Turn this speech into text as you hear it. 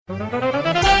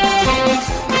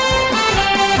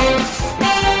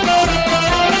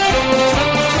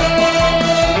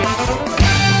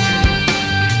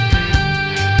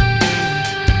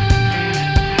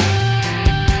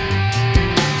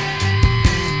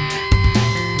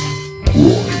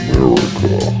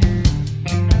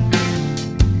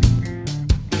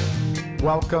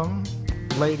Welcome,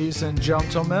 ladies and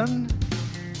gentlemen,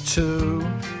 to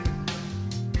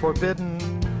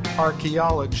Forbidden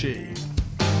Archaeology.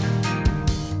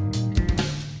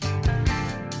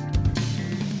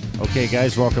 Okay,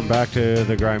 guys, welcome back to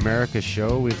the Grimerica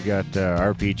show. We've got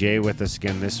RPJ with us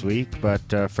again this week,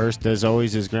 but first, as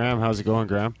always, is Graham. How's it going,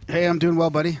 Graham? Hey, I'm doing well,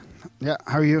 buddy. Yeah,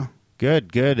 how are you?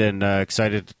 Good, and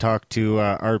excited to talk to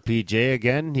RPJ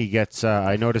again. He gets,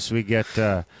 I notice we get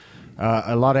a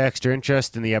lot of extra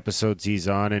interest in the episodes he's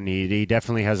on, and he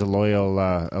definitely has a loyal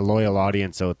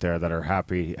audience out there that are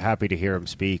happy to hear him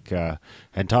speak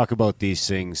and talk about these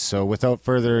things. So, without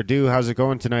further ado, how's it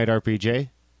going tonight, RPJ?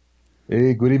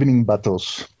 Hey, good evening,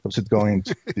 Battles. How's it going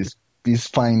this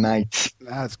fine night?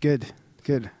 That's good.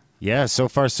 Yeah, so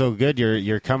far so good.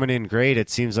 You're coming in great. It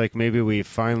seems like maybe we've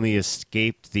finally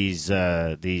escaped these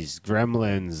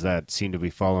gremlins that seem to be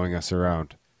following us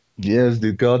around. Yes,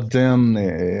 the goddamn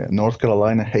North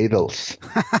Carolina haters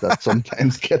that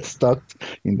sometimes get stuck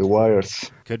in the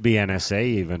wires. Could be NSA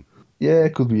even. Yeah,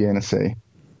 it could be NSA.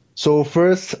 So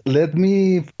first, let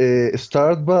me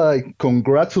start by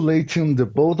congratulating the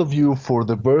both of you for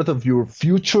the birth of your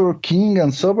future king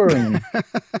and sovereign.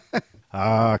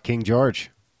 King George.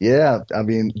 Yeah, I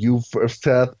mean, you first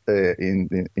had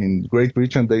in Great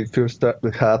Britain, they first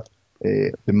had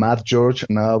the Mad George.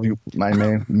 Now, my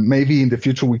man, maybe in the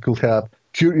future we could have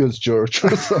Curious George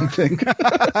or something.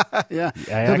 Yeah,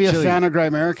 he'll be a fan of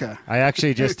Grimerica. I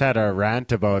actually just had a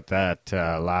rant about that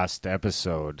last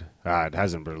episode. It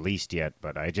hasn't released yet,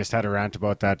 but I just had a rant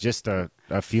about that just a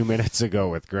few minutes ago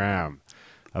with Graham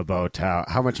about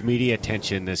how much media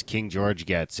attention this King George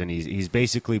gets, and he's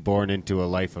basically born into a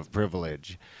life of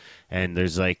privilege. And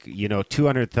there's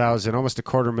 200,000, almost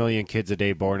 250,000 kids a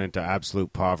day born into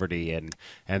absolute poverty, and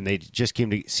they just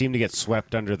seem to get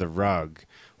swept under the rug.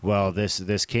 Well,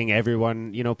 this king,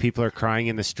 everyone, people are crying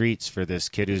in the streets for this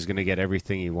kid who's going to get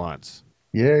everything he wants.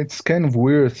 Yeah, it's kind of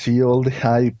weird to see all the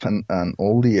hype and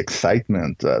all the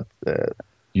excitement that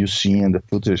you see in the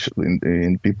footage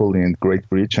in people in Great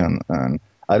Britain. And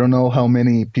I don't know how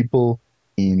many people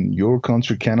in your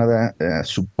country, Canada,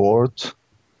 support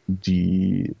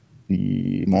the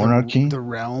monarchy. The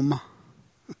realm.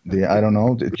 I don't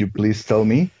know. Did you please tell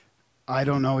me? I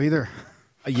don't know either.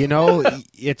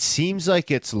 It seems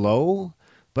like it's low,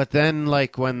 but then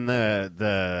when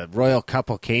the royal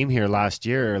couple came here last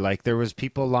year, there was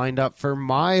people lined up for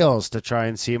miles to try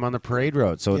and see him on the parade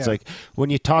road. So it's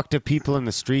when you talk to people in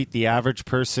the street, the average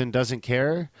person doesn't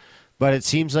care, but it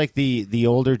seems like the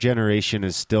older generation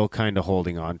is still kind of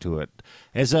holding on to it.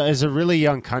 As a really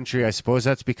young country, I suppose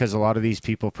that's because a lot of these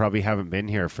people probably haven't been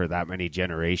here for that many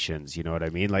generations. You know what I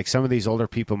mean? Some of these older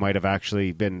people might have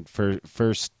actually been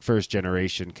first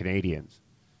generation Canadians.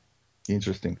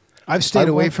 Interesting. I've stayed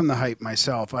away from the hype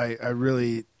myself. I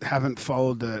really haven't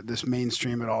followed this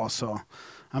mainstream at all, so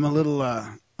I'm a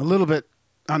little bit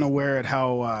unaware at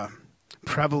how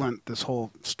prevalent this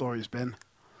whole story's been.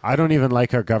 I don't even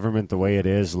like our government the way it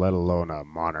is, let alone a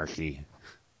monarchy.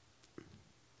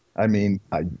 I mean,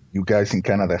 you guys in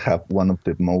Canada have one of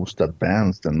the most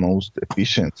advanced and most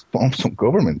efficient forms of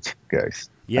government, guys.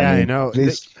 Yeah, I know.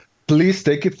 Please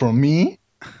take it from me.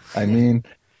 I mean,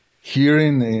 here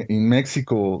in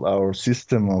Mexico, our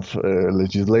system of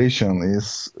legislation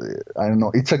is, I don't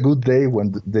know, it's a good day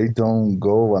when they don't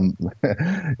go and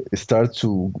start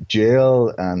to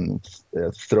jail and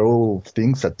throw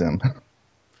things at them.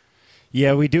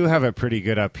 Yeah, we do have it pretty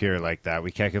good up here like that.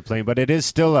 We can't complain, but it is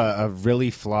still a really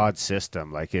flawed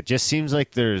system. It just seems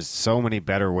like there's so many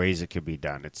better ways it could be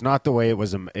done. It's not the way it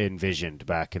was envisioned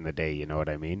back in the day, you know what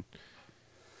I mean?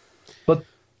 But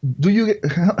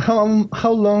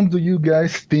how long do you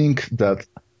guys think that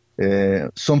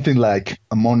something like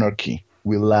a monarchy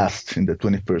will last in the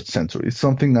 21st century? It's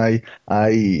something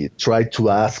I tried to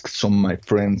ask some of my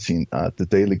friends in the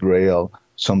Daily Grail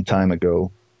some time ago.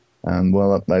 And,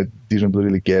 well, I didn't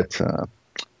really get a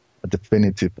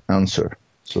definitive answer.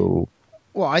 So,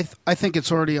 well, I think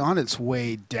it's already on its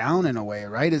way down in a way,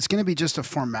 right? It's going to be just a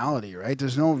formality, right?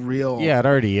 There's no real... Yeah, it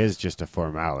already is just a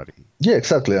formality. Yeah,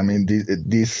 exactly. I mean,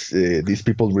 these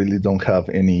people really don't have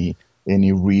any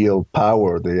real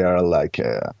power. They are like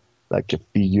a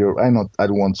figure. I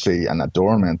don't want to say an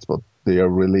adornment, but they are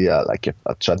really like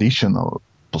a traditional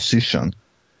position.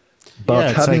 But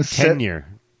yeah, it's like tenure.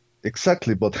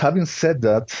 exactly. But having said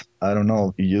that, I don't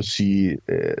know. You see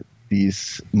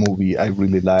this movie I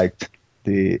really liked,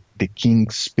 the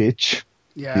King's Speech.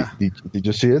 Yeah. Did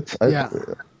you see it? Yeah.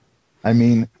 I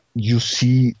mean, you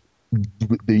see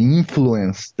the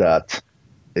influence that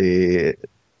the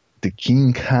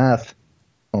king had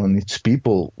on its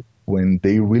people when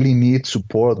they really need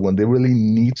support, when they really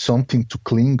need something to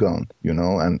cling on,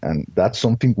 and that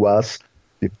something was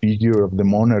the figure of the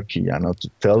monarchy, to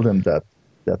tell them that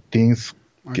things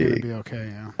Are going to be okay,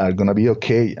 yeah. are gonna be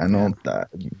okay. That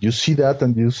you see that,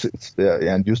 and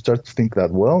you start to think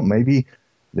that, well, maybe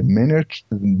the monarchy,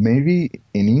 maybe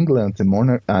in England, the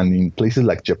monarch, and in places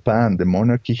like Japan, the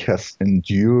monarchy has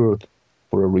endured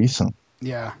for a reason.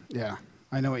 Yeah,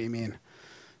 I know what you mean.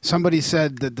 Somebody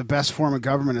said that the best form of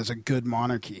government is a good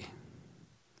monarchy,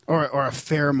 or a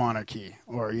fair monarchy,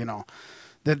 or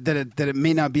that it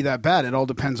may not be that bad. It all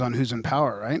depends on who's in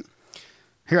power, right?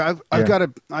 Here, I've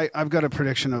got a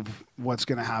prediction of what's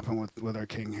going to happen with our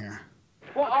king here.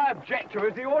 What I object to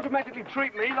is he automatically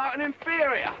treat me like an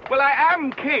inferior. Well, I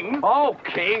am king. Oh,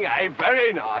 king, eh?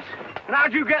 Very nice. And how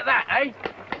do you get that, eh?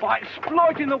 By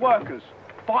exploiting the workers.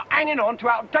 By hanging on to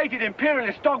outdated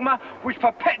imperialist dogma which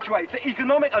perpetuates the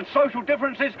economic and social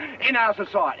differences in our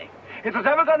society. If there's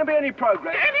ever going to be any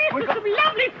progress... Dennis, there's some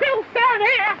lovely filth down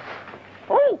here.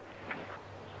 Oh,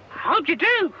 how'd you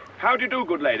do? How do you do,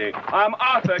 good lady? I'm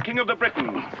Arthur, King of the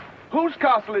Britons. Whose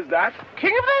castle is that?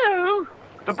 King of the who?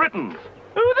 The Britons.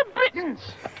 Who are the Britons?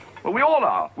 Well, we all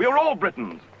are. We are all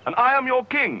Britons. And I am your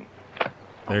king.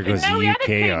 There goes No, the we had a UK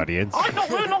king. audience. I thought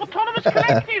we were an autonomous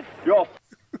collective. You're...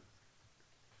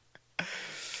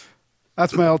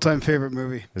 That's my all-time favorite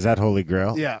movie. Is that Holy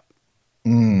Grail? Yeah.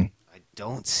 I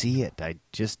don't see it. I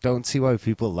just don't see why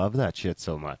people love that shit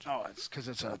so much. Oh, it's because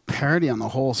it's a parody on the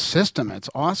whole system. It's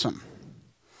awesome.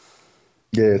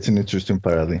 Yeah, it's an interesting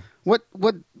parody. What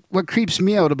creeps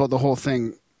me out about the whole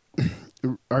thing,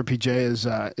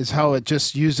 RPJ, is how it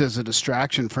just used as a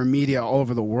distraction for media all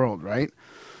over the world, right?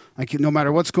 Like, no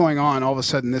matter what's going on, all of a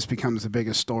sudden this becomes the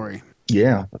biggest story.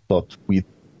 Yeah, but with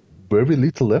very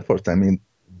little effort. I mean,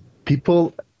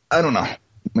 people, I don't know,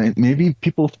 maybe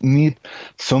people need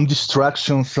some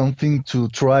distraction, something to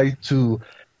try to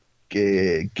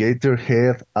get their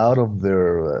head out of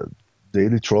their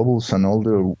daily troubles and all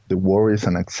the worries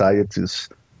and anxieties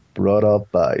brought up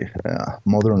by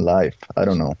modern life. I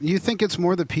don't know. You think it's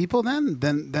more the people then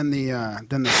than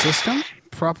the system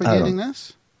propagating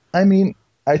this? I mean,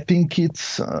 I think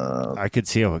it's I could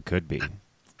see how it could be.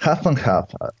 half and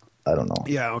half. I don't know.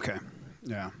 Yeah. Okay.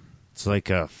 Yeah. It's like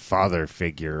a father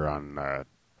figure on a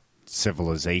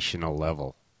civilizational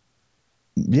level.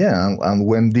 Yeah, and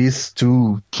when these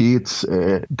two kids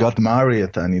got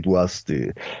married, and it was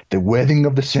the wedding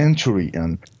of the century,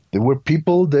 and there were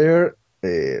people there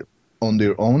on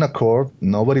their own accord.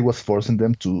 Nobody was forcing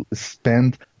them to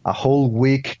spend a whole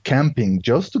week camping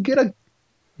just to get a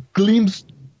glimpse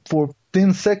for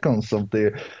 10 seconds of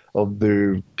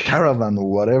their caravan or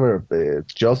whatever,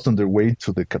 just on their way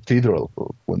to the cathedral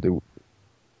when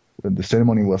the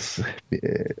ceremony was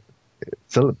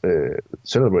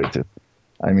celebrated.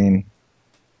 I mean,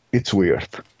 it's weird.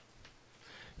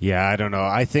 Yeah, I don't know.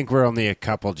 I think we're only a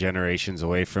couple generations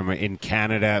away from it, in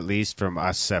Canada at least, from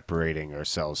us separating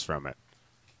ourselves from it.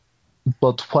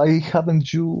 But why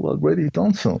haven't you already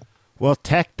done so? Well,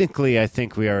 technically, I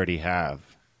think we already have.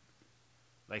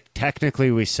 Like,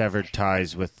 technically, we severed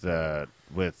ties with the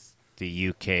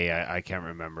UK. I can't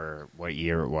remember what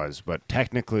year it was, but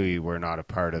technically, we're not a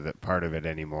part of it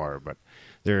anymore. But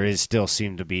there is still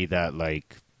seem to be that,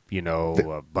 like,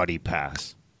 buddy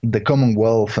pass. The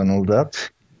Commonwealth and all that.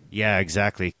 Yeah,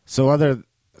 exactly. So other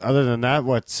than that,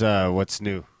 what's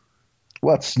new?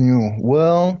 What's new?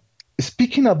 Well,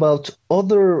 speaking about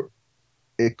other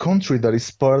country that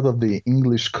is part of the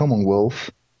English Commonwealth,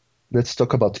 let's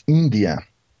talk about India.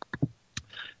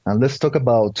 And let's talk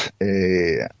about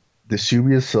the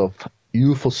series of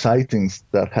UFO sightings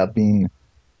that have been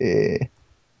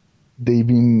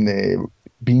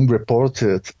being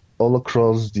reported all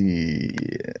across the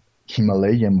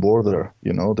Himalayan border,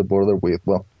 the border with,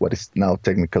 what is now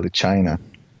technically China.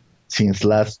 Since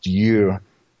last year,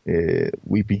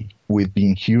 we've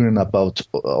been hearing about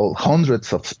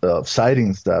hundreds of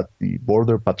sightings that the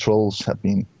border patrols have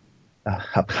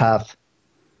had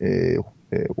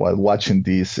while watching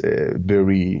this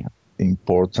very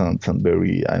important and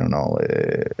very,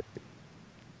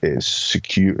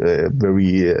 secure,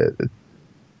 very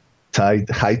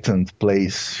heightened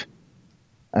place.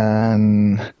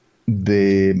 And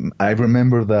I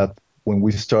remember that when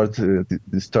we started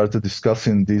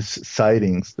discussing these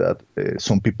sightings, that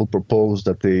some people proposed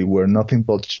that they were nothing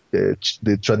but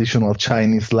the traditional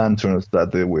Chinese lanterns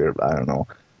that they were, I don't know,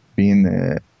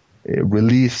 being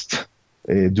released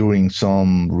during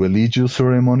some religious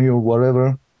ceremony or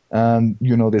whatever. And,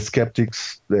 the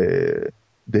skeptics,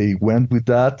 they went with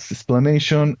that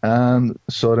explanation, and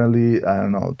suddenly, I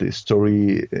don't know, the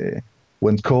story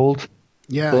went cold.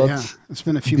 Yeah. It's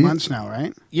been a few months now,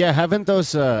 right? Yeah, haven't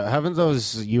those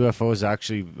UFOs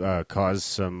actually caused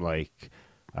some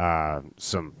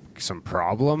some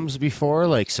problems before,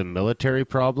 like some military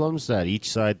problems that each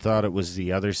side thought it was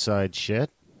the other side's shit?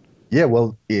 Yeah,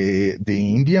 well, the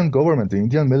Indian government, the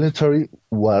Indian military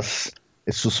was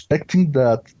suspecting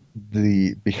that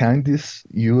behind these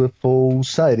UFO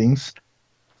sightings,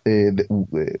 it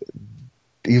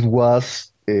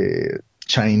was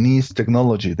Chinese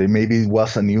technology. Maybe it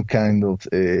was a new kind of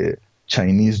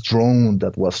Chinese drone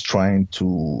that was trying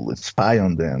to spy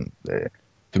on them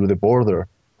through the border.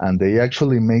 And they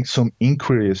actually make some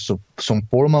inquiries, some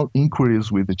formal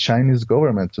inquiries with the Chinese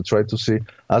government to try to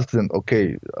ask them,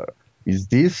 okay,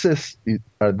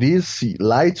 are these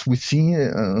lights we see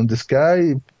on the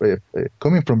sky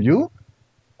coming from you?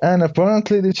 And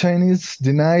apparently the Chinese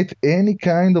denied any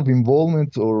kind of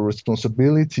involvement or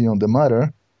responsibility on the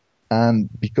matter. And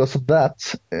because of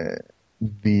that,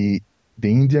 the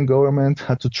Indian government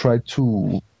had to try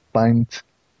to find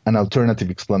an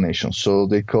alternative explanation. So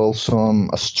they called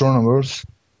some astronomers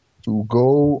to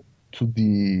go to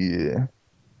the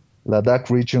Ladakh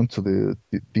region, to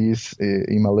this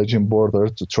Himalayan border,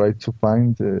 to try to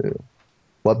find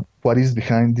what is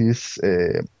behind these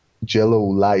yellow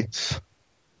lights.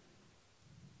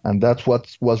 And that's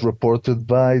what was reported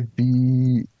by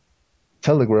the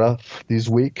Telegraph this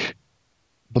week.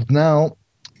 But now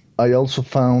I also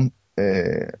found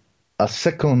a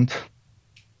second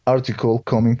article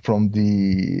coming from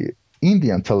the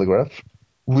Indian Telegraph,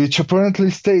 which apparently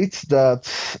states that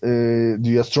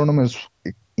the astronomers,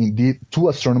 indeed, 2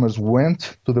 astronomers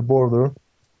went to the border,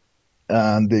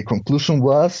 and the conclusion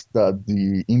was that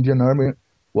the Indian Army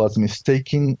was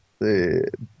mistaking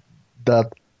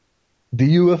that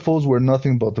the UFOs were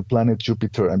nothing but the planet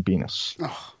Jupiter and Venus.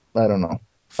 Oh, I don't know.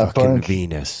 Fucking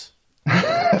Venus.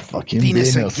 Fucking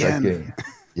Venus again.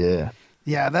 Yeah.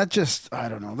 Yeah, that just, I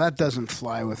don't know. That doesn't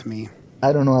fly with me.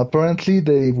 I don't know. Apparently,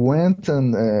 they went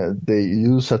and they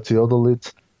used a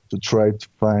theodolite to try to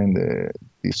find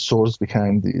the source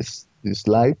behind these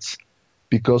lights,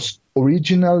 because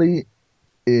originally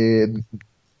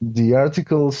the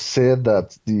article said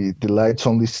that the lights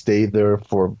only stayed there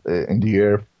for in the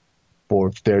air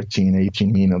for 13,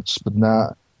 18 minutes, but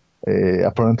now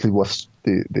apparently was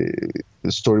the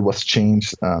story was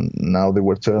changed, and now they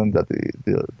were telling that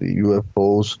the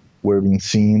UFOs were being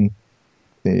seen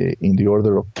in the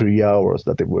order of 3 hours,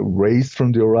 that they were raised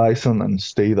from the horizon and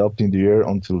stayed up in the air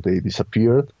until they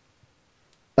disappeared.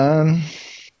 And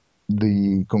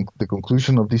the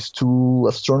conclusion of these 2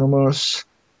 astronomers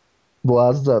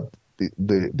was that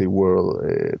they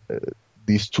were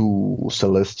these 2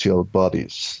 celestial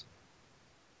bodies.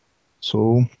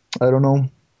 So I don't know.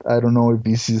 I don't know if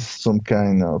this is some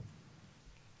kind of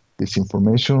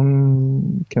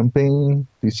disinformation campaign.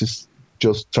 This is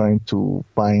just trying to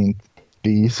find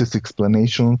the easiest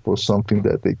explanation for something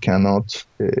that they cannot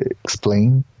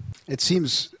explain. It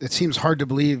seems hard to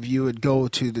believe you would go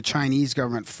to the Chinese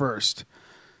government first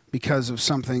because of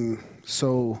something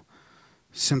so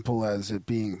simple as it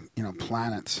being,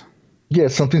 planets. Yeah,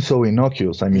 something so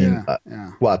innocuous. I mean,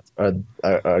 yeah. What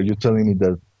are you telling me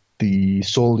that the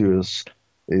soldiers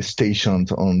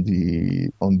stationed on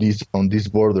this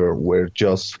border were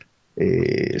just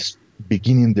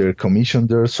beginning their commission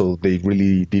there, so they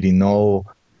really didn't know?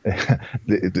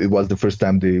 It was the first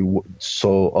time they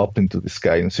saw up into the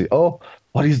sky and say, "Oh,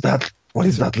 what is that? What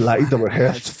is that light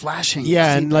overhead?" Yeah, it's flashing.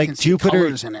 Yeah, and like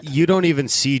Jupiter, you don't even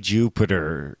see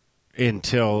Jupiter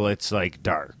until it's like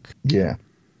dark. Yeah.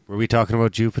 Were we talking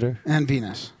about Jupiter? And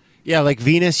Venus. Yeah, like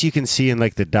Venus you can see in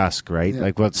like the dusk, right? Yeah.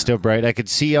 Like it's still bright. I could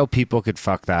see how people could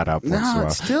fuck that up once in a while.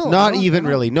 Still, Not even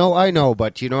really. No, I know,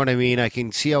 but you know what I mean? I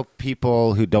can see how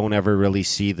people who don't ever really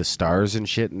see the stars and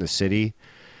shit in the city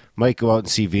might go out and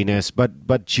see Venus,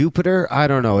 but Jupiter, I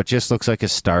don't know. It just looks like a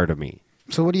star to me.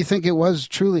 So what do you think it was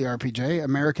truly, RPJ?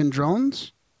 American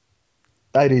drones?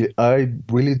 I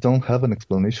really don't have an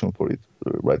explanation for it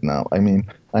right now. I mean,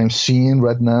 I'm seeing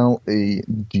right now the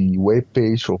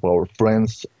webpage of our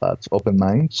friends at Open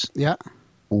Minds. Yeah.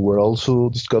 Who were also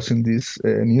discussing this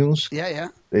news. Yeah.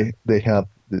 They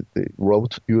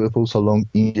wrote UFOs along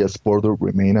India's border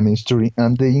remain a mystery,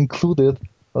 and they included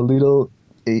a little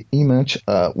a image,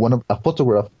 a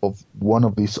photograph of one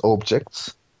of these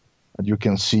objects, and you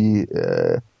can see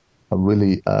a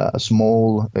really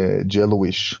small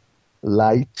yellowish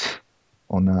light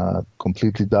on a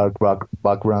completely dark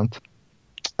background.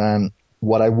 And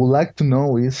what I would like to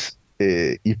know is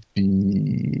if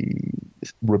the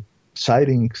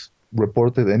sightings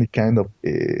reported any kind of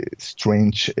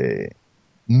strange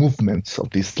movements of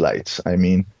these lights. I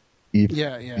mean, if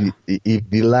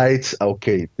the lights,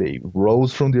 okay, they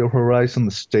rose from the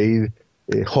horizon, stayed,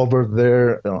 hovered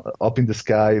there up in the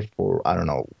sky for, I don't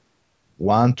know,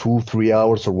 1, 2, 3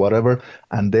 hours or whatever,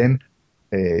 and then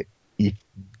if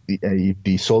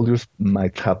the soldiers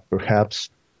might have perhaps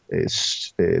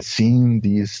seen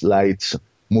these lights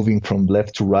moving from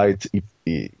left to right,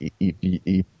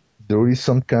 if there is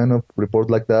some kind of report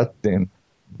like that, then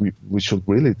we should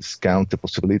really discount the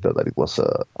possibility that it was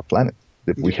a planet.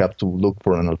 That we have to look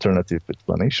for an alternative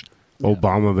explanation.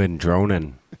 Obama been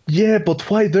droning. Yeah, but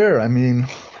why there? I mean,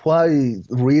 why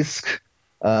risk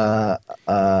war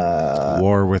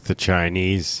with the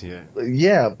Chinese?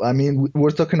 Yeah, I mean,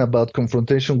 we're talking about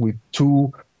confrontation with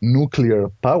two nuclear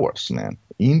powers, man.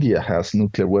 India has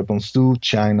nuclear weapons too.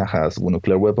 China has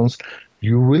nuclear weapons.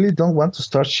 You really don't want to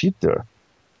start shit there.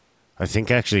 I think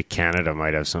actually Canada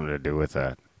might have something to do with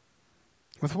that.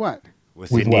 With what?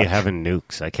 With India having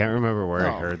nukes. I can't remember where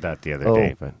I heard that the other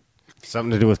day, but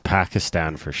something to do with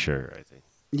Pakistan for sure, I think.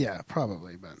 Yeah,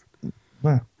 probably, but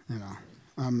you know,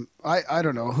 I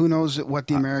don't know. Who knows what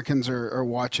the Americans are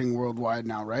watching worldwide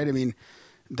now, right? I mean,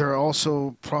 there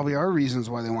also probably are reasons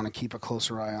why they want to keep a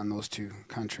closer eye on those two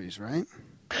countries, right?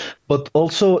 But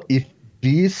also, if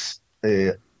these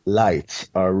lights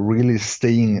are really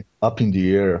staying up in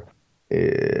the air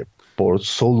for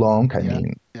so long, I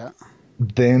mean,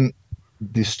 then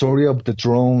the story of the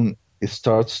drone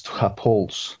starts to have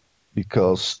holes,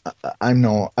 because I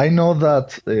know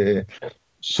that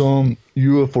some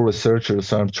UFO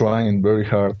researchers are trying very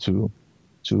hard to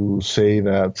say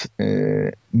that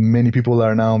many people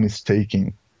are now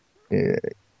mistaking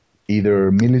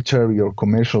either military or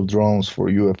commercial drones for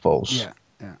UFOs.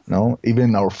 No,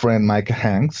 even our friend Mike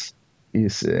Hanks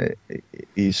is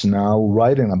now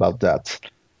writing about that.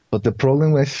 But the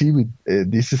problem I see with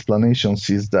these explanations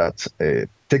is that,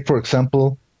 take for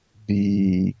example,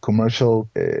 the commercial,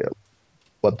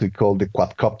 what they call the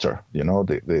quadcopter, you know,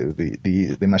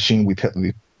 the machine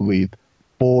with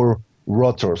 4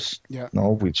 rotors,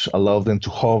 which allow them to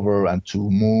hover and to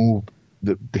move.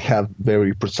 They have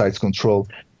very precise control.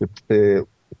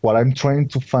 What I'm trying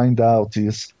to find out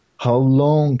is how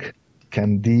long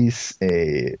can these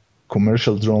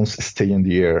commercial drones stay in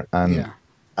the air, and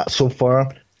so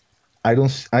far, I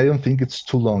don't think it's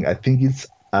too long. I think it's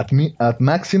at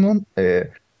maximum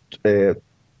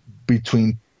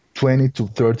between 20 to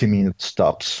 30 minute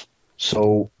stops.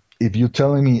 So if you're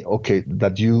telling me, okay,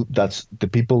 that's the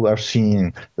people are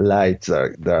seeing lights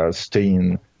that are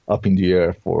staying up in the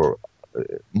air for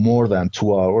more than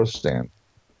 2 hours, then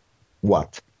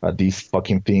what? Are these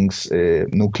fucking things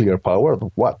nuclear powered?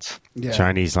 What?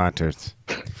 Chinese lanterns.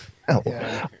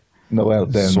 No, well,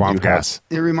 then swamp gas.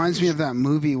 It reminds me of that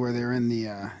movie where they're in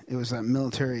the. It was that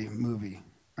military movie.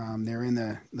 They're in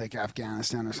the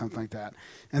Afghanistan or something like that,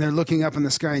 and they're looking up in the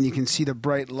sky, and you can see the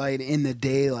bright light in the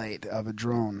daylight of a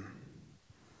drone.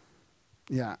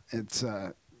 Yeah, it's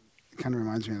it kind of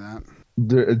reminds me of that.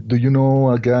 Do you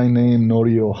know a guy named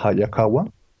Norio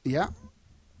Hayakawa? Yeah.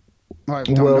 Well, I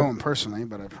don't know him personally,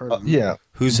 but I've heard of him. Yeah.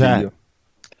 Who's that?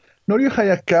 Norio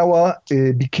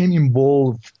Hayakawa became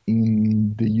involved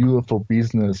in the UFO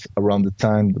business around the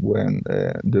time when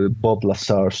the Bob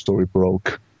Lazar story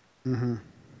broke. Mm-hmm.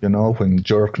 You know, when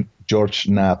George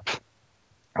Knapp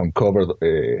uncovered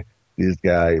this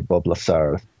guy, Bob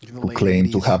Lazar, who claimed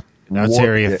 80s. to have... That's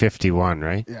Area 51,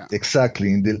 right? Yeah.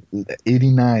 Exactly, in the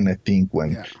 89, I think,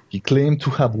 when he claimed to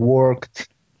have worked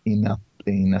in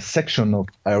a section of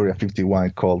Area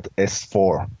 51 called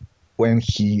S4, when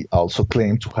he also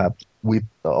claimed to have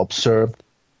observed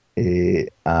a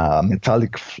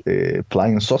metallic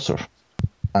flying saucer.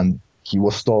 And he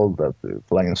was told that the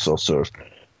flying saucer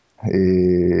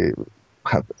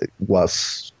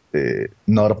was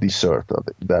not of this earth,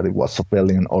 that it was of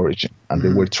alien origin. And they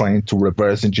were trying to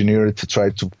reverse engineer it to try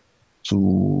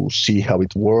to see how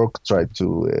it worked, try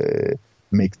to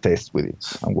make tests with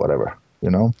it and whatever, you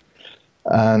know.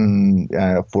 And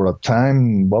for a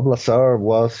time, Bob Lazar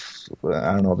was,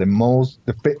 I don't know, the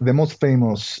most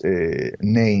famous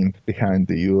name behind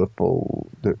the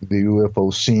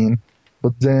UFO scene.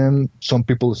 But then some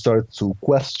people started to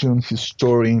question his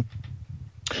story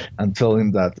and tell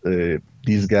him that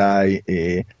this guy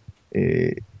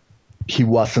he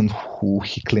wasn't who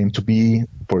he claimed to be.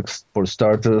 For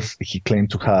starters, he claimed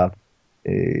to have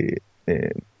uh,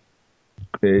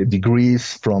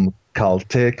 degrees from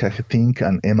Caltech, I think,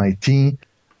 and MIT,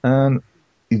 and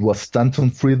it was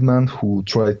Stanton Friedman who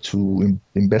tried to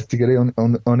investigate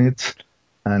on it,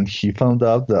 and he found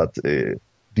out that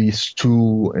these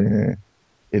two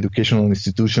educational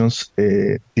institutions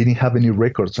didn't have any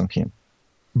records on him.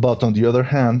 But on the other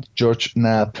hand, George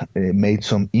Knapp made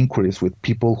some inquiries with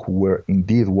people who were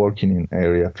indeed working in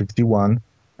Area 51,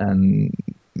 and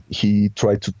he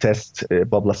tried to test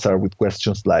Bob Lazar with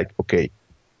questions like, okay,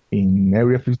 in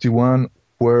Area 51,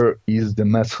 where is the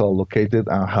mess hall located,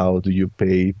 and how do you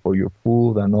pay for your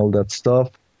food and all that stuff?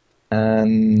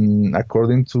 And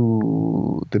according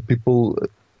to the people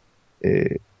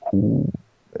who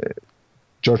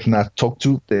George Knapp talked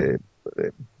to,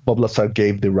 Bob Lazar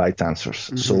gave the right answers.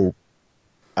 Mm-hmm. So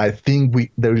I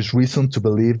think there is reason to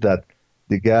believe that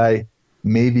the guy,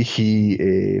 maybe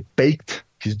he faked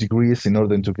his degrees in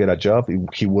order to get a job.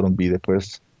 He wouldn't be the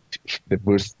first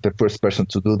person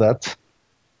to do that.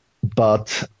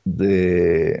 But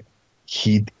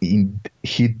he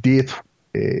did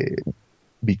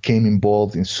became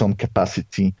involved in some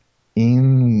capacity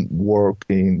in work,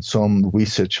 in some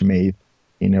research made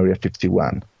in Area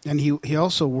 51. And he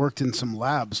also worked in some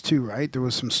labs too, right? There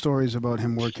was some stories about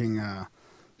him working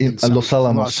in Los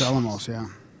Alamos. Los Alamos, yeah.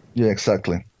 Yeah,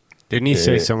 exactly. Didn't he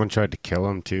say someone tried to kill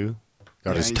him too?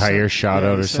 Got his tire shot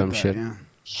out or some shit? Yeah.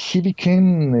 He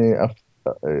became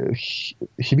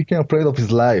he became afraid of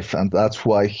his life, and that's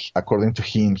why, according to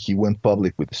him, he went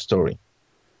public with the story.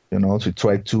 To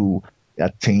try to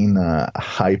attain a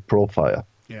high profile.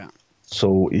 Yeah.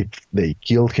 So if they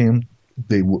killed him,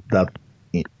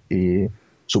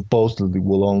 supposedly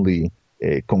will only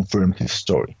confirm his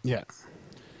story. Yeah.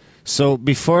 So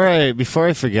before I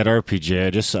forget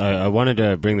RPJ, I wanted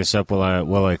to bring this up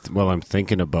while I'm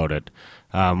thinking about it.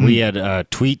 We had a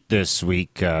tweet this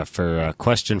week for a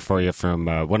question for you from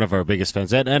one of our biggest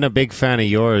fans and a big fan of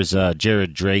yours,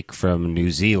 Jared Drake from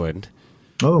New Zealand.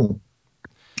 Oh.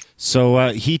 So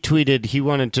he tweeted, he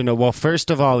wanted to know, well, first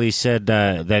of all, he said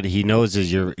that he knows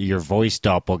is your voice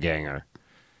doppelganger.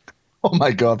 Oh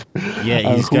my God!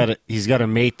 Yeah, he's got a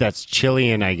mate that's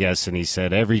Chilean, I guess, and he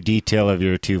said every detail of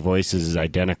your two voices is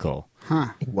identical. Huh.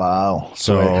 Wow!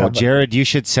 So Jared, you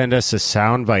should send us a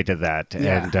soundbite of that,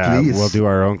 and we'll do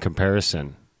our own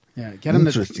comparison. Yeah, get him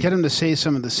to say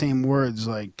some of the same words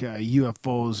like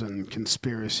UFOs and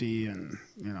conspiracy, and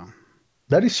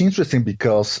That is interesting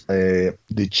because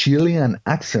the Chilean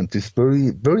accent is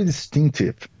very, very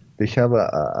distinctive. They have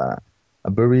a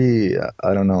very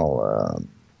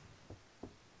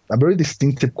a very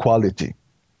distinctive quality,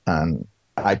 and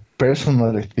I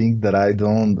personally think that I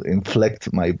don't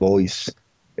inflect my voice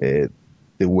the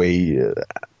way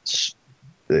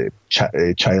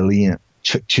Chilean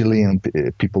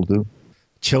people do.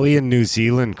 Chilean New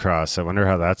Zealand cross. I wonder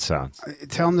how that sounds.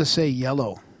 Tell him to say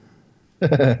yellow.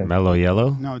 Mellow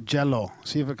yellow? No, jello.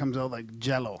 See if it comes out like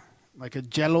jello. Like a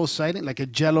jello sighting, like a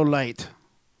jello light.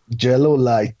 Jello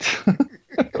light.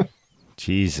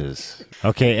 Jesus.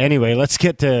 Okay, anyway, let's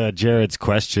get to Jared's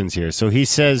questions here. So he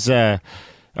says,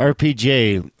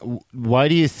 RPJ, why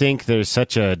do you think there's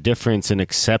such a difference in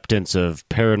acceptance of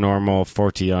paranormal,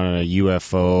 Forteana,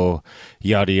 UFO,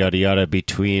 yada, yada, yada,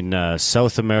 between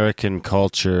South American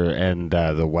culture and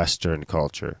the Western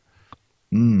culture?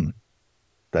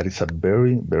 That is a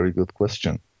very, very good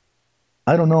question.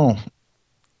 I don't know.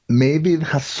 Maybe it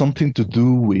has something to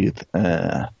do with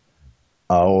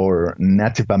our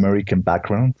Native American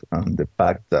background and the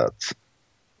fact that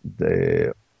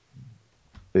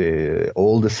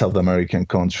all the South American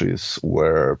countries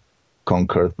were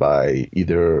conquered by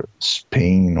either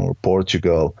Spain or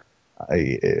Portugal,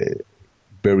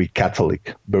 very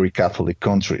Catholic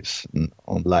countries,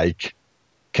 unlike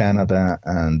Canada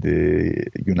and the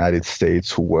United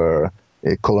States, who were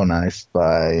colonized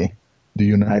by the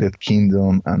United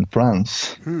Kingdom and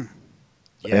France.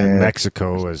 Yeah,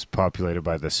 Mexico was populated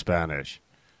by the Spanish.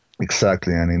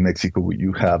 Exactly, and in Mexico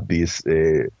you have this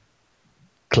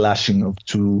clashing of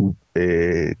two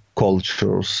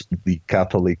cultures, the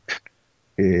Catholic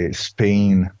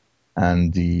Spain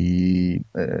and the,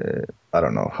 I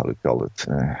don't know how to call it.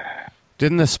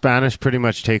 Didn't the Spanish pretty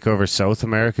much take over South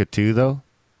America too, though?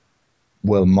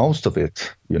 Well, most of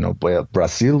it.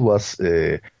 Brazil was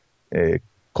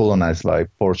colonized by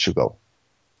Portugal.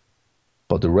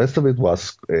 But the rest of it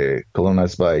was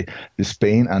colonized by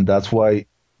Spain, and that's why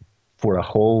for a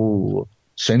whole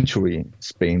century,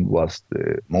 Spain was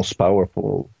the most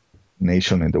powerful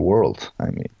nation in the world.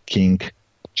 I mean, King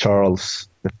Charles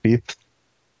V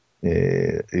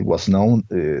It was known,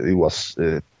 it was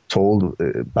told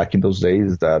back in those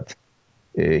days that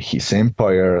his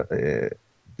empire,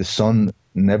 the sun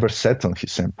never set on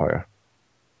his empire.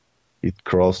 It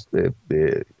crossed,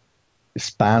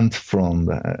 spanned from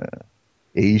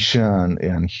Asia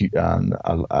and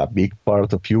a big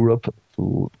part of Europe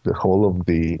to the whole of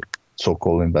the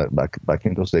so-called back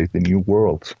in those days the New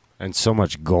World. And so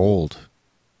much gold.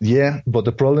 Yeah, but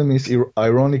the problem is,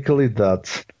 ironically,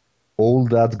 that all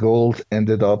that gold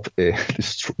ended up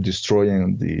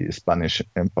destroying the Spanish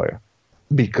Empire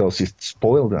because it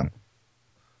spoiled them.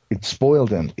 It spoiled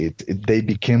them. They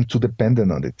became too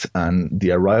dependent on it, and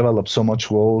the arrival of so much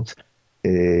gold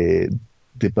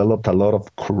developed a lot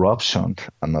of corruption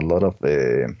and a lot of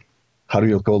how do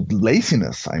you call it?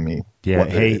 Laziness? I mean, yeah.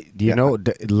 You know,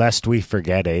 lest we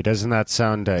forget, doesn't that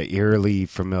sound eerily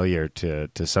familiar to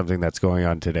something that's going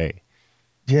on today?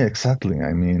 Yeah, exactly.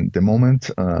 I mean, the moment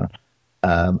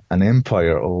an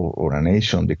empire or a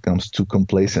nation becomes too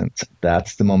complacent,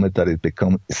 that's the moment that it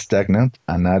becomes stagnant,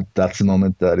 and that's the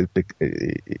moment that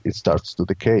it starts to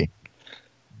decay.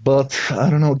 But I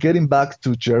don't know. Getting back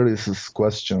to Jerry's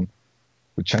question,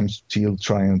 which I'm still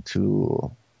trying to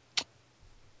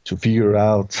figure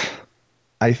out.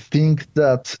 I think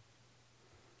that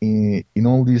in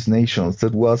all these nations, there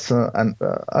was I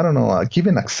don't know, a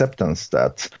given acceptance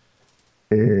that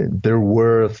there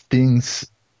were things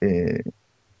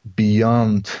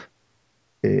beyond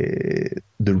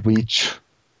the reach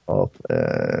of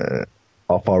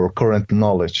our current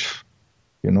knowledge.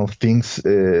 You know, things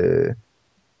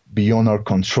beyond our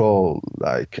control,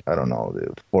 like, I don't know,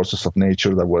 the forces of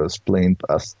nature that were explained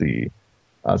as the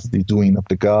doing of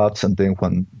the gods. And then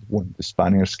when the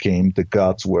Spaniards came, the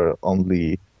gods were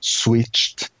only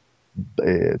switched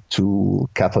to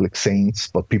Catholic saints,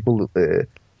 but people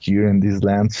here in these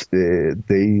lands,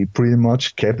 they pretty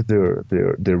much kept their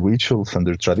rituals and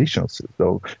their traditions.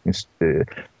 So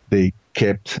they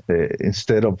kept,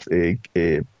 instead of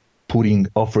putting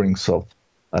offerings of,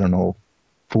 I don't know,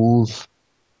 foods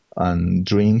and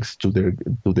drinks to their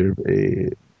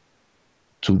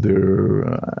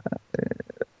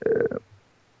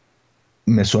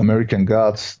Mesoamerican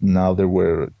gods, now they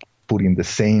were putting the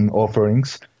same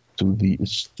offerings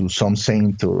to some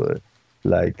saint, or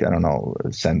like, I don't know,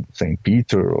 Saint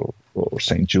Peter or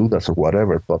Saint Judas or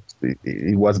whatever. But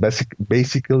it was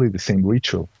basically the same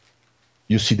ritual.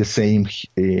 You see the same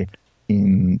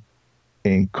in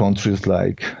countries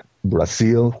like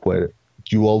Brazil, where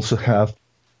you also have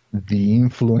the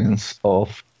influence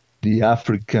of the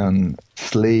African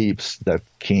slaves that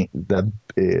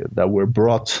were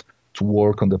brought to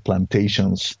work on the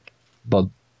plantations, but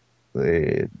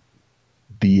the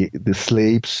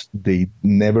slaves, they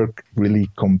never really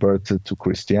converted to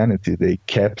Christianity. They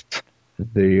kept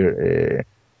their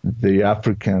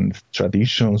African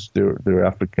traditions, their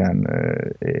African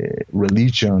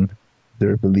religion,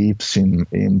 their beliefs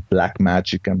in black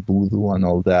magic and voodoo and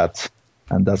all that.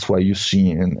 And that's why you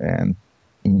see in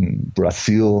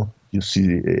Brazil, you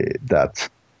see that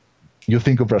you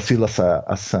think of Brazil as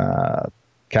a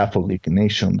Catholic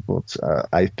nation, but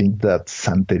I think that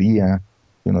Santeria,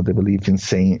 you know, they believe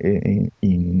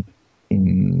in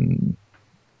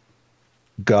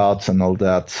gods and all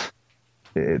that,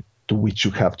 to which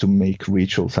you have to make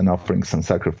rituals and offerings and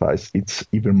sacrifice. It's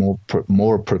even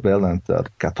more prevalent than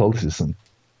Catholicism.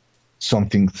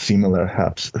 Something similar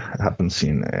happens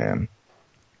in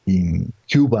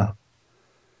Cuba,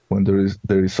 when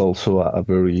there is also a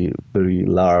very, very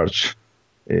large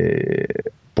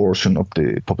portion of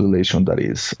the population that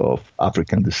is of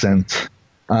African descent.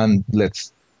 And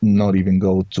let's not even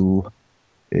go to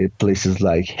places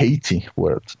like Haiti,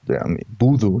 where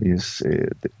voodoo is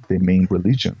the main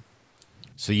religion.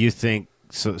 So you think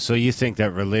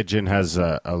that religion has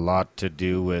a lot to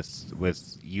do with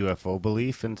UFO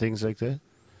belief and things like that?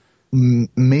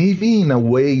 Maybe in a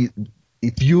way.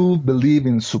 If you believe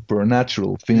in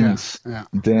supernatural things,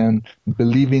 then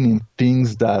believing in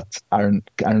things that are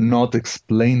not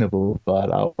explainable by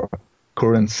our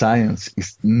current science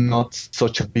is not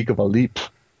such a big of a leap.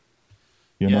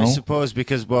 You know? I suppose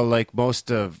because, well, like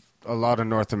a lot of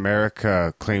North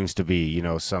America claims to be, you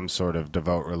know, some sort of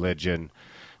devout religion.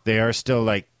 They are still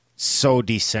like so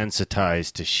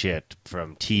desensitized to shit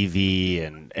from TV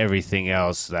and everything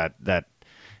else that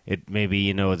it maybe,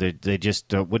 you know, they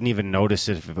just wouldn't even notice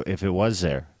it if it was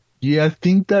there. Yeah, I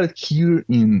think that here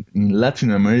in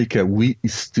Latin America, we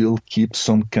still keep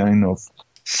some kind of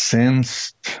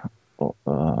sense,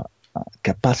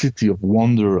 capacity of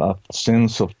wonder, a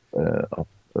sense of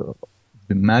the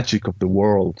magic of the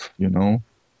world, you know,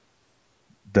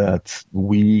 that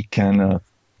we cannot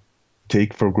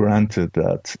take for granted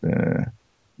that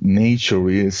nature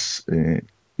is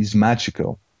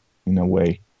magical in a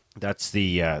way. That's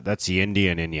the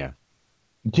Indian in you.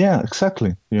 Yeah,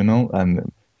 exactly.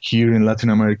 And here in Latin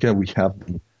America, we have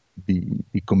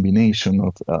the combination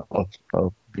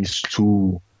of these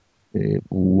two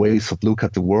ways of look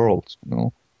at the world.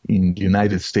 In the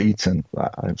United States, and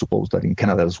I suppose that in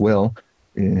Canada as well,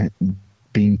 the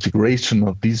integration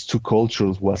of these two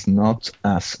cultures was not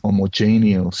as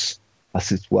homogeneous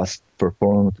as it was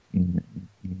performed in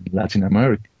Latin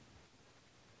America.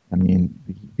 I mean,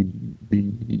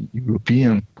 the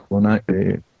European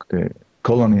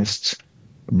colonists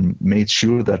made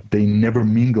sure that they never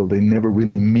mingled, they never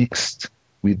really mixed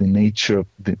with the nature,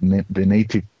 the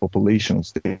native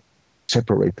populations. They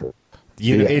separated.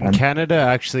 In Canada,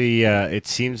 actually, it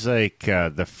seems like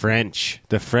the French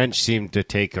seem to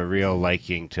take a real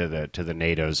liking to the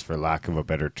natives, for lack of a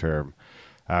better term.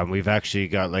 We've actually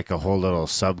got like a whole little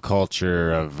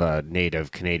subculture of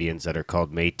native Canadians that are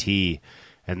called Métis,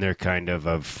 and they're kind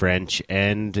of French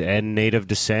and native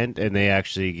descent, and they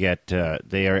actually get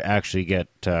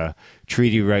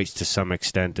treaty rights to some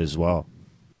extent as well.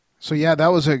 So yeah,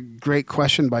 that was a great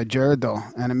question by Jared, though,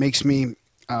 and it makes me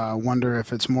wonder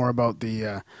if it's more about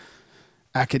the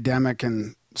academic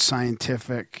and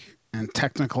scientific and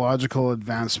technological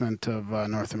advancement of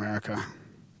North America.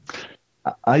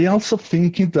 I also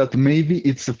think that maybe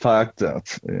it's the fact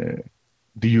that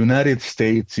the United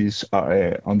States is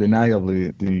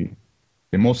undeniably the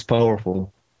most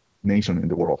powerful nation in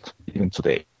the world, even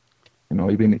today.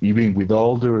 Even with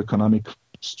all their economic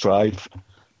strife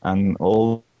and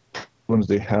all problems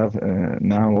they have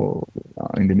now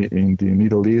in the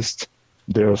Middle East,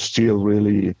 they're still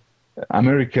really,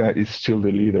 America is still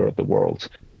the leader of the world.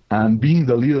 And being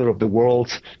the leader of the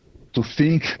world, to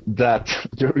think that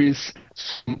there is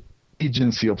some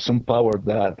agency of some power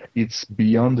that it's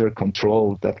beyond their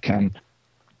control, that can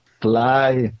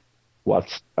fly what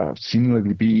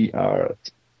seemingly be our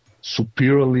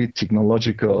superiorly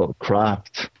technological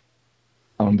craft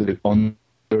on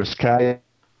their sky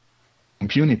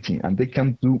impunity, and they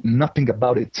can do nothing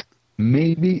about it.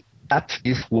 Maybe that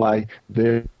is why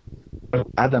they're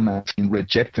adamant in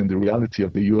rejecting the reality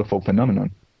of the UFO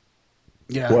phenomenon.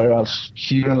 Yeah. Whereas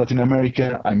here in Latin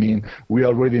America, I mean, we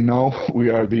already know we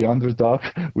are the underdog.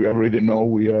 We already know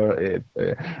we are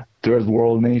a third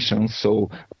world nation. So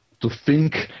to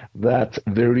think that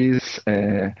there is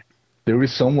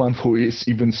someone who is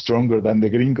even stronger than the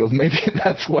gringos, maybe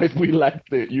that's why we like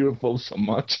the UFO so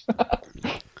much.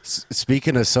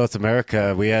 Speaking of South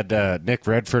America, we had Nick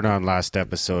Redfern on last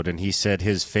episode, and he said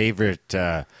his favorite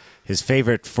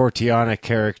Forteana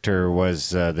character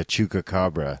was the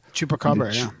Chupacabra.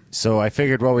 Chupacabra, yeah. So I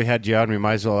figured while we had you on, we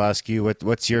might as well ask you,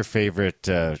 what's your favorite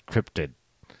cryptid?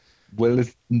 Well,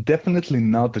 it's definitely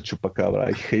not the Chupacabra.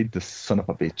 I hate the son of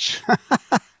a bitch.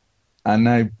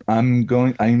 And I'm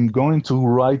going to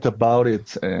write about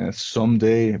it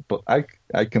someday. But I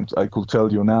could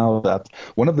tell you now that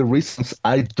one of the reasons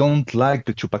I don't like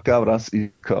the Chupacabras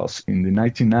is because in the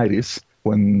 1990s,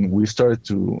 when we started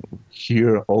to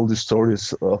hear all the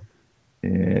stories of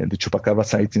the Chupacabra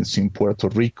sightings in Puerto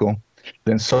Rico,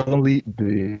 then suddenly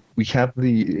we have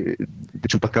the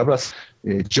Chupacabras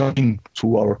joining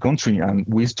to our country, and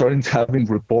we started having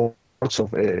reports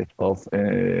of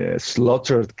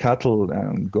slaughtered cattle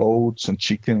and goats and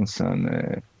chickens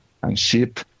and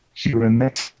sheep here in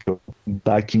Mexico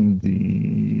back in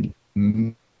the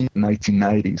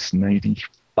 1990s,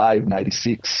 95,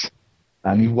 96.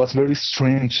 And it was very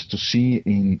strange to see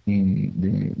in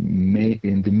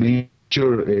the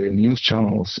major news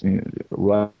channels,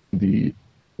 right, the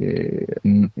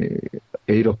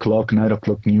 8 o'clock, 9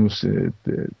 o'clock news,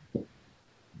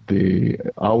 the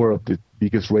hour of the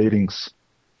biggest ratings.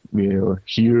 We'll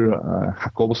hear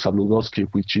Jacobo Zabludowski,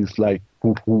 which is like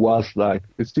who was like,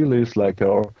 it still is like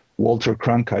our Walter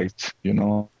Cronkite,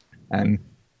 and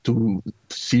to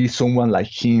see someone like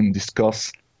him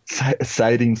discuss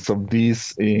sightings of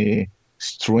this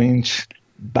strange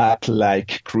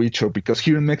bat-like creature, because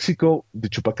here in Mexico, the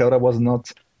Chupacabra was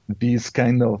not this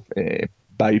kind of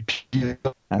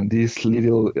bipedal and these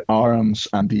little arms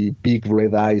and the big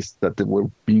red eyes that they were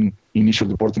being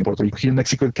initially reported in Puerto Rico. Here in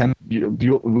Mexico,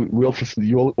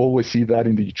 you always see that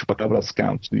in the Chupacabra's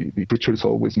accounts. The creature is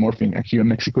always morphing, and here in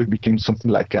Mexico, it became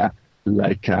something like a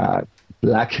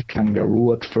black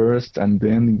kangaroo at first, and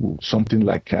then something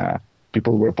like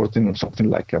people were reporting on something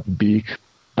like a big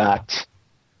bat.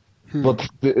 But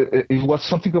it was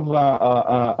something of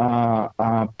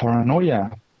a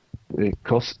paranoia,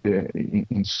 because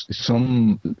in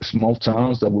some small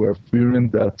towns that were fearing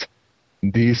that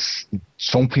this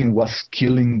something was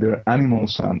killing their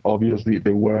animals, and obviously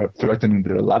they were threatening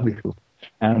their livelihood.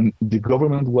 And the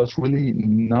government was really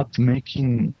not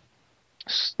making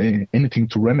anything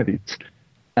to remedy it.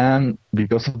 And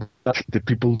because of that, the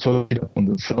people took it upon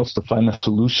themselves to find a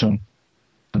solution.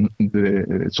 And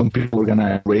some people were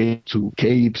gonna raid to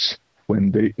caves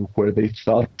where they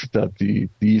thought that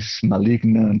these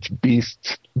malignant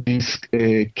beasts, these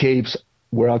caves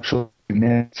were actually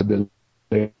next to the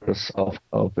layers of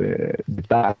the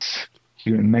bats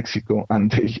here in Mexico,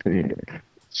 and they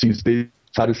since they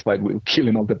satisfied with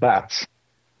killing all the bats.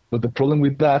 But the problem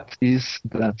with that is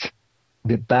that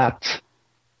the bat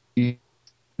is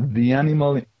the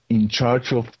animal in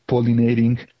charge of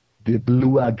pollinating the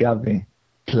blue agave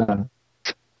plant.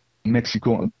 In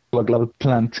Mexico, blue agave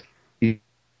plant is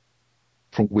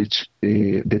from which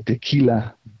the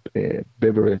tequila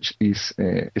beverage is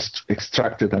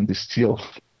extracted and distilled.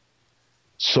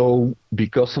 So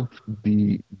because of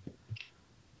the...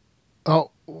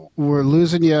 Oh, we're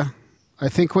losing you. I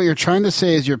think what you're trying to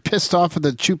say is you're pissed off at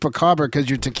the chupacabra because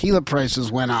your tequila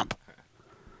prices went up.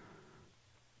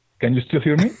 Can you still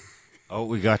hear me? Oh,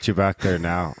 we got you back there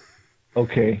now.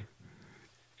 Okay.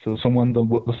 So someone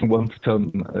doesn't want to tell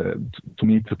to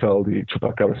me to tell the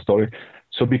chupacabra story.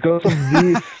 So because of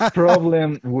this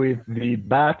problem with the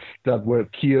bats that were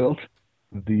killed,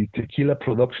 the tequila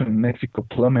production in Mexico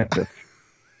plummeted.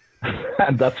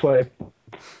 And that's why...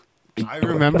 I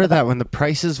remember that when the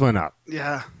prices went up.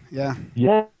 Yeah.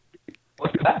 Yeah.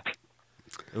 What's that?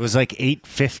 It was like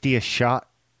 $8.50 a shot.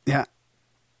 Yeah.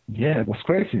 Yeah, it was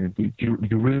crazy. You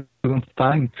really couldn't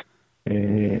find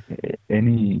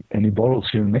any bottles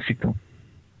here in Mexico.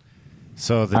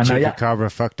 So the chupacabra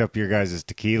fucked up your guys'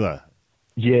 tequila.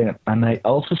 Yeah, and I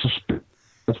also suspect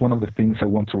that's one of the things I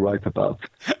want to write about,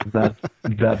 that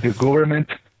the government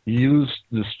used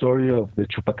the story of the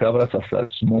chupacabras as a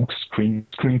smoke screen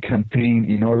campaign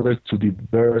in order to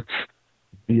divert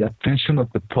the attention of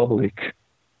the public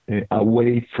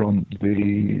away from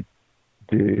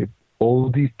all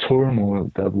the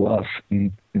turmoil that was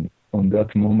on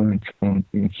that moment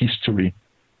in history.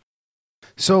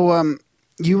 So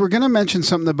you were going to mention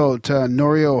something about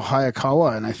Norio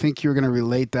Hayakawa, and I think you were going to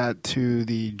relate that to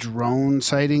the drone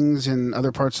sightings in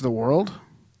other parts of the world.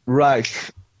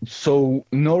 Right. So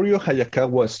Norio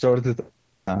Hayakawa started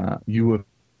UFO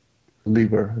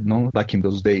believer, back in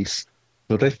those days.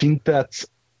 But I think that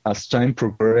as time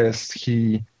progressed,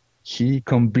 he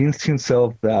convinced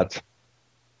himself that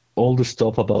all the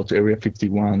stuff about Area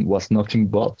 51 was nothing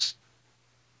but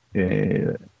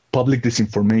public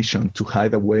disinformation to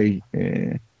hide away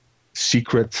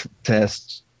secret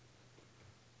tests.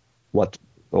 What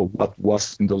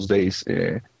was in those days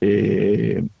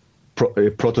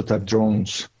prototype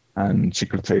drones and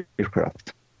secret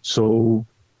aircraft. So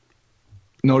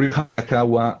Norio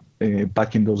Hayakawa,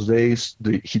 back in those days,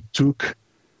 he took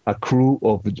a crew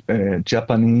of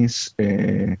Japanese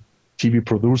TV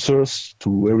producers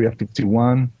to Area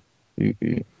 51.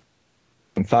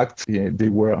 In fact, they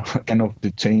were kind of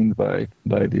detained by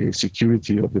the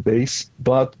security of the base,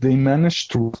 but they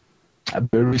managed to a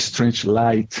very strange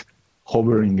light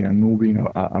hovering and moving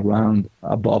around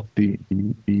above the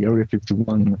Area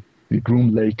 51, the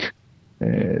Groom Lake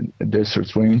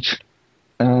desert range.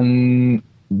 And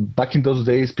back in those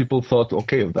days, people thought,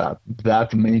 okay,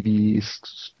 that maybe is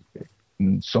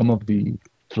some of the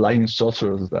flying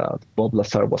saucers that Bob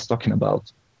Lazar was talking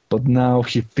about. But now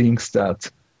he thinks that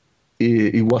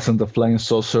it wasn't a flying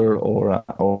saucer or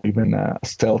even a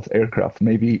stealth aircraft.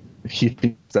 Maybe he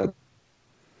thinks that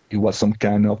it was some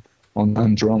kind of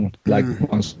unmanned drone, like the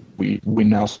ones we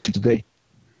now see today.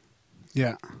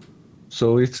 Yeah.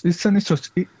 So it's an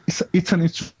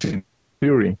interesting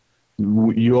theory.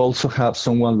 You also have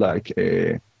someone like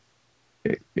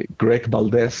Greg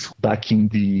Valdez back in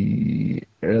the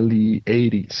early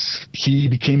 80s. He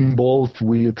became involved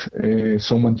with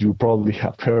someone you probably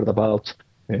have heard about,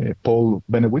 Paul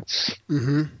Benowitz.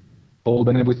 Mm-hmm. Paul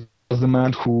Benowitz was the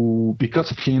man who,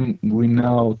 because of him, we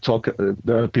now talk.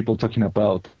 There are people talking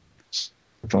about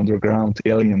underground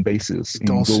alien bases in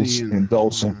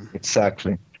Dawson. Mm-hmm.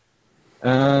 Exactly.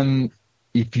 And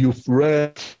if you've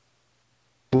read a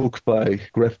book by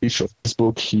Greg Bishop, this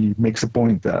book, he makes a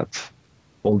point that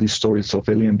all these stories of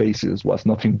alien bases was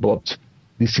nothing but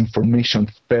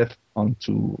disinformation fed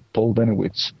onto Paul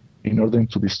Benowitz in order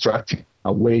to distract him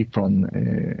away from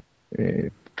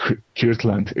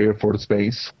Kirtland Air Force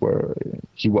Base, where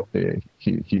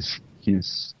his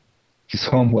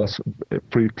home was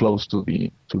pretty close to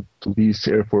this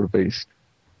Air Force Base,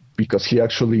 because he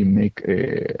actually make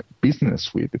a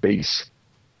business with the base.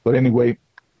 But anyway,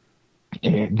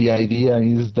 the idea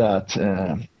is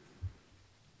that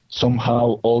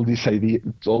somehow all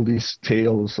these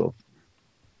tales of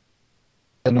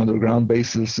an underground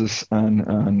bases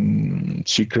and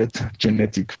secret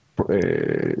genetic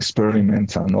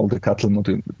experiments and all the cattle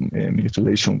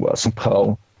mutilation was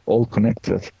somehow all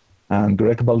connected. And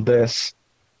Greg Valdez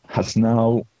has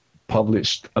now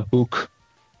published a book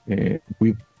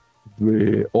with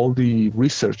all the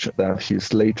research that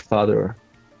his late father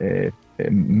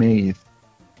made.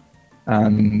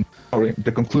 And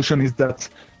the conclusion is that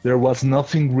there was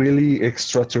nothing really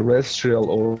extraterrestrial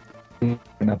or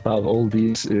about all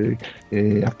these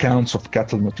accounts of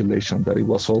cattle mutilation, that it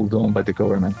was all done by the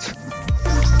government.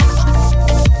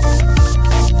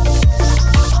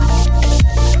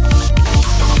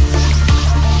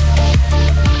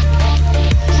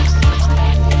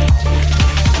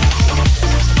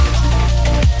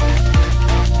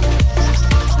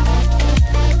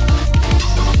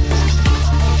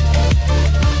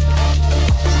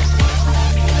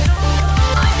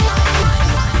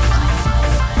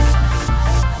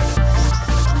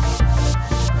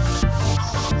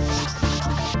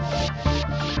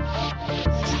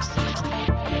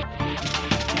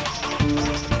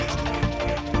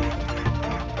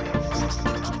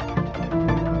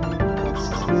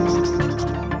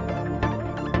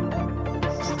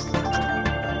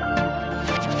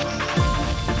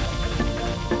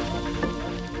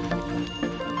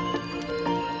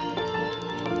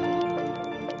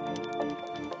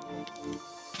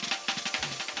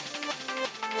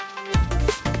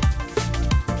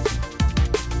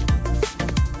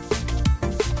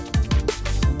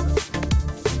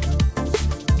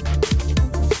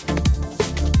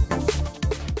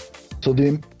 So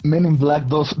the Men in Black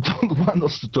don't want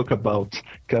us to talk about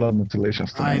cattle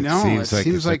mutilations tonight. I know.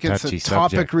 Seems like it's a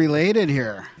topic related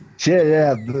here.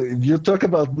 Yeah. If you talk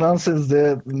about nonsense,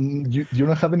 there you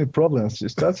don't have any problems. You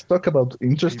start to talk about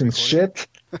interesting shit,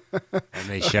 and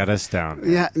they shut us down.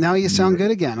 Yeah. Now you sound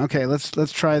good again. Okay,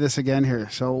 let's try this again here.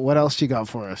 So what else you got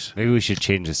for us? Maybe we should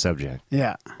change the subject.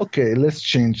 Yeah. Okay, let's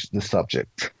change the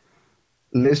subject.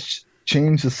 Let's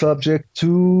change the subject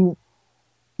to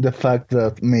the fact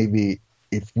that maybe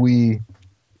if we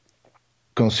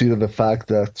consider the fact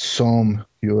that some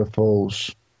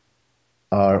UFOs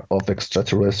are of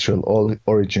extraterrestrial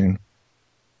origin,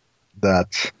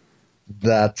 that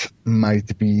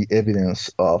might be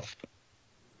evidence of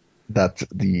that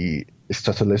the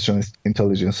extraterrestrial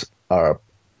intelligence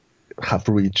have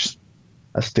reached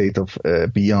a state of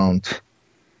beyond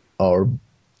our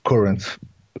current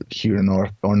here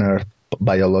on Earth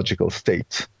biological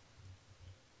state.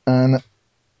 And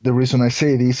the reason I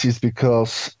say this is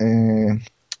because a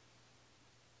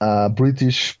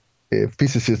British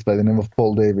physicist by the name of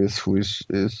Paul Davies, who is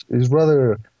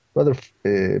rather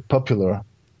popular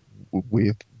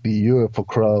with the UFO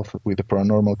crowd, with the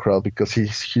paranormal crowd, because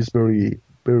he's very,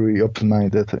 very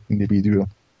open-minded individual.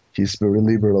 He's very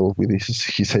liberal with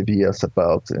his ideas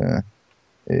about the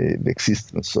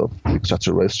existence of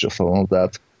extraterrestrials and all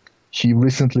that. He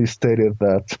recently stated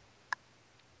that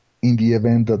in the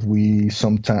event that we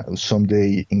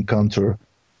someday encounter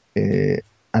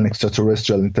an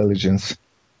extraterrestrial intelligence,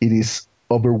 it is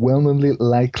overwhelmingly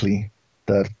likely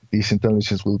that this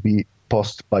intelligence will be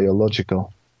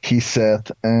post-biological. He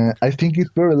said, I think it's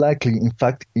very likely, in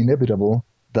fact inevitable,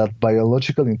 that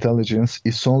biological intelligence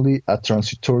is only a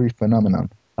transitory phenomenon,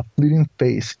 a fleeting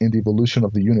phase in the evolution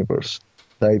of the universe.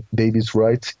 Davies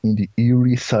writes in The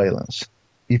Eerie Silence.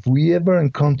 If we ever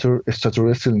encounter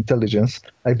extraterrestrial intelligence,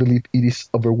 I believe it is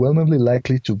overwhelmingly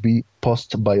likely to be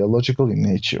post-biological in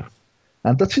nature.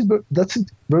 And that's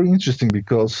very interesting,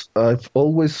 because I've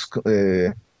always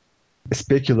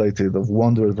speculated or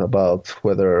wondered about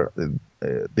whether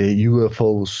the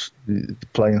UFOs, the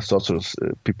flying saucers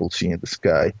people see in the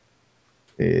sky,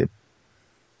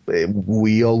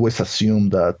 we always assume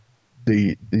that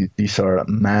these are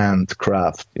manned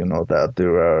craft, that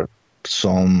there are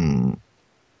some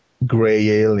gray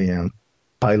alien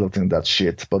piloting that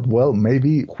shit. But well,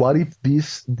 maybe what if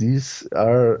these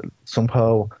are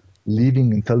somehow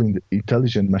living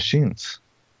intelligent machines?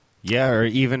 Yeah, or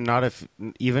even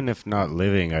if not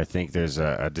living, I think there's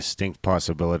a distinct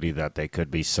possibility that they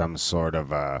could be some sort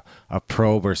of a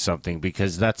probe or something,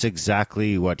 because that's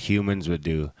exactly what humans would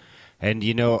do. And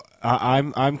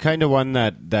I'm kind of one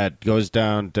that goes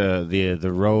down to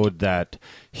the road that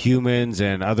humans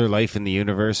and other life in the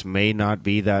universe may not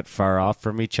be that far off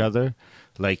from each other.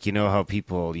 Like, you know how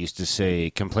people used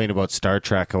to complain about Star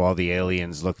Trek, how all the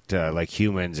aliens looked like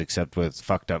humans except with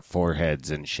fucked up foreheads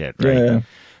and shit, right?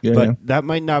 But that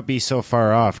might not be so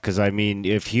far off, because, I mean,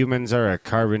 if humans are a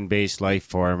carbon-based life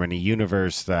form in a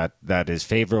universe that is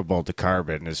favorable to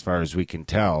carbon, as far as we can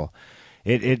tell,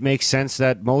 it makes sense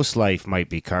that most life might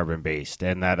be carbon-based,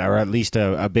 and that, or at least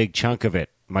a big chunk of it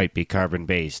might be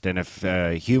carbon-based. And if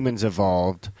humans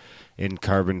evolved in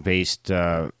carbon-based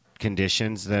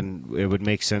conditions, then it would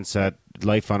make sense that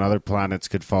life on other planets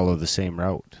could follow the same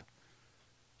route.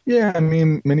 Yeah, I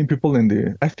mean, many people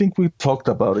I think we talked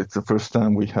about it the first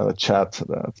time we had a chat,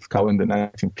 that how in the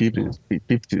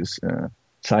 1950s,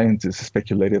 scientists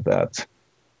speculated that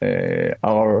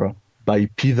our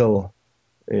bipedal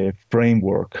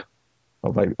framework,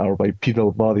 our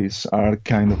bipedal bodies are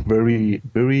kind of very,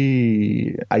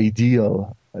 very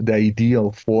ideal, the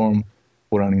ideal form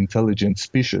for an intelligent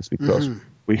species, because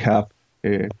we have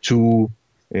two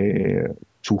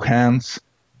hands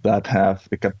that have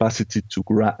the capacity to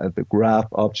grab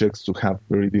objects, to have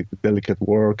very delicate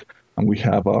work, and we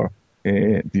have our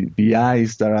the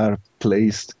eyes that are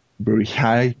placed very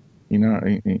high in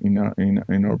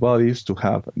our bodies to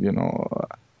have, you know,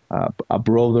 a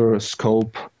broader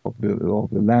scope of the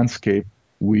landscape.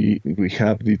 We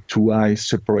have the two eyes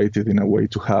separated in a way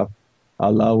to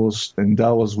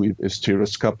endow us with a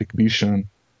stereoscopic vision,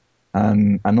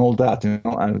 and all that, you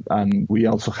know, and we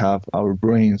also have our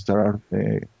brains that are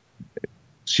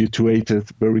situated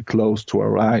very close to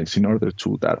our eyes, in order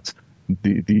to that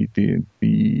the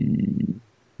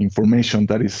information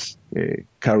that is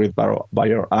carried by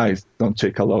our eyes don't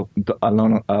take a lot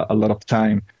of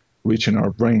time reaching our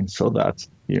brains, so that,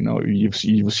 you know, you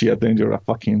see a danger, a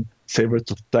fucking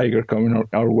saber-toothed tiger coming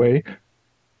our way,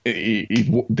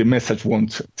 the message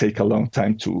won't take a long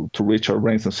time to reach our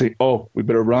brains and say, oh, we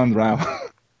better run now.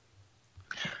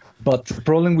 But the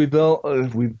problem with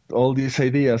all these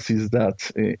ideas is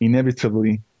that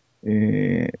inevitably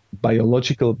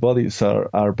biological bodies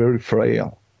are very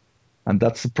frail, and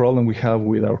that's the problem we have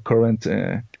with our current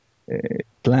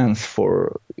plans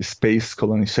for space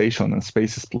colonization and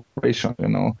space exploration. You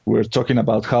know, we're talking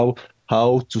about how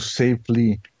to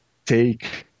safely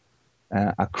take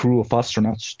a crew of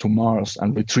astronauts to Mars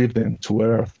and retrieve them to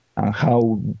Earth, and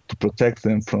how to protect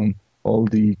them from all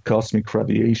the cosmic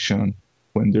radiation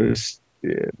when there's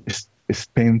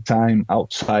spend time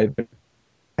outside the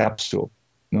capsule.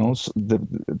 You know, so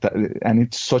and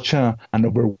it's such an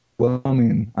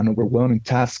overwhelming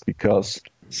task, because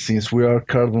since we are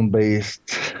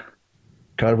carbon-based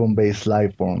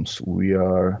life forms, we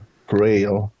are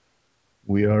frail,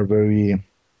 we are very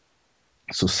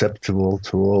susceptible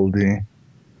to all the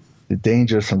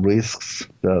dangers and risks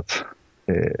that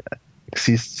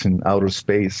exists in outer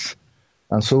space.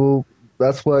 And so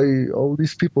that's why all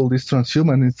these people, these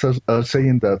transhumanists, are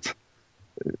saying that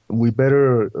we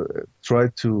better try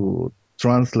to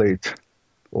translate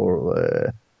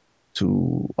or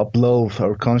to upload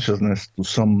our consciousness to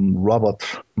some robot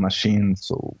machine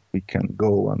so we can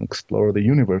go and explore the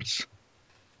universe.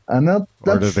 And that's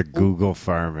or to the Google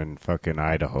farm in fucking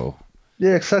Idaho.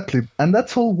 Yeah, exactly. And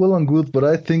that's all well and good, but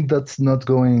I think that's not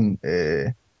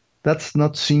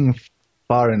seeing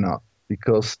far enough,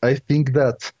 because I think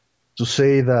that to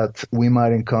say that we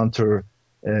might encounter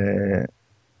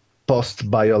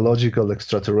post-biological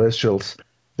extraterrestrials,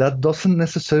 that doesn't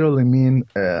necessarily mean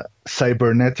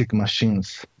cybernetic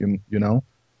machines. You know,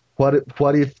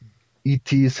 what if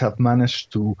ETs have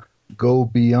managed to go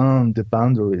beyond the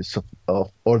boundaries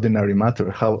of ordinary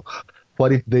matter?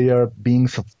 What if they are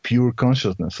beings of pure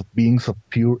consciousness, of beings of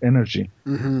pure energy?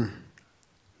 Mm-hmm.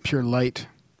 Pure light.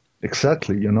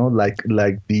 Exactly, you know, like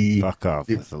the fuck off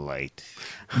with the light.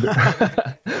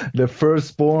 The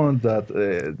firstborn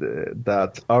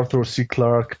that Arthur C.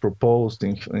 Clarke proposed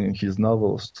in his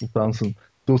novels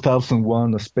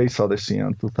 2001: A Space Odyssey,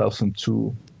 and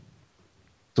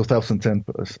 2010.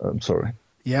 I'm sorry.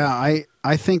 Yeah,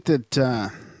 I think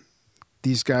that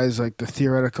these guys, like the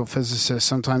theoretical physicists,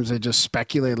 sometimes they just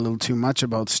speculate a little too much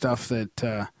about stuff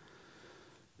that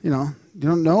you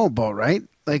don't know about, right?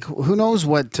 Like, who knows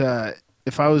what,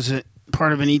 if I was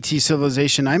part of an ET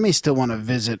civilization, I may still want to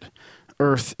visit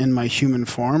Earth in my human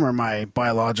form or my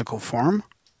biological form.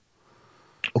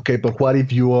 Okay, but what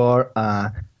if you are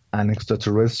an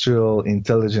extraterrestrial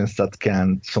intelligence that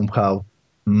can somehow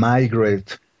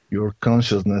migrate your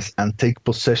consciousness and take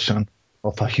possession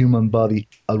of a human body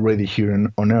already here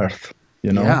on Earth?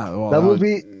 You know, yeah, well, that would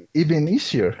be even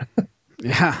easier.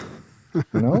 Yeah.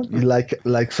 You know,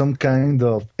 like some kind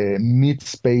of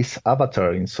mid-space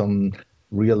avatar in some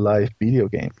real-life video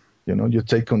game. You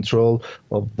take control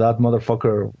of that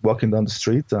motherfucker walking down the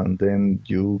street, and then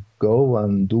you go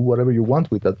and do whatever you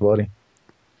want with that body.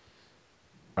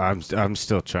 I'm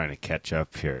still trying to catch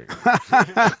up here.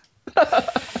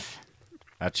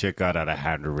 That shit got out of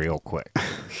hand real quick.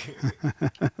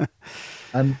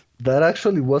 And that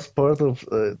actually was part of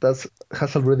that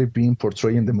has already been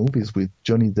portrayed in the movies with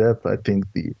Johnny Depp. I think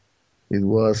it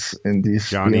was in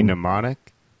this Johnny film.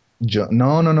 Mnemonic?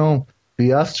 No.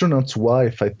 The astronaut's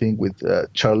wife, I think, with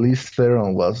Charlize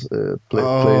Theron was played the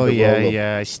role of.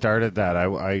 Yeah. I started that.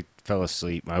 I fell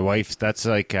asleep. My wife. That's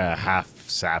like a half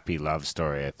sappy love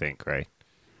story, I think, right?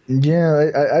 Yeah,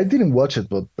 I didn't watch it,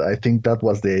 but I think that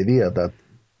was the idea, that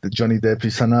Johnny Depp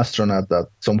is an astronaut, that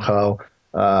somehow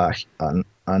an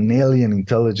alien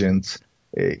intelligence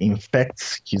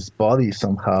infects his body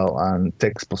somehow and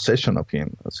takes possession of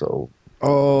him. So.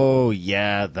 Oh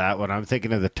yeah, that one. I'm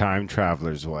thinking of the time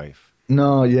traveler's wife.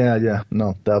 No, yeah.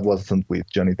 No, that wasn't with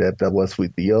Johnny Depp. That was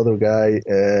with the other guy,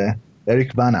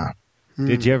 Eric Bana.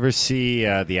 Did you ever see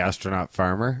The Astronaut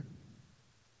Farmer?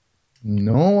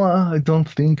 No, I don't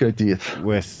think I did.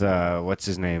 With, what's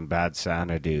his name? Bad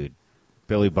Santa dude.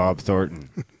 Billy Bob Thornton.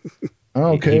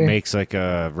 Okay. He makes like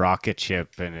a rocket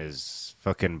ship in his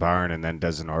fucking barn and then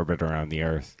does an orbit around the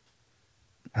Earth.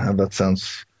 That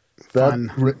sounds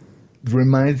Fun. That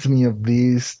reminds me of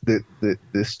the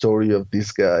story of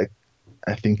this guy.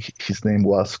 I think his name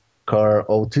was Carl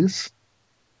Otis.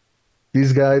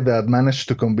 This guy that managed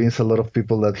to convince a lot of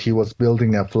people that he was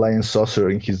building a flying saucer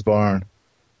in his barn.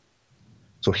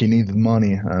 So he needed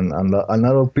money, and a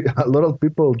lot of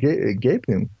people gave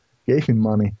him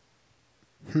money.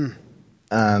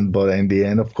 But in the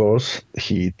end, of course,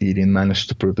 he didn't manage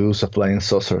to produce a flying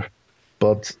saucer.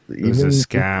 But it was a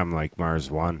scam like Mars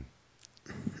One.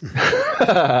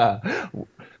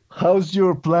 How's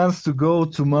your plans to go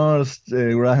to Mars,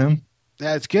 Graham?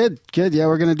 Yeah, it's good. Good. Yeah,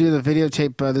 we're going to do the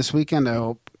videotape this weekend, I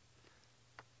hope.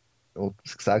 Oh,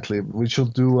 exactly. We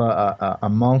should do a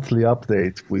monthly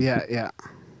update. Yeah.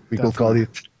 We could call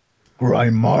it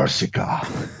Grimerica.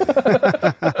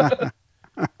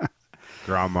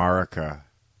 Grimerica.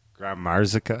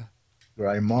 Grimerica.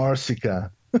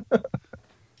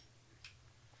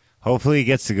 Hopefully he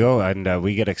gets to go and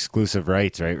we get exclusive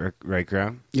rights, right,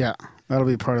 Graham? Yeah, that'll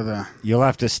be part of the... You'll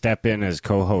have to step in as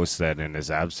co-host then in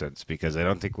his absence, because I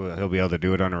don't think he'll be able to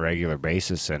do it on a regular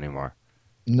basis anymore.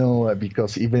 No,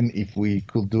 because even if we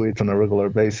could do it on a regular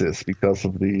basis, because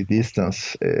of the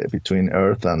distance between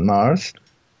Earth and Mars,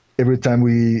 every time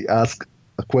we ask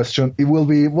a question, it will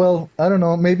be, well, I don't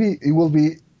know, maybe it will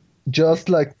be just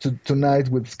like tonight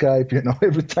with Skype,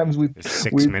 every time we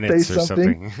 6 minutes say or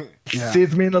something, Yeah.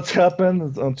 6 minutes happen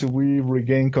until we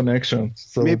regain connection.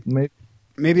 So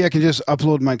Maybe I can just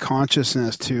upload my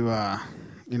consciousness to, a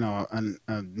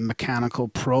mechanical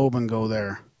probe and go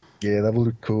there. Yeah, that would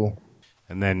be cool.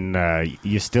 And then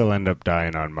you still end up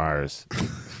dying on Mars.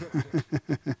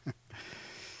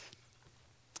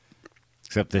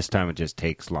 Except this time it just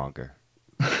takes longer.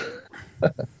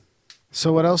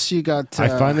 So what else you got? I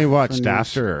finally watched for news?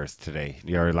 After Earth today.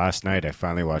 Or last night I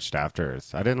finally watched After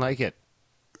Earth. I didn't like it.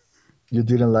 You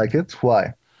didn't like it?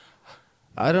 Why?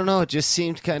 I don't know. It just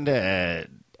seemed kind of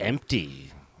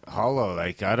empty, hollow.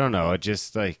 Like, I don't know. It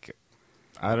just like,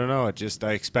 I don't know. I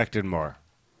expected more.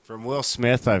 From Will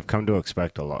Smith, I've come to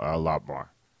expect a lot more.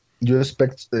 You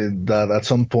expect that at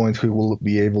some point he will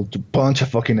be able to punch a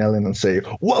fucking alien and say,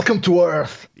 "Welcome to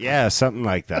Earth." Yeah, something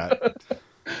like that.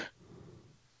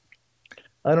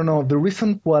 I don't know. The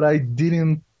reason why I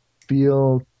didn't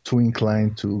feel too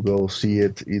inclined to go see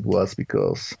it was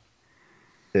because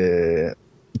the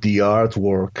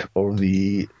artwork or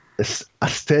the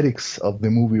aesthetics of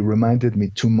the movie reminded me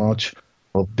too much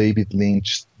of David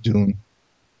Lynch's Dune.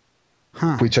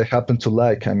 Which I happen to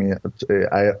like. I mean,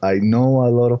 I know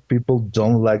a lot of people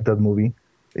don't like that movie.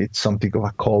 It's something of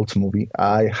a cult movie.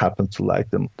 I happen to like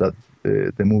the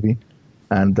movie,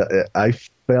 and I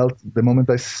felt the moment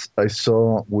I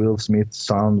saw Will Smith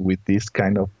sound with this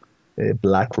kind of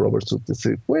black rubber suit, I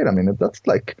said, "Wait a minute, that's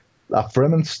like a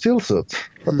Fremen steel suit.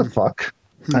 What the fuck?"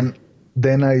 And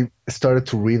then I started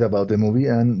to read about the movie,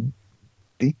 and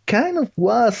it kind of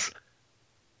was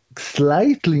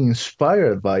slightly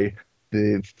inspired by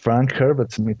the Frank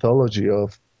Herbert's mythology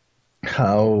of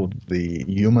how the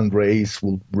human race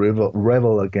will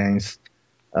rebel against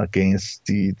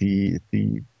the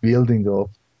building of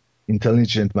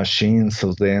intelligent machines.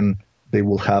 So then they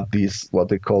will have this, what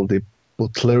they call the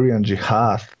Butlerian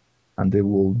Jihad, and they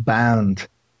will ban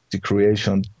the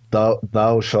creation.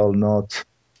 Thou shalt not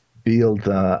build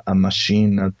a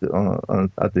machine at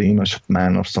the image of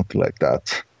man, or something like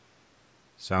that.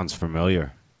 Sounds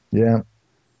familiar. Yeah.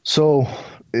 So,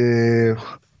 in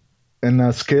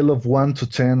a scale of 1 to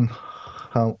 10,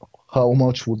 how how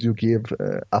much would you give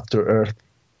After Earth?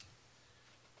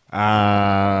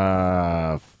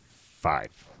 5.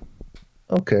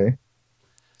 Okay,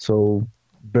 so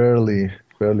barely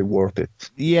worth it.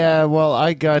 Yeah, well,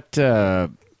 I got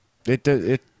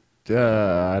it.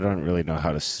 I don't really know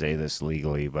how to say this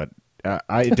legally, but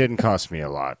it didn't cost me a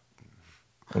lot.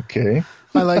 Okay.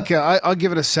 I like. I'll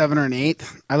give it a 7 or an 8.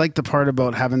 I like the part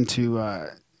about having to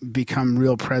become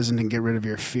real present and get rid of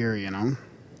your fear. You know.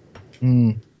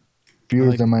 Fear I is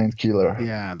like- the mind killer.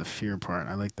 Yeah, the fear part.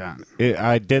 I like that.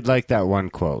 I did like that one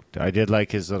quote. I did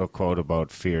like his little quote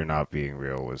about fear not being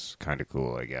real was kind of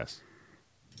cool, I guess.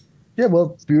 Yeah,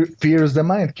 well, fear is the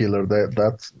mind killer.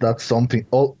 That's something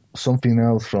something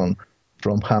else from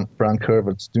Frank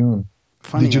Herbert's Dune.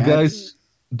 Funny.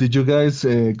 Did you guys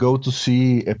go to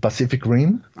see a Pacific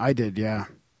Rim? I did. Yeah.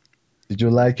 Did you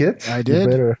like it? I You did.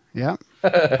 better. Yeah.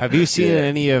 Have you seen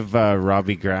any of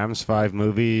Robbie Graham's 5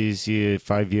 movies, 5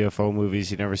 UFO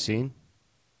movies you never seen?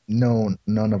 No,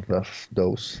 none of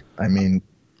those. I mean,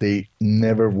 they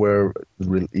never were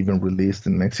even released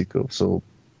in Mexico, so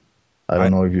I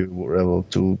don't know if you were able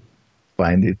to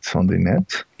find it on the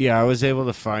net. Yeah, I was able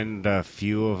to find a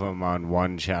few of them on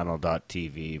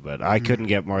onechannel.tv, but I couldn't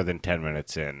get more than 10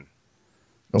 minutes in.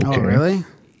 Okay. Oh, really?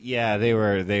 Yeah, they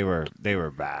were bad.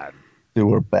 They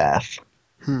were bad.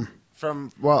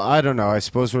 Well, I don't know. I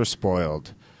suppose we're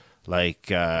spoiled.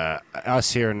 Like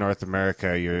us here in North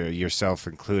America, yourself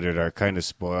included, are kind of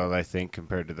spoiled, I think,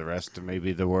 compared to the rest of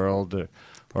maybe the world,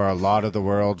 or a lot of the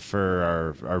world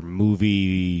for our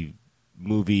movie.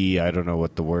 I don't know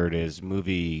what the word is.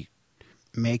 Movie,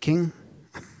 Making.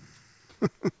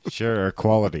 sure, or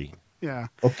quality. Yeah.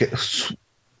 Okay.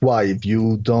 Why, if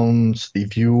you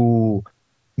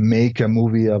make a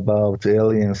movie about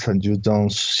aliens and you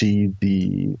don't see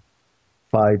the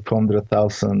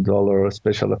 $500,000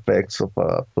 special effects of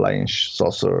a flying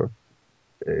saucer,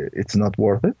 it's not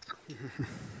worth it?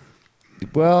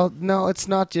 Well, no, it's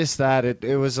not just that.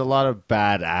 It was a lot of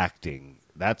bad acting.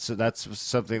 That's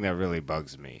something that really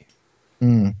bugs me.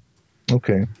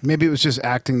 Okay. Maybe it was just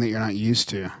acting that you're not used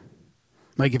to.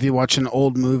 Like if you watch an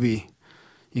old movie,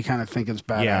 you kind of think it's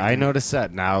bad. Yeah, I acting. notice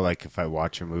that now. Like if I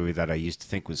watch a movie that I used to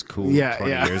think was cool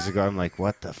 20 years ago, I'm like,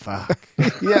 what the fuck?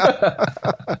 Yeah.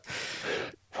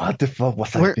 What the fuck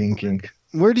was I thinking?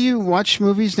 Where do you watch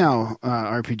movies now,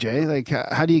 RPJ? Like,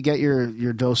 how do you get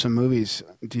your dose of movies?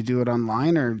 Do you do it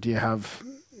online, or do you have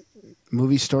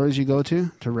movie stores you go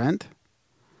to rent?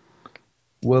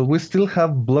 Well, we still have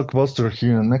Blockbuster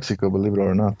here in Mexico, believe it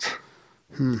or not.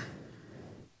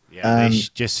 Yeah, they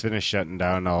just finished shutting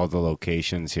down all the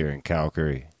locations here in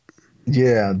Calgary.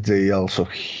 Yeah, they also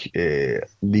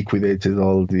liquidated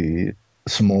all the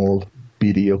small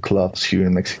video clubs here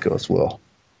in Mexico as well.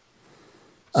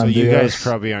 So And you they guys are-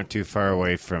 probably aren't too far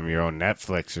away from your own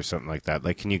Netflix or something like that.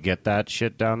 Like, can you get that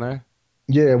shit down there?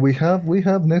 Yeah, we have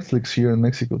Netflix here in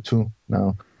Mexico too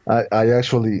now. I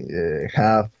actually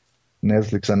have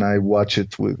Netflix and I watch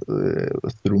it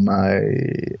through my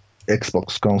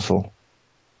Xbox console.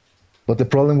 But the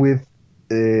problem with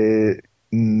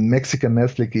Mexican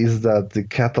Netflix is that the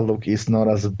catalog is not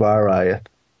as varied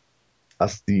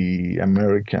as the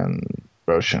American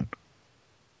version.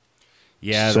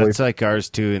 Yeah, So that's like ours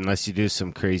too. Unless you do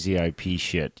some crazy IP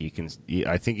shit,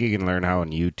 I think you can learn how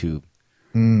on YouTube.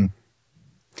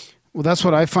 Well, that's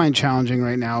what I find challenging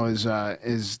right now is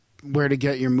where to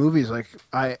get your movies. Like,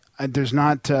 I there's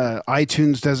not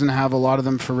iTunes doesn't have a lot of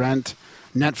them for rent.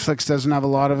 Netflix doesn't have a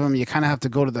lot of them. You kind of have to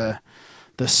go to the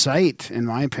site, in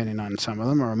my opinion, on some of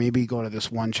them, or maybe go to this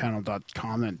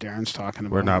onechannel.com that Darren's talking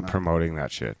about. We're not promoting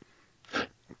that shit.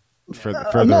 For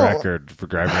the no. record,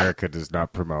 Grimerica does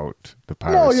not promote the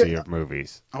piracy of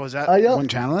movies. Oh, is that yeah. One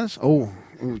Channel is? Oh,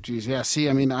 geez, yeah. See,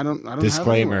 I mean, I don't.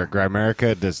 Disclaimer: Have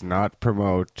Grimerica does not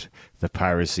promote the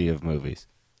piracy of movies.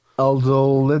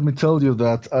 Although, let me tell you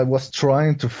that I was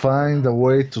trying to find a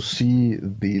way to see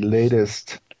the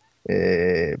latest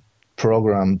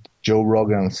program, Joe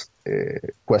Rogan's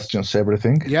Questions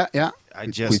Everything. yeah, yeah. I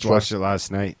just Which watched was- it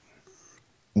last night.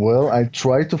 Well, I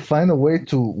tried to find a way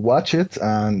to watch it,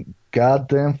 and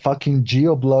goddamn fucking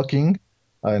geo-blocking.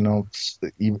 I know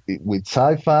with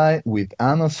Sci-Fi, with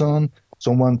Amazon.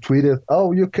 Someone tweeted,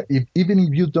 "Oh, even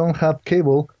if you don't have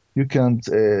cable, you can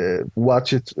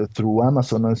watch it through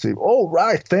Amazon." And I say, "Oh,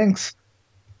 right, thanks."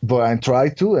 But I try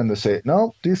to, and they say,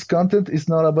 "No, this content is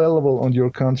not available on your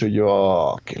country."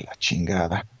 Oh, que la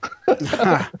chingada.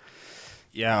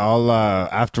 Yeah, I'll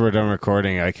after we're done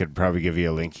recording, I could probably give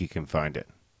you a link. You can find it.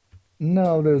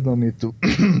 No, there's no need to.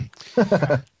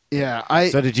 Yeah,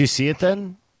 So did you see it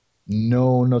then?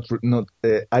 No, not.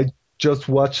 I just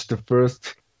watched the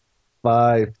first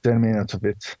 5-10 minutes of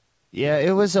it. Yeah,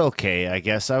 it was okay, I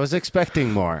guess. I was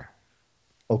expecting more.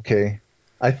 Okay,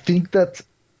 I think that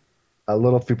a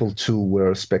lot of people too were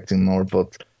expecting more,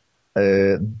 but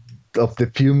uh, of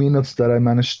the few minutes that I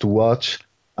managed to watch,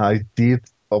 I did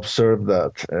observe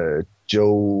that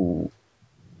Joe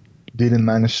didn't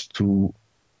manage to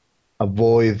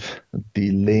avoid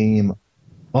the lame,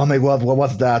 "Oh my God, what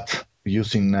was that?"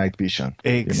 using night vision.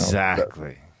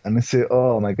 Exactly. And I say,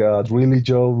 "Oh my God, really,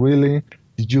 Joe? Really?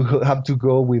 Did you have to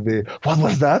go with the what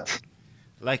was that?"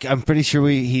 Like, I'm pretty sure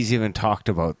he's even talked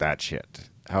about that shit.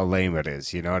 How lame it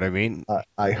is, you know what I mean?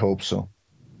 I hope so.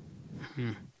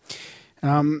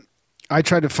 I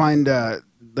tried to find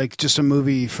like just a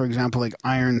movie, for example, like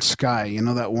Iron Sky. You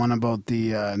know that one about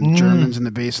the Germans in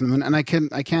the base of the moon. And I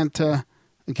can't. iTunes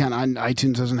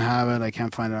doesn't have it. I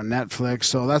can't find it on Netflix.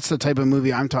 So that's the type of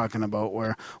movie I'm talking about.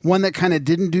 Where one that kind of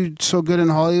didn't do so good in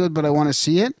Hollywood, but I want to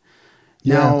see it.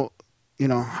 Yeah.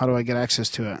 Now, how do I get access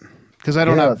to it? Because I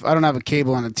don't have a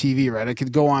cable on a TV, right? I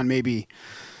could go on maybe.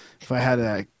 If I had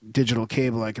a digital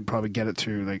cable, I could probably get it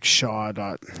through like Shaw.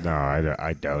 No,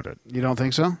 I doubt it. You don't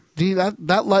think so?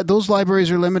 Those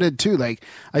libraries are limited too. Like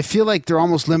I feel like they're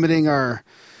almost limiting our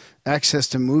access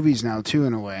to movies now too,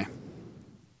 in a way.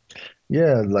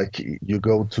 Yeah, like you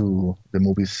go to the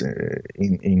movies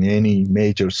in any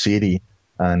major city,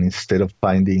 and instead of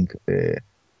finding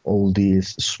all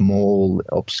these small,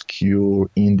 obscure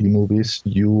indie movies,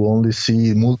 you only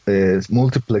see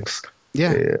multiplex.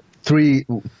 Yeah. Three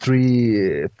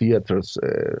theaters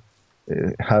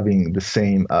having the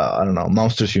same, I don't know,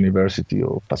 Monsters University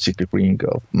or Pacific Ring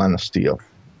or Man of Steel.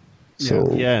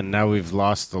 So yeah, and now we've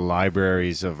lost the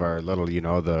libraries of our little,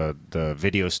 the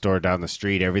video store down the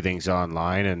street. Everything's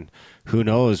online, and who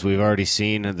knows? We've already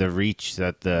seen the reach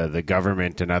that the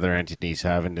government and other entities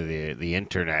have into the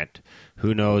internet.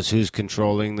 Who knows who's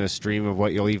controlling the stream of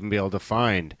what you'll even be able to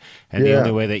find? And the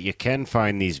only way that you can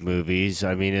find these movies,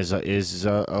 I mean, is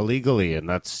illegally, and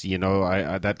that's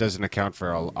that doesn't account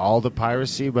for all the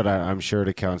piracy, but I'm sure it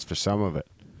accounts for some of it.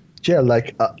 Yeah,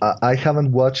 like I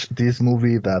haven't watched this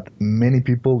movie that many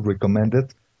people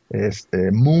recommended, is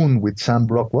Moon with Sam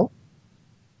Rockwell.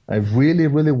 I really,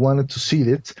 really wanted to see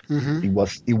it. Mm-hmm.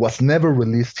 It was never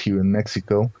released here in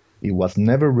Mexico. It was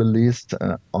never released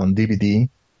on DVD.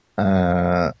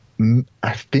 I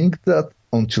think that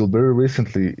until very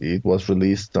recently it was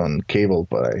released on cable,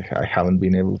 but I haven't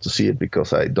been able to see it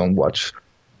because I don't watch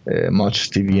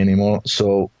much TV anymore.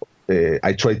 So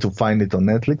I tried to find it on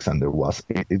Netflix, and it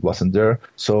wasn't there.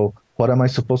 So what am I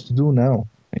supposed to do now?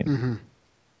 Mm-hmm.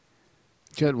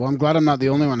 Good. Well, I'm glad I'm not the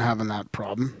only one having that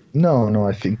problem. No,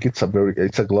 I think it's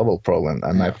a global problem.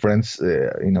 And my friends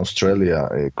in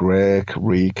Australia, Greg,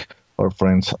 Rick, our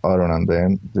friends Aaron and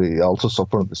them, they also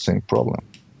suffer the same problem.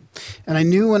 And I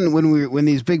knew when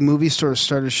these big movie stores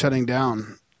started shutting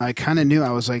down, I kind of knew.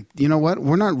 I was like, you know what?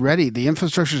 We're not ready. The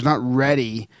infrastructure is not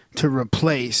ready to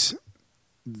replace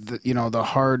the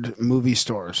hard movie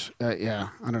stores. Yeah,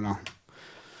 I don't know.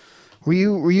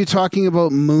 Were you talking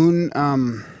about Moon?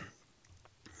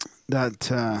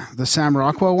 The Sam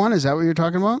Rockwell one? Is that what you're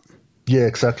talking about? Yeah,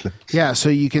 exactly. Yeah, so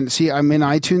you can see I'm in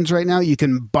iTunes right now. You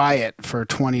can buy it for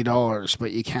 $20,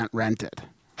 but you can't rent it.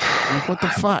 Like, what the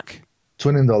fuck?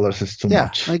 $20 is too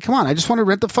much. Like, come on. I just want to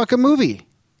rent the fucking movie.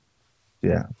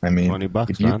 Yeah, I mean,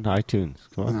 $20, man. iTunes.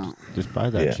 Come on, just buy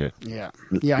that shit. Yeah,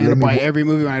 I'm gonna buy every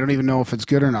movie when I don't even know if it's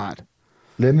good or not.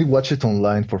 Let me watch it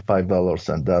online for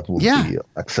 $5, and that will be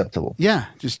acceptable. Yeah,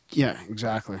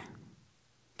 exactly.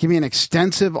 Give me an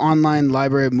extensive online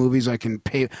library of movies I can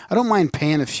pay. I don't mind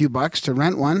paying a few bucks to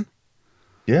rent one.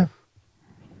 Yeah.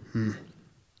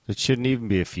 It shouldn't even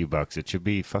be a few bucks. It should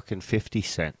be fucking 50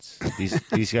 cents.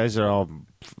 These guys are all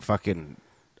fucking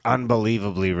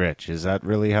unbelievably rich. Is that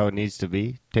really how it needs to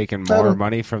be? Taking more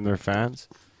money from their fans?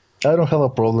 I don't have a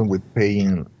problem with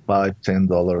paying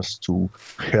 $5-10 to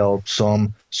help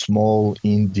some small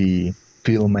indie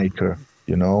filmmaker.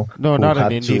 No, not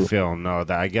an indie film. No,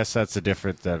 I guess that's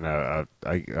different than a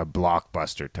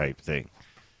blockbuster type thing.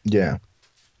 Yeah,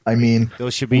 I mean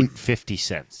those should be 50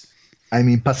 cents. I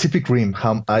mean Pacific Rim.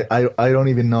 I don't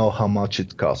even know how much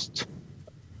it cost.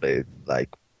 Like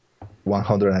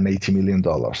 $180 million,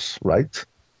 right?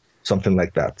 Something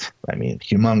like that. I mean,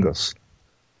 humongous.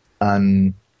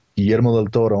 And Guillermo del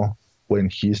Toro, when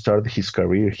he started his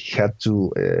career, he had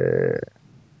to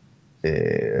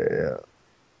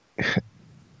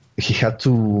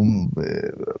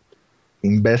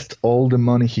invest all the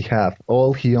money he had,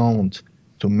 all he owned,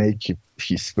 to make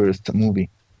his first movie.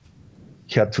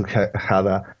 He had to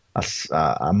have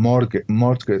a mortgage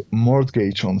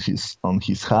on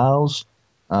his house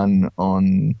and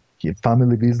on his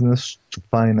family business to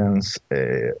finance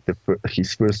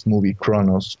his first movie,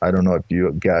 Kronos. I don't know if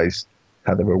you guys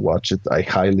had ever watched it. I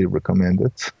highly recommend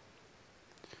it.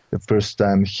 The first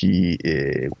time he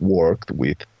worked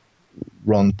with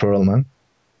Ron Perlman.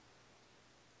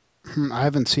 I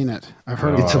haven't seen it. I've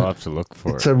heard Oh, of it. I'll have to look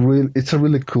for it. It's a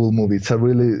really cool movie. It's a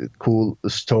really cool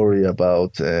story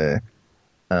about an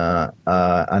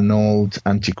old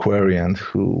antiquarian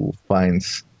who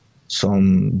finds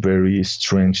some very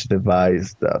strange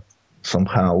device that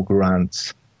somehow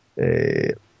grants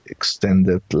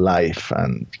extended life,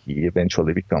 and he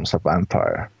eventually becomes a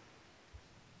vampire.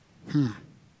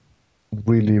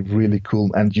 Really, really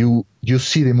cool. And you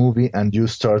see the movie and you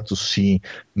start to see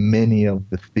many of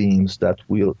the themes that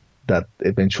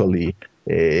eventually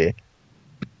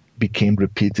became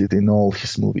repeated in all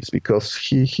his movies, because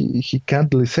he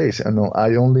candidly says,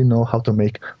 I only know how to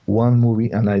make one movie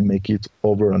and I make it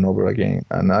over and over again.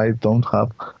 And I don't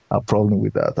have a problem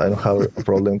with that. I don't have a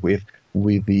problem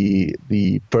with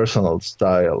the personal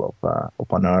style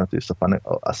of an artist,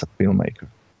 as a filmmaker.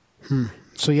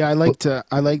 So yeah, I like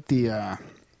the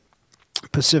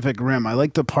Pacific Rim. I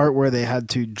like the part where they had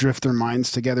to drift their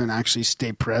minds together and actually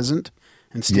stay present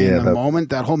and stay in the moment.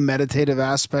 That whole meditative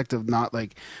aspect of not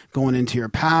like going into your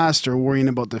past or worrying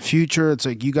about the future. It's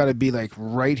like you got to be like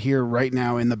right here, right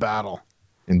now in the battle.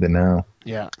 In the now.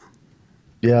 Yeah.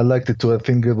 Yeah, I liked it too. I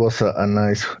think it was a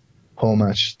nice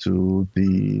homage to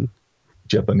the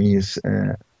Japanese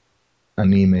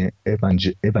anime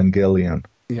Evangelion.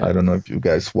 Yeah. I don't know if you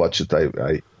guys watch it.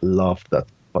 I love that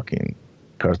fucking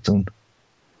cartoon.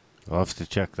 I'll have to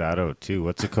check that out too.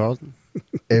 What's it called?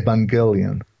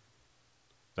 Evangelion.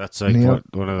 That's like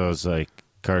one of those like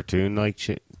cartoon like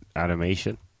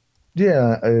animation.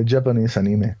 Yeah, Japanese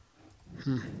anime.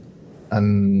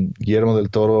 And Guillermo del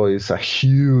Toro is a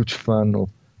huge fan of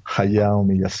Hayao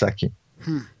Miyazaki.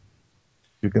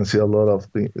 You can see a lot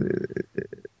of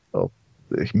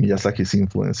Miyazaki's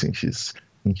influence in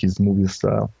his movie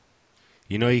style.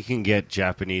 You know, you can get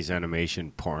Japanese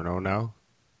animation porno now.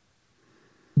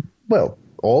 Well,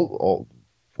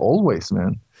 always,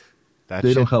 man. That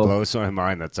shit blows my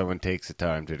mind that someone takes the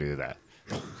time to do that.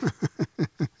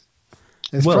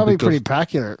 It's probably pretty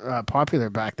popular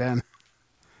back then.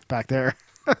 Back there.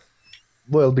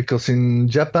 Well, because in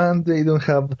Japan they don't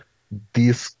have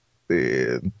this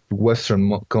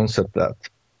Western concept that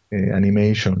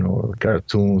animation or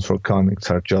cartoons or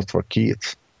comics are just for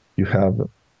kids. You have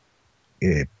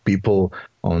people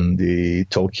on the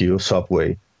Tokyo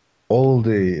subway. All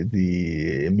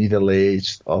the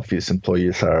middle-aged office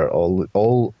employees are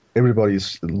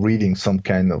everybody's reading some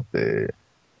kind of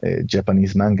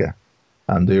Japanese manga,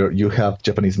 and there you have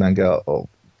Japanese manga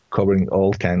covering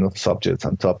all kind of subjects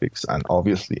and topics, and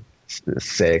obviously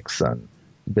sex and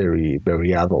very,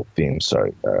 very adult themes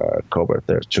are covered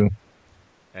there too.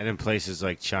 And in places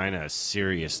like China, a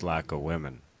serious lack of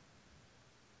women.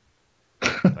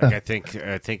 Like I think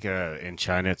in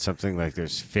China it's something like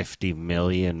there's 50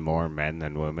 million more men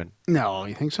than women. No,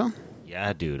 you think so?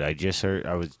 Yeah, dude. I just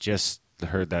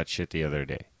heard that shit the other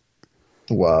day.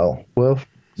 Wow. Well,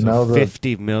 so now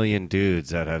 50 million dudes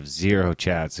that have zero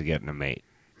chance of getting a mate.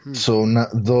 So now,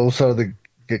 those are the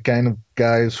kind of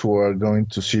guys who are going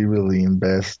to seriously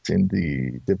invest in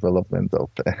the development of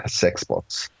sex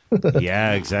bots.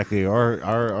 Yeah, exactly.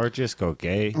 Or just go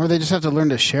gay. Or they just have to learn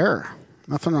to share.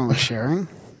 Nothing wrong with sharing.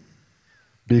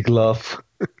 Big love.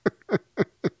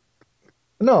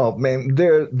 No, man,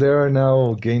 they're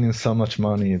now gaining so much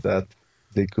money that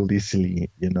they could easily,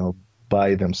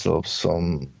 buy themselves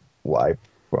some wife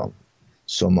from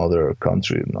some other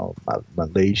country,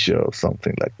 Malaysia or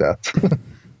something like that.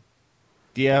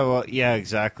 Yeah, well, yeah,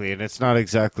 exactly. And it's not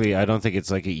exactly, I don't think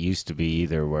it's like it used to be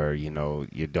either where, you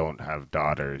don't have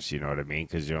daughters, you know what I mean?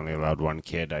 Because you're only allowed one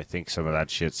kid. I think some of that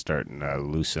shit's starting to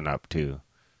loosen up too.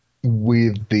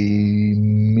 With the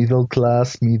middle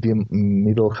class,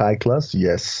 middle high class,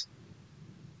 yes.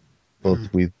 But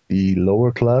with the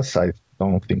lower class, I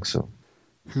don't think so.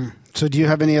 So do you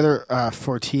have any other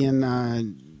Fortean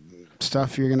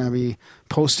stuff you're going to be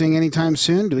posting anytime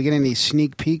soon? Do we get any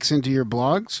sneak peeks into your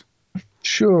blogs?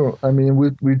 Sure. I mean,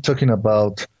 we're talking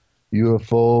about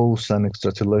UFOs and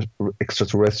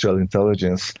extraterrestrial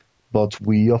intelligence, but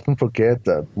we often forget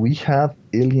that we have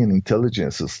alien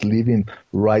intelligences living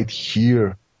right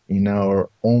here in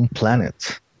our own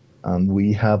planet, and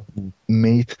we have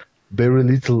made very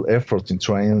little effort in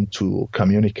trying to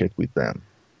communicate with them.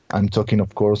 I'm talking,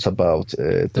 of course, about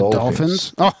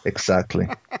dolphins. Oh. Exactly.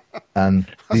 And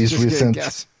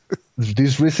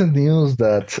this recent news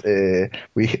that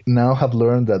we now have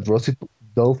learned that Rosy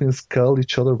dolphins call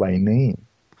each other by name,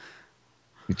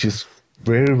 which is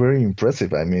very, very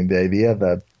impressive. I mean, the idea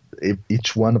that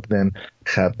each one of them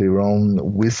have their own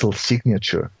whistle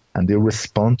signature and they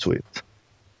respond to it.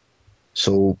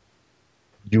 So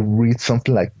you read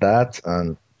something like that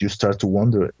and you start to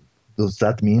wonder, does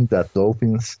that mean that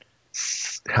dolphins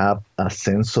have a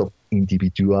sense of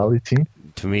individuality?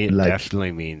 To me, it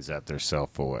definitely means that they're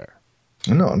self-aware.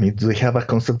 No, I mean, do they have a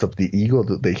concept of the ego?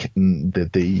 Do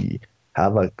they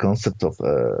have a concept of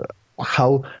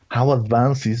how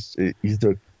advanced is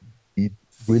their it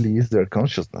really is their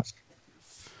consciousness?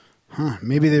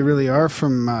 Maybe they really are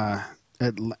from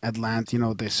Atlantis. You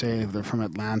know, they say they're from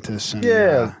Atlantis. And,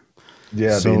 yeah.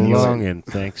 So long, and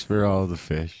thanks for all the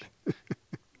fish.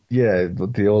 Yeah,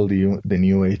 the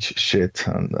new age shit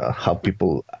and how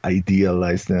people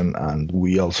idealize them, and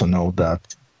we also know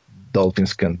that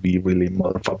dolphins can be really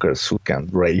motherfuckers who can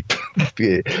rape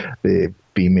the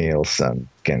females and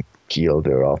can kill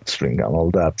their offspring and all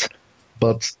that.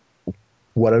 But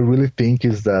what I really think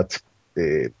is that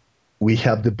we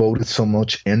have devoted so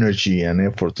much energy and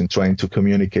effort in trying to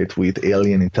communicate with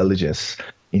alien intelligence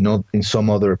in some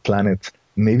other planet.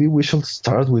 Maybe we should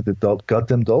start with the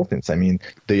goddamn dolphins. I mean,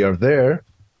 they are there.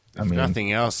 If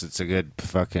nothing else, it's a good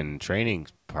fucking training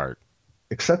part.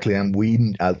 Exactly, and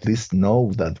we at least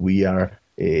know that we are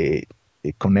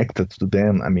connected to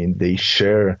them. I mean, they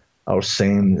share our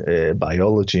same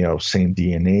biology, our same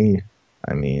DNA.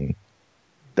 I mean,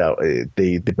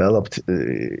 they developed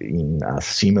in a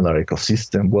similar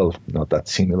ecosystem. Well, not that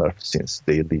similar since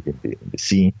they live in the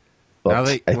sea.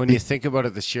 But when you think about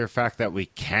it, the sheer fact that we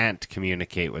can't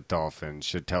communicate with dolphins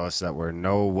should tell us that we're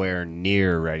nowhere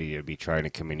near ready to be trying to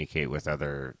communicate with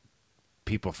other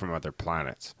people from other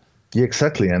planets. Yeah,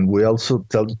 exactly. And we also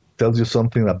tells you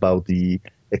something about the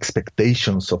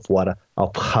expectations of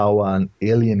how an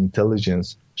alien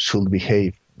intelligence should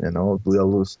behave. You know, we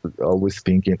always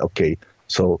thinking, okay,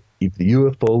 so if the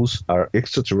UFOs are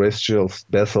extraterrestrial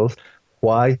vessels,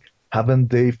 why haven't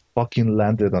they fucking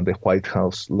landed on the White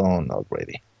House lawn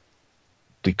already?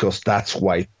 Because that's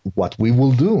what we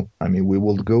will do. I mean, we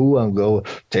will go,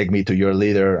 take me to your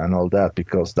leader and all that,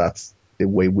 because that's the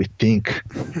way we think.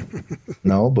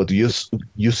 No, but you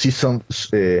see some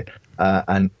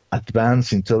an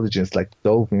advanced intelligence like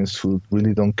dolphins who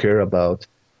really don't care about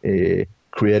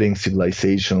creating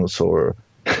civilizations or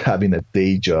having a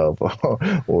day job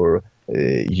or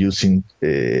using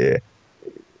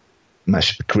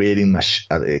creating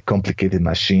complicated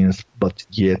machines, but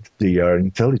yet they are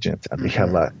intelligent and they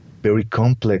have a very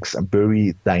complex and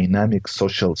very dynamic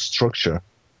social structure.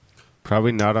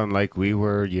 Probably not unlike we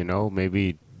were,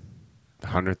 maybe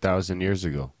 100,000 years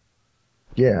ago.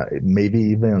 Yeah, maybe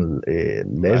even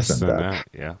less than that.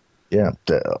 Yeah. Yeah.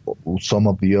 Some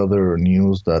of the other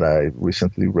news that I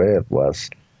recently read was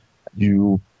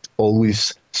you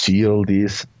always see all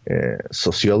these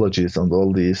sociologists and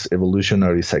all these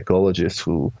evolutionary psychologists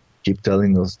who keep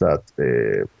telling us that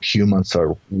humans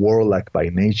are warlike by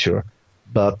nature,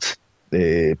 but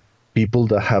people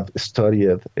that have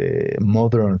studied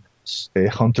modern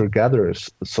hunter-gatherers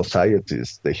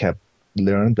societies, they have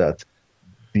learned that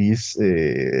these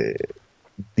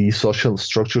social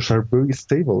structures are very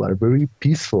stable, are very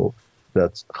peaceful,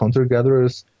 that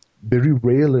hunter-gatherers very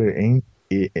rarely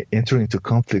enter into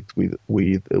conflict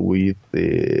with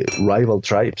rival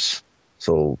tribes.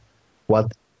 So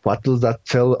what does that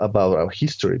tell about our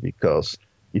history? Because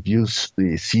if you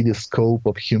see the scope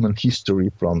of human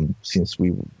history since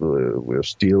we're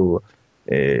still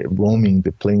roaming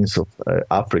the plains of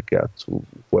Africa to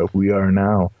where we are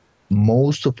now,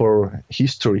 most of our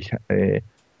history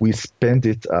we spent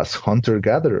it as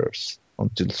hunter-gatherers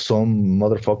until some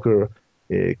motherfucker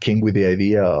came with the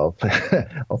idea of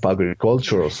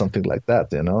agriculture or something like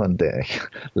that, and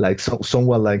like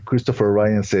someone like Christopher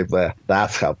Ryan said, well,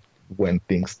 that's how when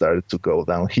things started to go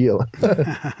downhill.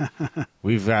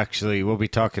 We'll be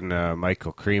talking to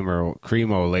Michael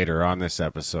Cremo later on this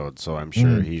episode, so I'm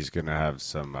sure he's going to have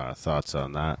some thoughts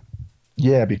on that.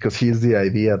 Yeah, because he's the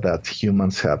idea that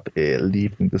humans have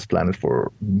lived in this planet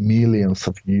for millions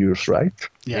of years, right?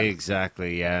 Yeah,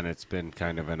 exactly. Yeah, and it's been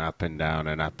kind of an up and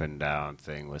down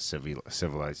thing with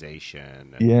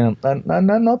civilization. Yeah, and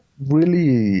I'm not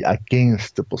really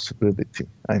against the possibility.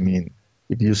 I mean,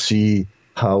 if you see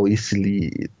how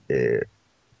easily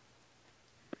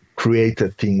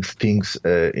created things,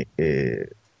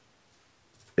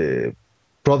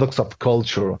 products of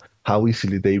culture, how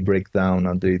easily they break down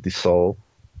and they dissolve.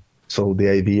 So the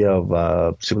idea of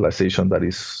a civilization that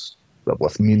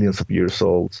was millions of years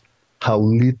old, how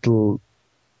little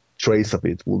trace of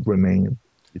it will remain.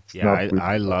 It's Yeah, not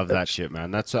I love that far-fetched. shit,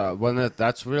 man.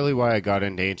 That's really why I got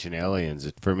into Ancient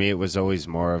Aliens. For me, it was always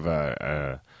more of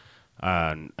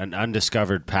an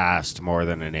undiscovered past more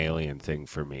than an alien thing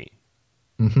for me.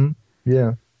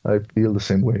 Yeah, I feel the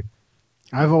same way.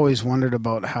 I've always wondered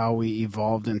about how we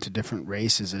evolved into different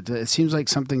races. It seems like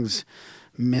something's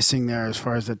missing there as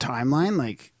far as the timeline,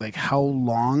 like how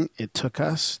long it took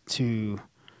us to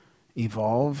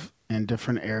evolve in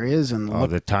different areas and Oh,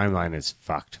 the timeline is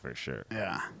fucked for sure.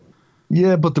 yeah.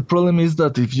 Yeah, but the problem is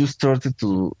that if you started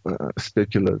to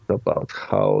speculate about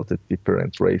how the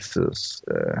different races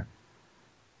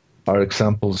are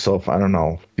examples of, I don't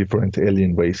know, different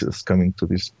alien races coming to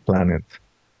this planet,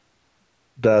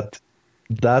 that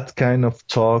kind of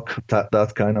talk,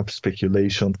 that kind of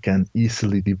speculation can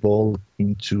easily devolve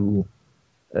into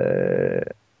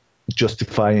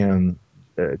justifying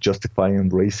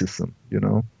racism, you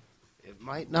know? It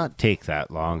might not take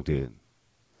that long, dude.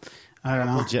 I don't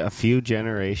know. A few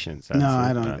generations. No,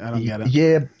 I don't get it.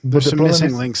 Yeah, but There's the some problem missing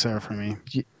is, links there for me.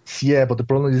 yeah, but the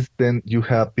problem is then you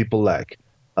have people like,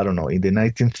 I don't know, in the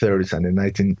 1930s and the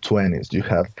 1920s, you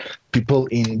have people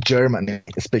in Germany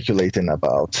speculating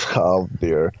about how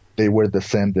they were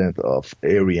descendant of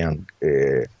Aryan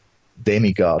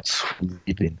demigods who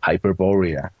lived in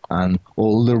Hyperborea, and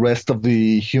all the rest of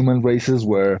the human races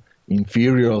were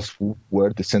inferiors who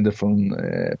were descended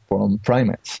from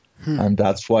primates. And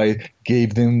that's why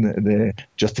gave them the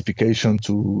justification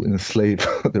to enslave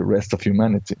the rest of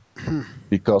humanity,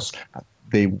 because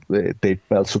they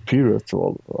felt superior to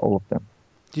all of them.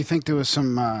 Do you think there was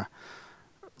some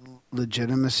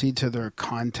legitimacy to their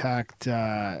contact?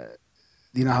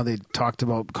 You know how they talked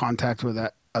about contact with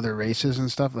other races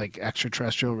and stuff, like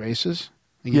extraterrestrial races?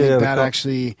 You think that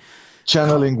actually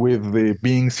channeling with the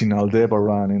beings in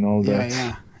Aldebaran and all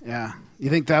that. Yeah. You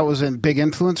think that was a big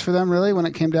influence for them, really, when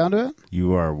it came down to it?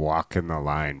 You are walking the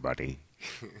line, buddy.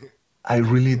 I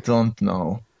really don't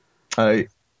know. I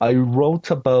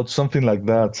wrote about something like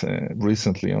that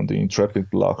recently on the Intrepid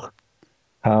blog.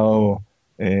 How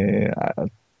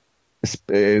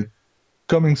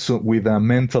coming with a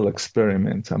mental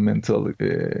experiment, a mental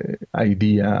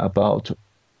idea about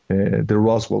the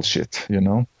Roswell shit, you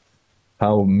know?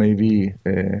 How maybe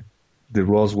the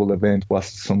Roswell event was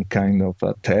some kind of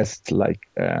a test, like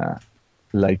a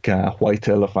white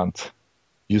elephant.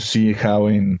 You see how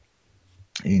in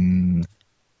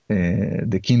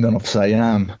the Kingdom of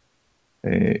Siam,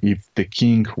 if the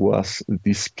king was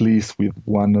displeased with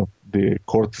one of the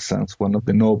courtesans, one of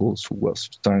the nobles who was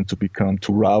starting to become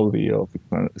too rowdy or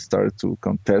started to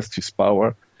contest his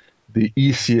power, the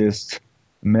easiest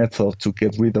method to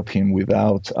get rid of him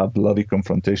without a bloody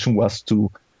confrontation was to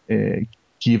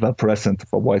give a present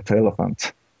of a white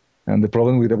elephant. And the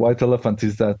problem with the white elephant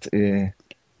is that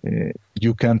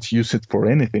you can't use it for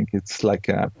anything. It's like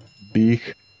a big,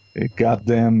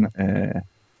 goddamn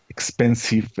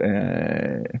expensive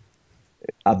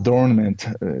adornment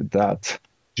that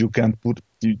you can't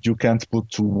put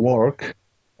to work,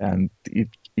 and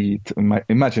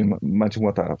imagine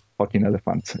what a fucking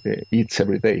elephant eats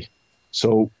every day.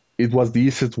 So it was the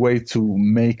easiest way to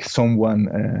make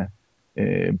someone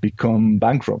become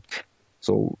bankrupt.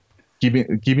 So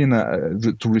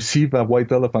to receive a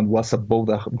white elephant was both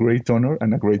a great honor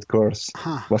and a great curse.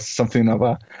 Was something of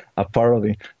a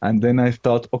parody. And then I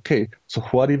thought, okay, so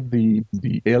what if the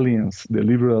aliens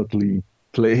deliberately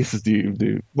placed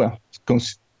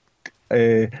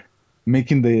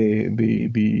making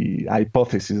the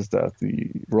hypothesis that the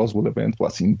Roswell event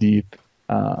was indeed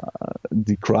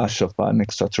the crash of an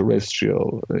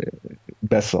extraterrestrial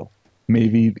vessel.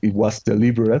 Maybe it was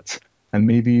deliberate, and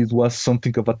maybe it was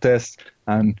something of a test,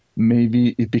 and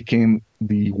maybe it became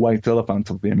the white elephant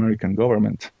of the American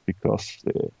government, because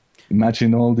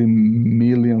imagine all the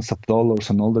millions of dollars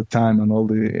and all the time and all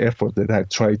the effort that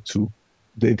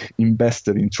they've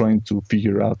invested in trying to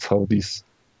figure out how this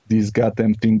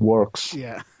goddamn thing works.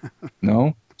 Yeah.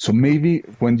 No? So maybe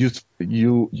when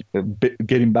you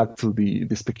getting back to the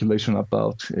speculation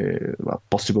about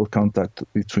possible contact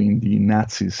between the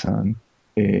Nazis and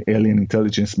alien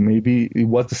intelligence, maybe it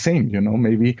was the same, you know.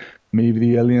 Maybe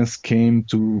the aliens came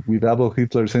with Adolf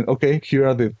Hitler saying, okay, here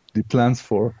are the plans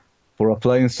for a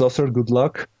flying saucer, good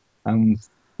luck. And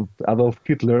Adolf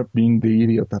Hitler, being the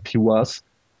idiot that he was,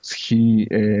 he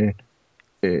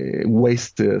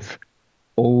wasted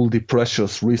all the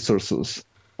precious resources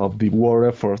of the war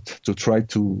effort to try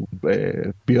to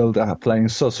build a flying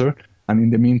saucer, and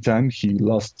in the meantime he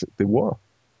lost the war.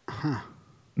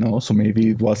 No, so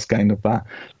maybe it was kind of a...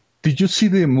 Did you see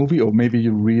the movie, or maybe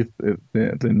you read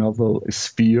the novel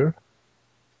Sphere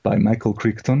by Michael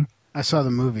Crichton? I saw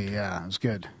the movie. Yeah, it was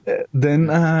good. Then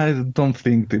I don't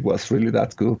think it was really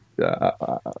that good.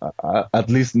 At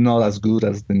least not as good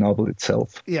as the novel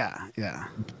itself. Yeah, yeah.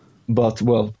 But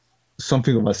well,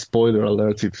 something of a spoiler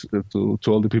alert to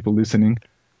all the people listening.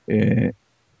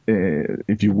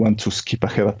 If you want to skip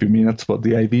ahead a few minutes, but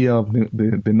the idea of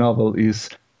the novel is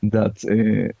that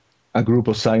a group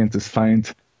of scientists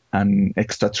find an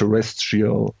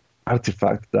extraterrestrial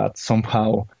artifact that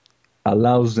somehow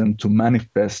allows them to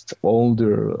manifest all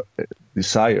their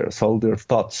desires, all their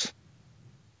thoughts.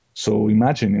 So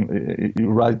imagine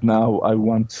right now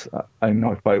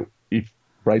if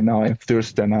right now I'm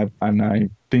thirsty and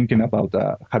I'm thinking about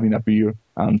having a beer,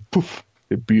 and poof,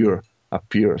 the beer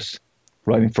appears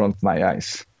right in front of my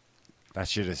eyes. That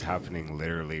shit is happening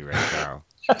literally right now.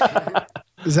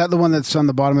 Is that the one that's on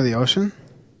the bottom of the ocean?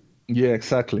 Yeah,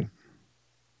 exactly.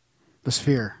 The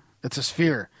sphere. It's a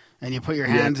sphere, and you put your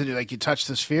hands and you touch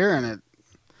the sphere, and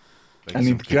Like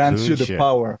it grants you the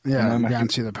power. it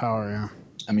grants you the power. Yeah.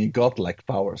 I mean, godlike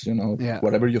powers. Yeah.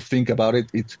 Whatever you think about it,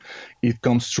 it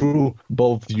comes true,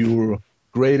 both your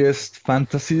greatest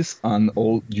fantasies and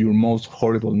all your most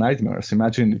horrible nightmares.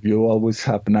 Imagine if you always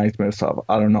have nightmares of,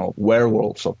 I don't know,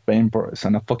 werewolves or vampires,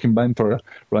 and a fucking vampire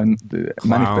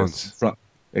manifests from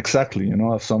exactly,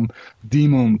 of some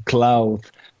demon clown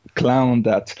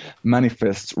that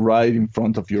manifests right in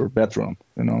front of your bedroom.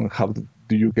 How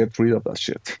do you get rid of that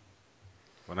shit?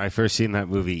 When I first seen that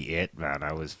movie, man,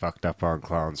 I was fucked up on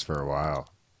clowns for a while.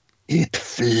 It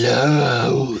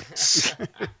floats.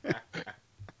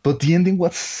 But the ending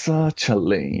was such a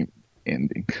lame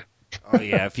ending. Oh,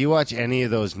 yeah. If you watch any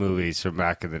of those movies from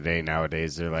back in the day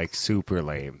nowadays, they're like super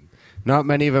lame. Not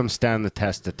many of them stand the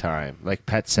test of time, like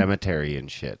Pet Sematary and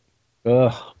shit.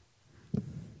 Ugh.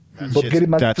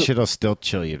 That shit'll still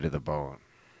chill you to the bone.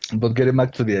 But getting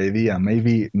back to the idea,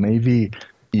 maybe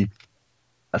if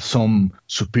some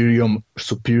superior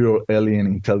alien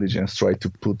intelligence tried to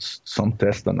put some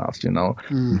test on us,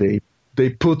 they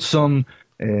put some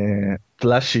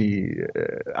flashy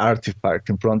artifact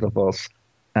in front of us,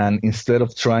 and instead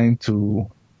of trying to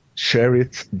share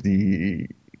it, the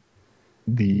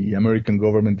American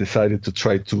government decided to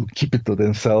try to keep it to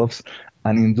themselves,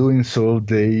 and in doing so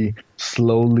they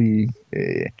slowly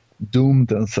doomed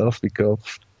themselves,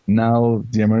 because now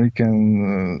the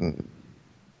American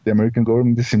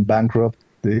government is in bankrupt.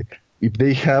 If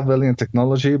they have alien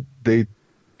technology, they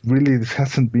really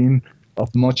hasn't been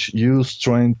of much use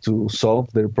trying to solve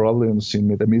their problems in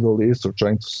the Middle East or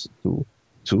trying to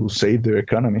save their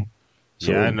economy.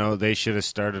 So, yeah, no, they should have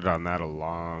started on that a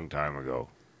long time ago.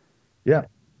 Yeah.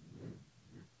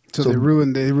 So they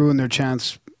ruined their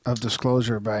chance of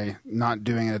disclosure by not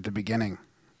doing it at the beginning.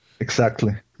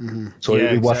 Exactly. Mm-hmm. So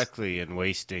yeah, it was exactly, and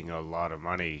wasting a lot of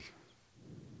money.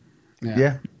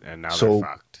 Yeah. And now they're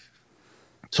fucked.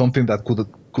 Something that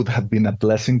could have been a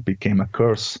blessing became a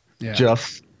curse. Yeah.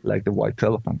 Just like the white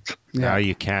elephant. Yeah. Now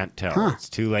you can't tell. Huh. It's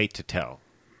too late to tell.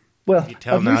 Well, if you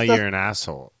tell now, you're an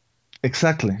asshole.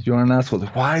 Exactly. You're an asshole.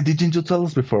 Why didn't you tell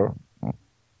us before?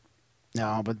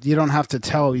 No, but you don't have to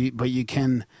tell, but you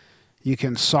can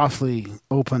softly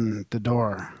open the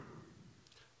door.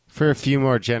 For a few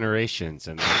more generations,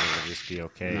 and then it'll just be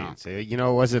okay. No. And say, it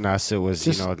wasn't us. It was,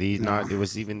 Just, it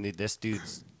was even this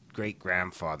dude's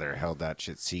great-grandfather held that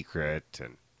shit secret.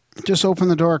 And just open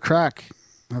the door a crack.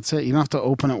 That's it. You don't have to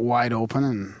open it wide open.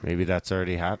 And maybe that's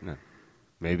already happening.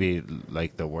 Maybe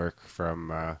like the work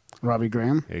from Robbie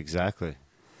Graham. Exactly.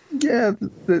 Yeah,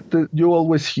 you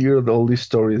always hear all these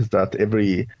stories that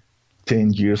every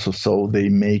 10 years or so they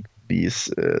make these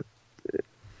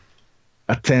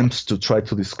attempts to try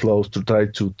to disclose, to try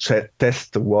to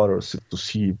test the waters to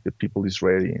see if the people is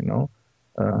ready,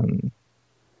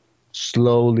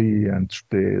 slowly, and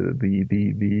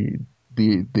the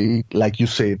like you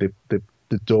say, the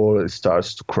door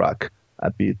starts to crack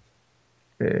a bit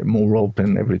more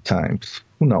open every time.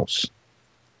 Who knows?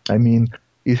 I mean,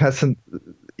 it hasn't.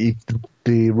 If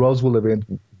the Roswell event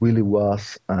really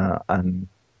was an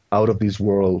out of this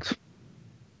world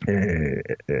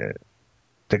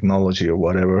technology or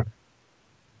whatever,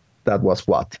 that was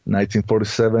what,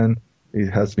 1947.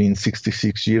 It has been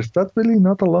 66 years. That's really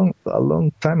not a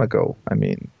long time ago. I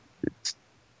mean, it's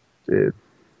a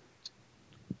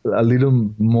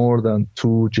little more than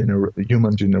two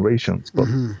human generations, but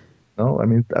no, I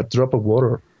mean, a drop of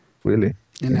water, really.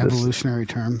 In evolutionary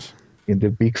terms. In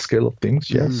the big scale of things,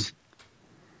 yes.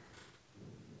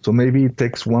 So maybe it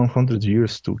takes 100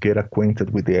 years to get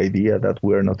acquainted with the idea that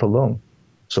we're not alone.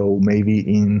 So maybe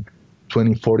in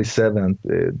 2047,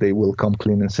 they will come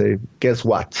clean and say, guess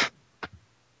what?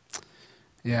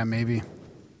 Yeah, maybe.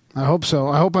 I hope so.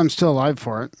 I hope I'm still alive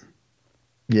for it.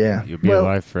 Yeah. You'll be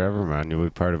alive forever, man. You'll be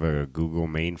part of a Google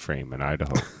mainframe in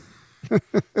Idaho.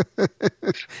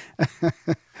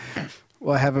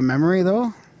 Will I have a memory,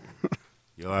 though?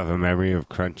 You'll have a memory of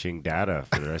crunching data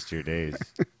for the rest of your days.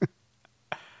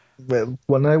 Well,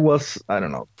 when I was, I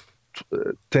don't know,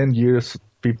 10 years,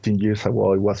 15 years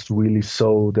ago, I was really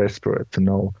so desperate to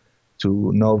know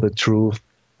the truth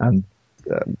and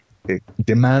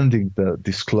demanding the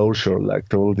disclosure, like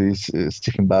told this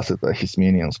Stephen Bassett and his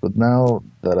minions. But now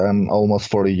that I'm almost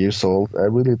 40 years old, I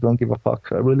really don't give a fuck.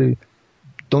 I really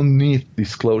don't need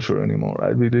disclosure anymore. I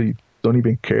really don't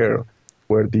even care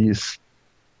where these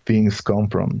things come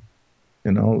from.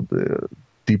 You know, the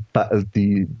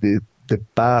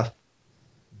path,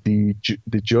 the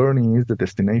journey is the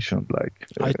destination. Like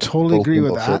I totally agree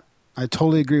with that. I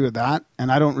totally agree with that,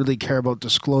 and I don't really care about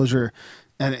disclosure,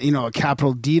 and a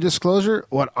capital D disclosure.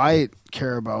 What I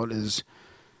care about is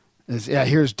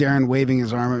here's Darren waving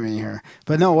his arm at me here.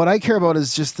 But no, what I care about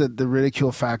is just that the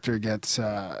ridicule factor gets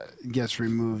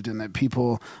removed, and that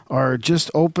people are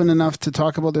just open enough to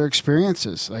talk about their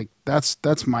experiences. Like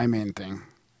that's my main thing.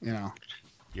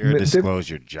 You're a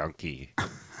disclosure junkie.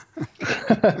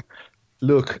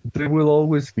 Look, there will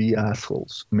always be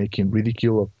assholes making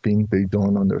ridicule of things they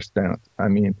don't understand. I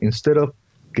mean, instead of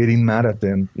getting mad at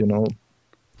them,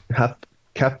 have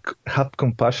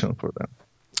compassion for them.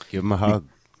 Give them a hug.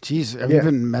 Jeez, have you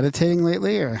been meditating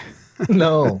lately, or?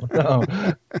 No.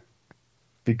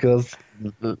 Because,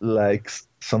 like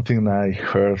something I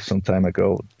heard some time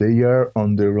ago, they are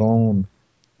on their own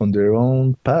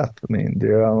path. I mean, they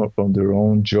are on their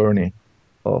own journey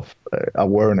of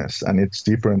awareness, and it's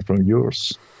different from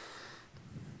yours.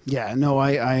 Yeah, no,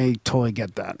 I totally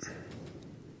get that.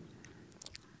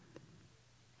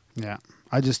 Yeah,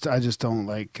 I just don't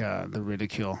like the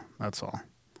ridicule. That's all.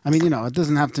 I mean, it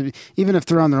doesn't have to be, even if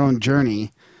they're on their own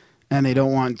journey and they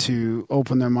don't want to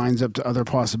open their minds up to other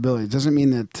possibilities, it doesn't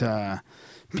mean that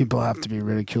people have to be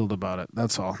ridiculed about it.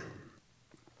 That's all.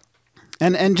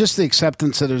 And just the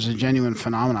acceptance that there's a genuine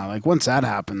phenomenon. Like once that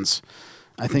happens,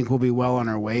 I think we'll be well on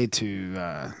our way to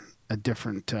a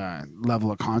different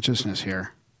level of consciousness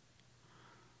here.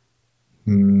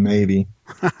 Maybe.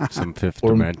 Some fifth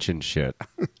dimension shit.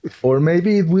 Or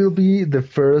maybe it will be the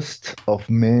first of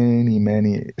many,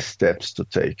 many steps to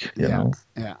take, you know?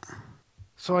 Yeah.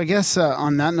 So I guess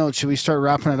on that note, should we start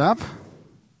wrapping it up?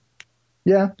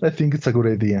 Yeah, I think it's a good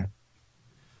idea.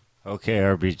 Okay,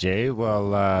 RPJ.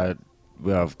 Well,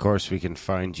 of course, we can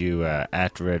find you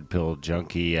at Red Pill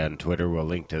Junkie on Twitter. We'll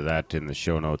link to that in the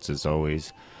show notes, as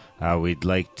always. We'd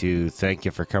like to thank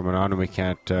you for coming on, and we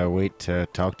can't wait to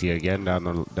talk to you again down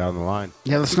the line.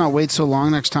 Yeah, let's not wait so long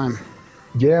next time.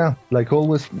 Yeah, like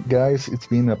always, guys, it's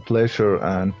been a pleasure,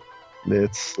 and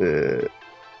let's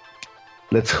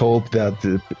hope that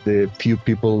the few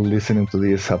people listening to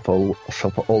this have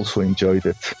also enjoyed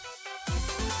it.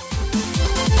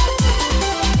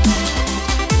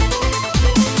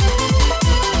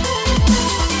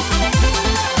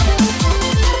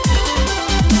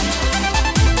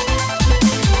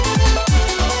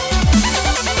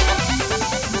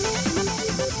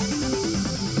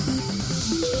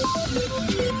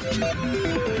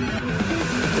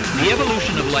 The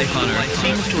evolution of life on Earth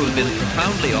seems to have been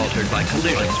profoundly altered by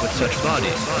collisions with such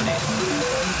bodies.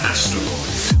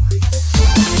 Asteroids.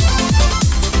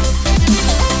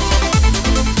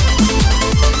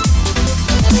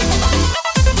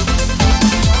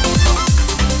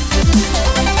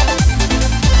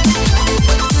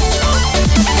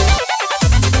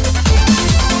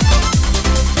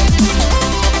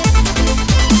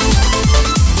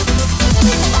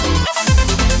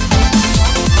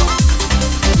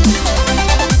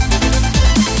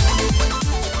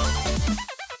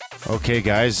 Okay,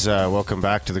 guys, welcome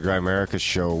back to the Grimerica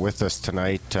show. With us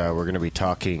tonight, we're going to be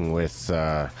talking with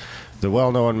the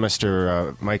well-known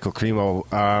Mr. Michael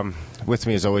Cremo. With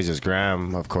me, as always, is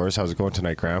Graham, of course. How's it going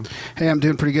tonight, Graham? Hey, I'm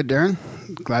doing pretty good, Darren.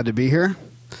 Glad to be here.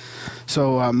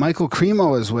 So Michael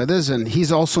Cremo is with us, and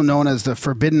he's also known as the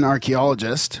Forbidden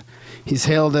Archaeologist. He's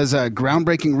hailed as a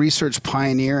groundbreaking research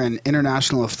pioneer and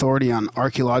international authority on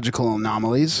archaeological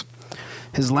anomalies.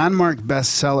 His landmark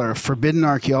bestseller, Forbidden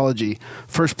Archaeology,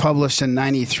 first published in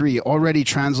 '93, already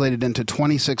translated into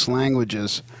 26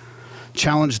 languages,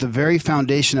 challenged the very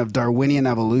foundation of Darwinian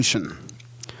evolution.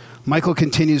 Michael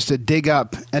continues to dig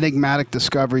up enigmatic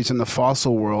discoveries in the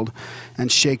fossil world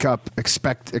and shake up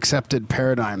accepted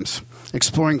paradigms,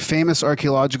 exploring famous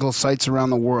archaeological sites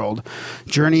around the world,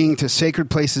 journeying to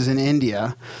sacred places in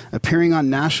India, appearing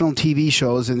on national TV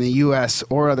shows in the U.S.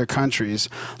 or other countries,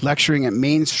 lecturing at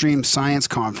mainstream science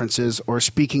conferences, or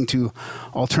speaking to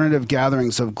alternative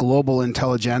gatherings of global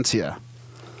intelligentsia.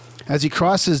 As he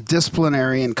crosses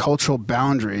disciplinary and cultural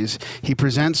boundaries, he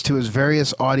presents to his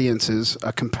various audiences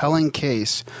a compelling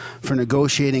case for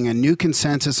negotiating a new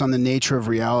consensus on the nature of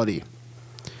reality.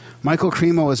 Michael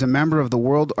Cremo is a member of the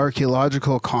World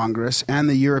Archaeological Congress and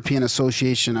the European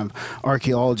Association of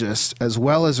Archaeologists, as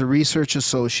well as a research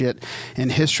associate in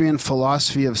history and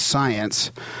philosophy of science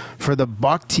for the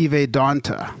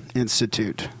Bhaktivedanta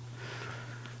Institute.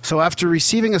 So after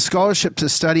receiving a scholarship to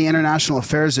study international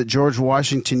affairs at George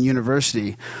Washington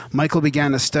University, Michael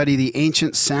began to study the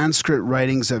ancient Sanskrit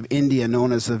writings of India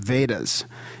known as the Vedas.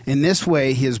 In this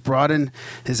way, he has broadened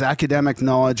his academic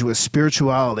knowledge with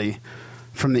spirituality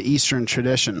from the Eastern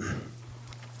tradition.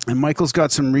 And Michael's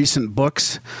got some recent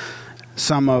books,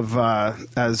 some of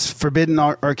as Forbidden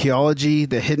Archaeology,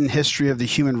 The Hidden History of the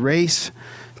Human Race,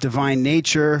 Divine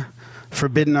Nature,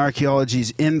 Forbidden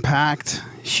Archaeology's Impact,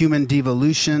 Human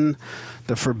Devolution,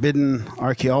 The Forbidden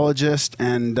Archaeologist,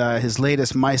 and his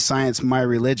latest, My Science, My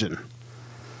Religion.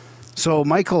 So,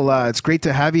 Michael, it's great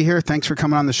to have you here. Thanks for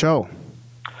coming on the show.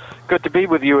 Good to be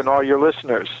with you and all your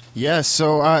listeners. Yeah,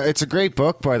 so it's a great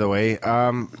book, by the way.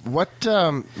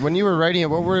 When you were writing it,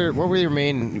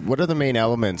 what are the main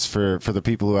elements for the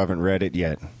people who haven't read it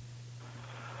yet?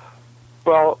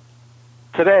 Well,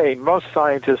 today, most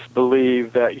scientists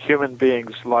believe that human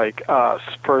beings like us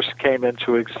first came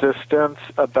into existence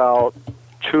about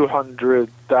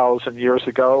 200,000 years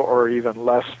ago, or even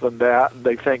less than that. And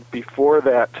they think before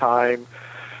that time,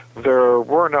 there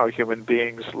were no human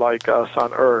beings like us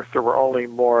on Earth. There were only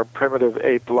more primitive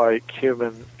ape-like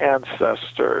human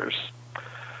ancestors.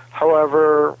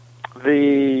 However,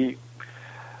 the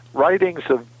writings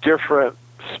of different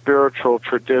spiritual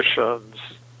traditions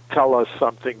tell us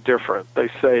something different. They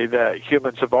say that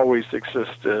humans have always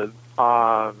existed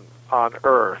on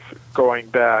Earth, going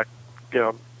back,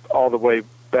 all the way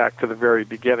back to the very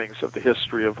beginnings of the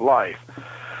history of life.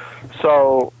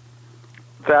 So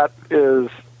that is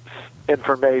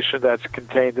information that's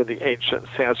contained in the ancient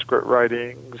Sanskrit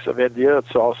writings of India.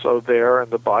 It's also there in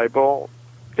the Bible.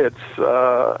 It's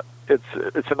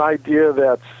an idea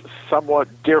that's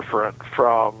somewhat different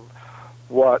from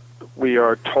what we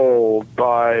are told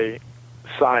by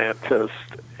scientists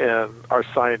in our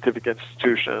scientific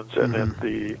institutions and in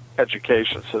the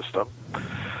education system.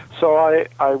 So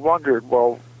I wondered,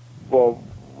 well,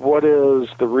 what is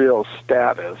the real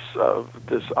status of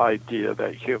this idea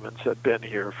that humans have been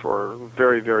here for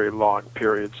very, very long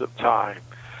periods of time?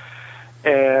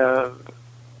 And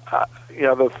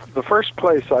the first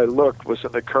place I looked was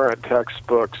in the current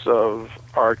textbooks of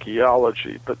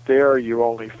archaeology, but there you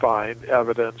only find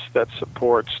evidence that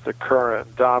supports the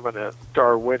current dominant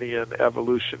Darwinian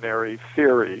evolutionary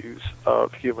theories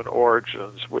of human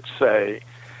origins, which say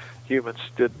humans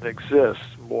didn't exist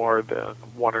more than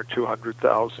 100,000 or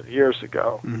 200,000 years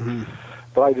ago.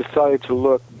 But I decided to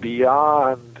look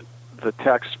beyond the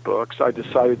textbooks. I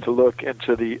decided to look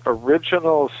into the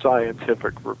original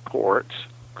scientific reports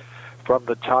from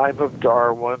the time of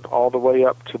Darwin all the way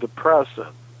up to the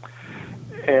present.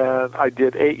 And I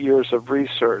did 8 years of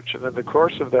research. And in the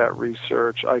course of that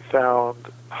research, I found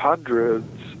hundreds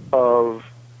of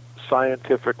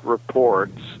scientific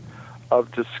reports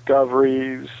of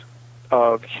discoveries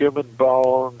of human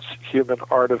bones, human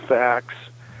artifacts,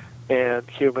 and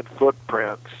human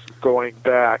footprints going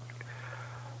back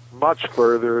much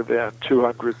further than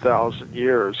 200,000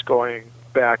 years, going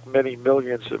back many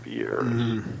millions of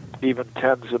years, even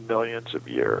tens of millions of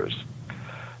years.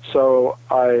 So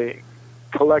I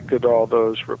collected all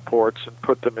those reports and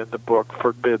put them in the book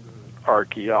Forbidden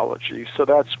Archaeology. So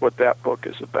that's what that book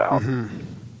is about.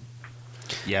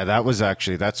 Yeah,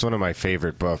 that's one of my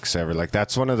favorite books ever. Like,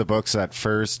 that's one of the books that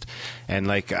first, and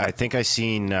like, I think I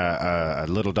seen a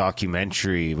little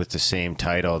documentary with the same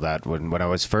title that when I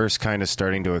was first kind of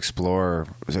starting to explore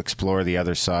the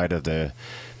other side of the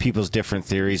people's different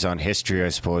theories on history, I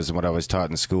suppose, and what I was taught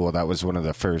in school, that was one of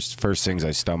the first things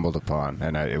I stumbled upon,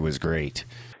 and it was great.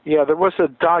 Yeah, there was a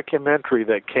documentary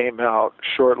that came out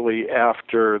shortly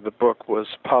after the book was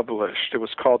published. It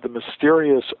was called The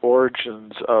Mysterious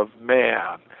Origins of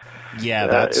Man. Yeah,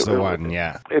 that's the one,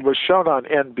 yeah. It was shown on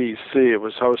NBC. It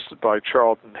was hosted by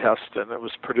Charlton Heston. It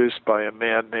was produced by a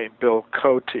man named Bill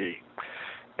Coty.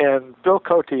 And Bill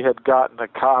Coty had gotten a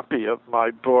copy of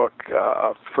my book,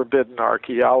 Forbidden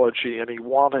Archaeology, and he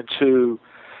wanted to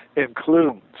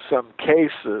include some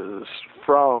cases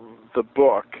from the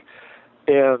book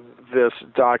in this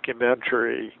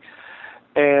documentary.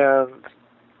 And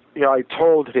I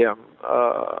told him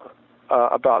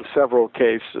about several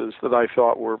cases that I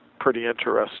thought were pretty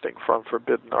interesting from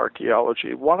Forbidden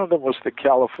Archaeology. One of them was the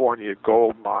California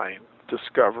gold mine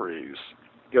discoveries.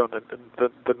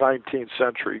 the 19th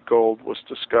century, gold was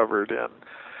discovered in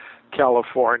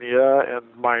California, and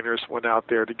miners went out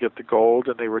there to get the gold,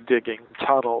 and they were digging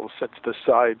tunnels into the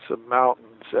sides of mountains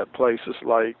at places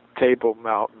like Table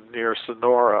Mountain near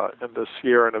Sonora in the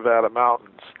Sierra Nevada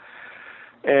mountains.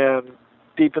 And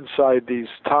deep inside these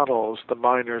tunnels, the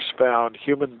miners found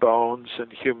human bones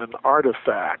and human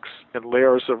artifacts in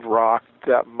layers of rock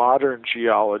that modern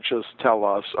geologists tell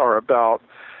us are about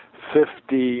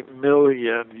 50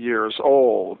 million years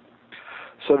old.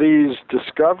 So these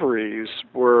discoveries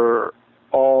were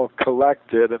all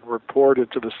collected and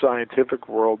reported to the scientific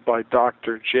world by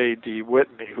Dr. J.D.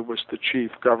 Whitney, who was the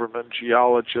chief government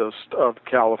geologist of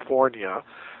California.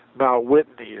 Mount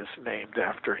Whitney is named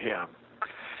after him.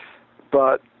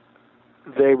 But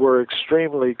they were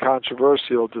extremely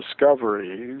controversial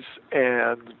discoveries,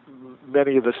 and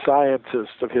many of the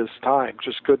scientists of his time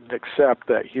just couldn't accept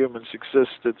that humans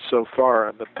existed so far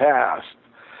in the past.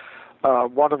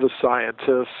 One of the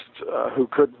scientists who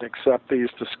couldn't accept these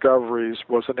discoveries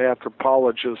was an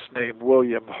anthropologist named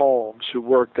William Holmes, who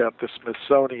worked at the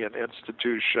Smithsonian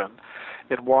Institution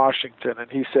in Washington, and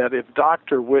he said if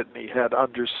Dr. Whitney had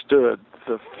understood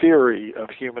the theory of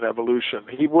human evolution,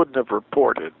 he wouldn't have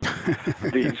reported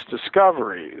these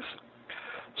discoveries.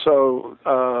 So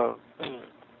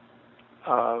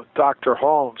Dr.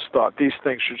 Holmes thought these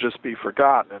things should just be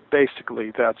forgotten, and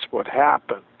basically that's what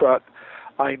happened. But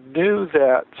I knew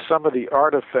that some of the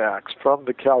artifacts from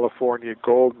the California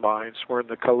gold mines were in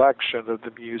the collection of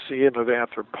the Museum of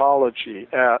Anthropology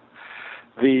at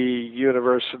the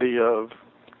University of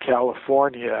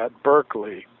California at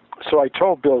Berkeley. So I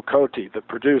told Bill Cote, the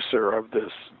producer of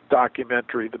this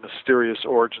documentary, The Mysterious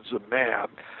Origins of Man,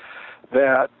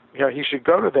 that he should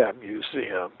go to that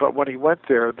museum. But when he went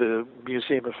there, the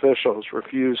museum officials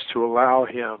refused to allow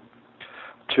him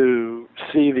to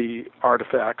see the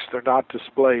artifacts. They're not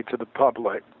displayed to the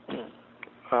public.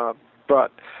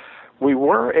 But we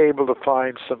were able to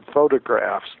find some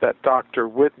photographs that Dr.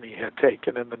 Whitney had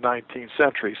taken in the 19th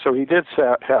century. So he did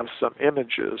have some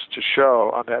images to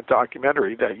show on that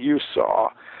documentary that you saw.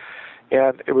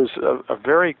 And it was a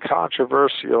very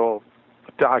controversial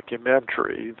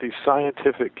documentary. The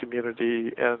scientific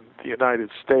community in the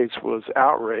United States was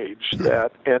outraged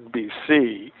that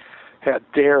NBC had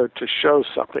dared to show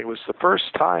something. It was the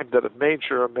first time that a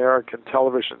major American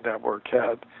television network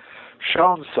had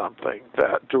shown something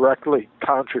that directly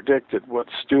contradicted what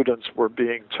students were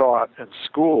being taught in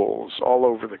schools all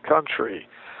over the country.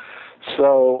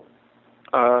 So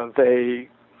the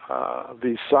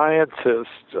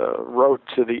scientists wrote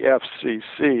to the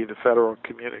FCC, the Federal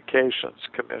Communications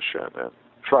Commission, and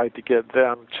tried to get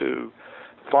them to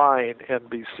fine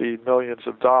NBC millions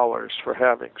of dollars for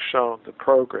having shown the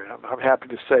program. I'm happy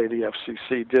to say the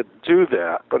FCC didn't do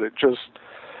that, but it just,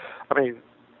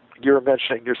 you were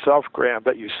mentioning yourself, Graham,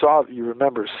 that you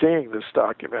remember seeing this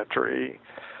documentary,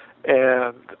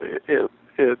 and it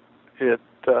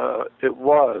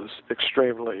was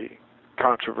extremely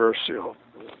controversial.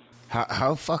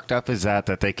 How fucked up is that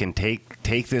they can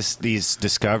take these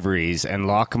discoveries and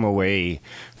lock them away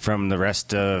from the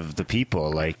rest of the people?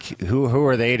 Like, who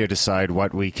are they to decide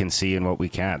what we can see and what we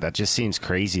can't? That just seems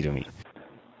crazy to me.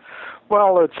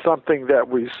 Well, it's something that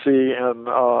we see in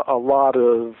a lot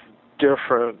of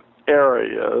different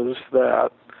areas,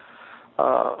 that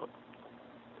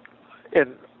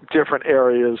in different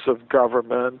areas of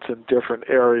government and different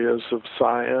areas of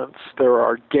science, there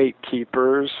are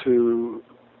gatekeepers who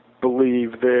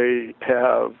believe they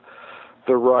have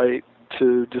the right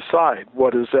to decide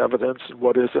what is evidence and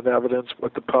what isn't evidence,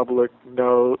 what the public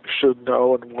should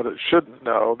know and what it shouldn't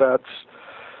know. That's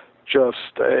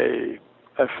just a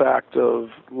fact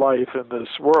of life in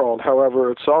this world.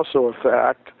 However, it's also a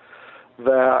fact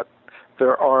that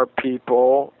there are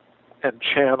people and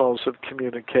channels of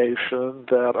communication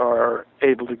that are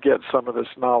able to get some of this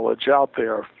knowledge out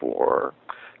there for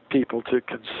people to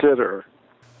consider.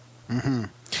 Mm-hmm.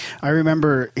 I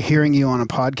remember hearing you on a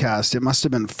podcast. It must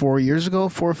have been 4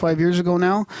 or 5 years ago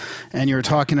now, and you were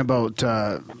talking about,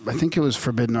 I think it was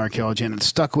Forbidden Archaeology, and it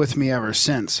stuck with me ever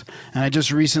since. And I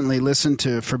just recently listened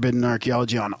to Forbidden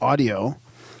Archaeology on audio.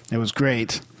 It was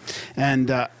great.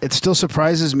 And it still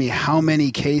surprises me how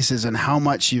many cases and how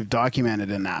much you've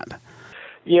documented in that.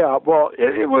 Yeah, well,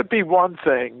 it would be one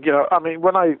thing.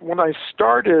 When I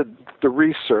started the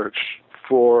research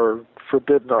for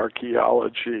Forbidden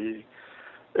Archaeology,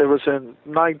 it was in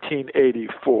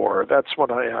 1984. That's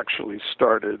when I actually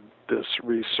started this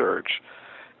research.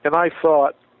 And I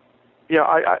thought,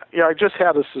 I just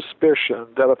had a suspicion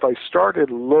that if I started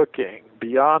looking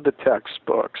beyond the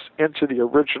textbooks into the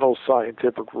original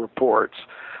scientific reports,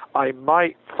 I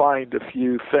might find a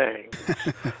few things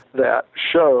that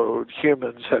showed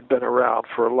humans had been around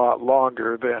for a lot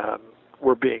longer than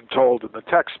were being told in the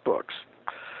textbooks.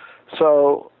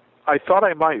 So I thought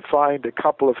I might find a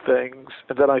couple of things,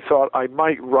 and then I thought I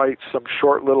might write some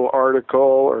short little article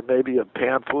or maybe a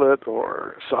pamphlet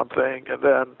or something, and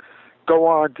then go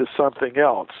on to something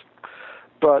else.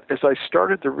 But as I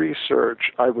started the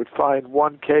research, I would find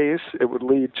one case, it would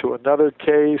lead to another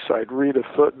case, I'd read a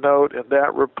footnote in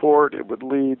that report, it would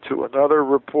lead to another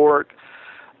report,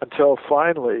 until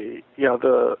finally,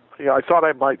 I thought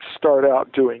I might start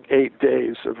out doing 8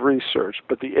 days of research,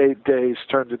 but the 8 days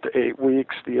turned into 8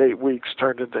 weeks, the 8 weeks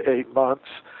turned into 8 months,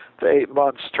 the 8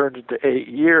 months turned into 8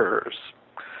 years,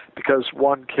 because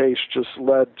one case just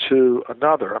led to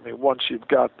another. I mean, once you've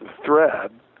got the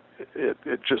thread,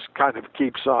 it just kind of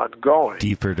keeps on going.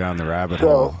 Deeper down the rabbit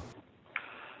hole.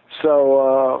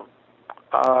 So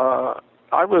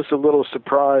I was a little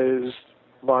surprised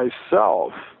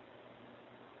myself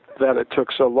that it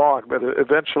took so long, but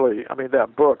eventually, I mean,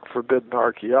 that book, Forbidden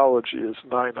Archaeology, is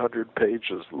 900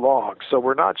 pages long. So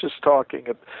we're not just talking,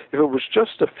 if it was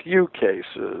just a few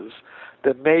cases,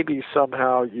 then maybe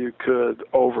somehow you could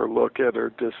overlook it or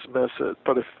dismiss it.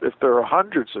 But if there are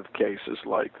hundreds of cases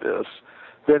like this,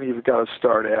 then you've got to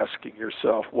start asking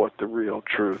yourself what the real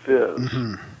truth is.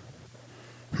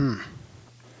 Mm-hmm.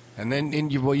 And then,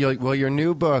 your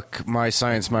new book, My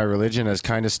Science, My Religion, has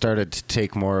kind of started to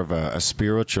take more of a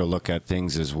spiritual look at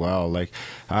things as well. Like,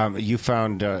 you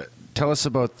found, tell us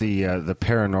about the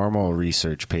paranormal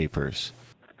research papers.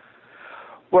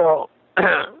 Well,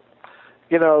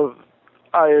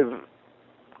 I've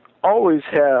always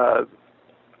had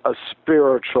a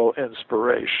spiritual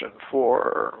inspiration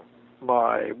for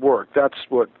my work. That's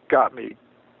what got me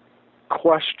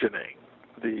questioning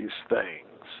these things.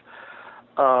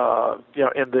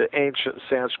 In the ancient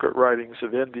Sanskrit writings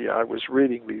of India, I was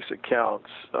reading these accounts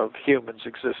of humans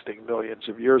existing millions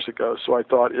of years ago, so I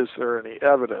thought, is there any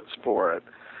evidence for it?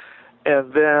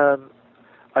 And then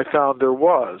I found there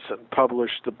was, and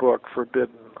published the book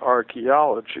Forbidden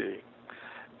Archaeology.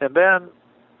 And then,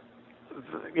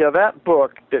 that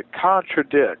book, it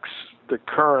contradicts the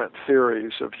current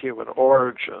theories of human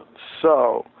origins.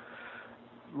 So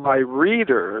my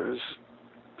readers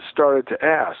started to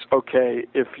ask, okay,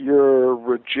 if you're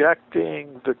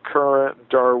rejecting the current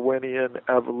Darwinian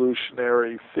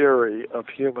evolutionary theory of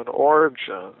human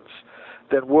origins,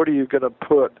 then what are you going to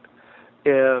put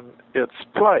in its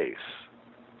place?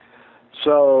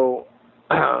 So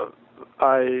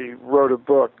I wrote a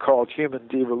book called Human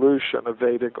Devolution, a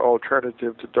Vedic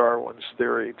alternative to Darwin's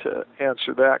theory, to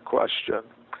answer that question.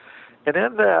 And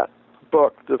in that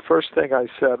book, the first thing I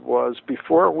said was,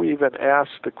 before we even ask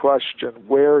the question,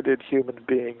 where did human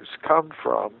beings come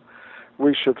from,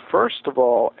 we should first of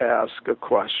all ask a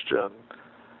question,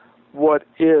 what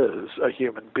is a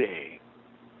human being?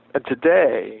 And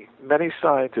today, many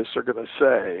scientists are going to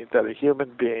say that a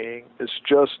human being is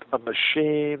just a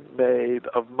machine made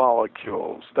of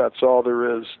molecules. That's all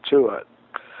there is to it.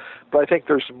 But I think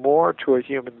there's more to a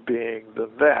human being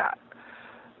than that.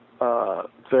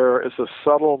 There is a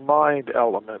subtle mind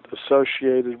element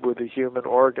associated with the human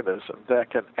organism that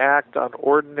can act on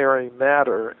ordinary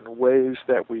matter in ways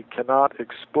that we cannot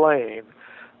explain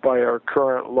by our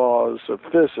current laws of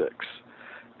physics.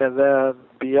 And then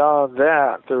beyond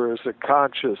that, there is a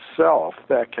conscious self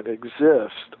that can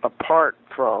exist apart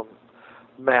from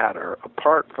matter,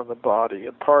 apart from the body,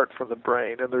 apart from the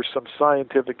brain, and there's some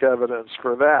scientific evidence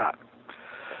for that.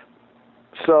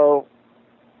 So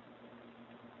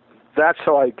that's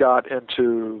how I got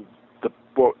into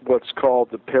what's called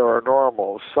the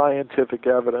paranormal, scientific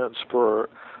evidence for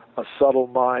a subtle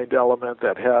mind element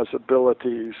that has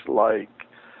abilities like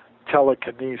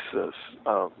telekinesis,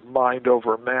 mind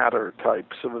over matter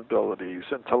types of abilities,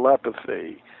 and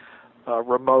telepathy,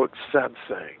 remote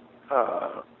sensing,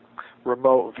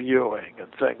 remote viewing, and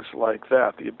things like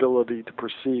that, the ability to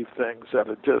perceive things at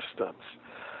a distance.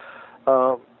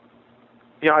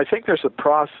 I think there's a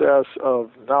process of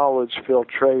knowledge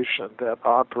filtration that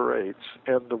operates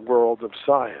in the world of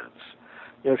science.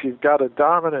 If you've got a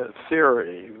dominant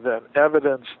theory, then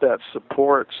evidence that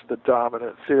supports the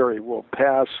dominant theory will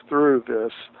pass through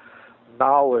this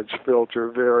knowledge filter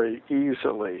very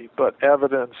easily, but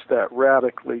evidence that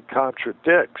radically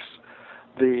contradicts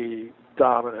the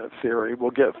dominant theory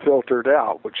will get filtered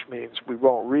out, which means we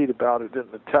won't read about it in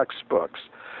the textbooks.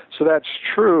 So that's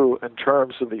true in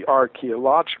terms of the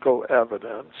archaeological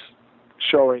evidence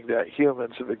showing that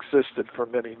humans have existed for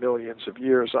many millions of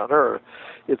years on Earth.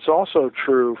 It's also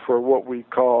true for what we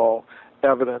call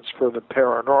evidence for the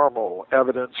paranormal,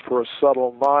 evidence for a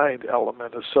subtle mind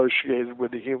element associated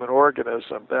with the human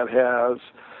organism that has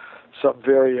some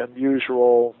very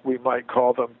unusual, we might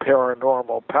call them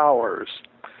paranormal powers.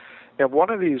 And one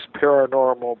of these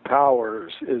paranormal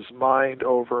powers is mind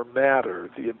over matter,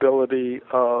 the ability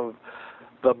of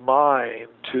the mind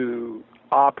to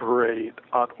operate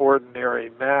on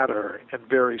ordinary matter in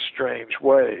very strange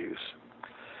ways.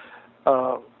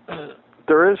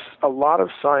 There is a lot of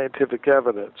scientific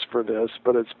evidence for this,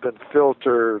 but it's been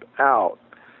filtered out.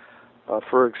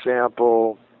 For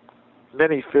example,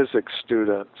 many physics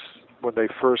students, when they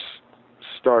first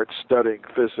start studying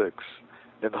physics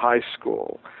in high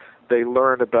school, they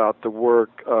learn about the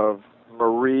work of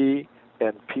Marie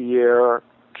and Pierre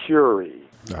Curie.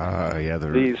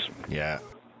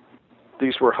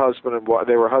 These were husband and wife.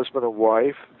 They were husband and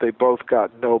wife. They both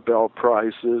got Nobel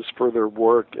Prizes for their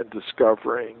work in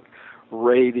discovering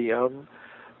radium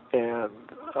and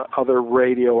other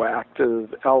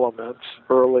radioactive elements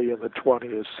early in the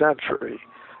 20th century.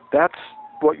 That's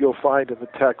what you'll find in the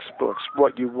textbooks.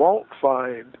 What you won't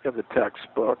find in the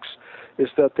textbooks is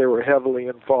that they were heavily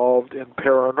involved in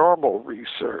paranormal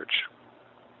research.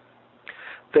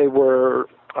 They were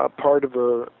part of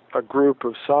a group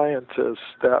of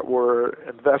scientists that were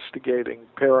investigating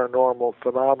paranormal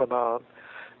phenomenon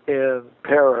in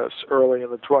Paris early in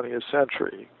the 20th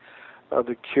century.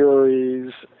 The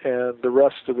Curies and the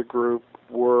rest of the group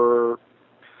were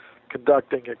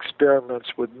conducting experiments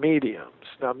with mediums.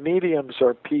 Now, mediums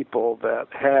are people that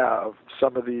have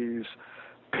some of these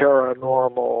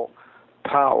paranormal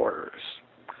powers.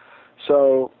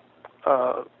 So,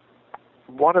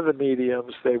 one of the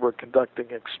mediums they were conducting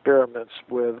experiments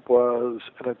with was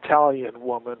an Italian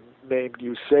woman named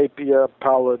Eusapia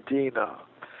Palladina.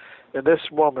 And this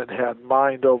woman had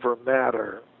mind over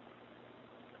matter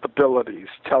abilities,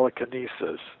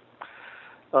 telekinesis.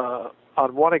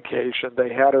 On one occasion,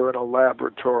 they had her in a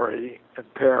laboratory in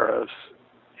Paris,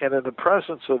 and in the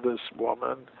presence of this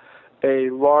woman,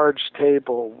 a large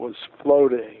table was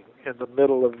floating in the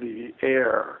middle of the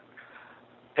air.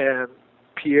 And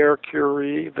Pierre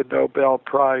Curie, the Nobel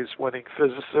Prize-winning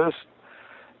physicist,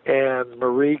 and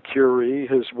Marie Curie,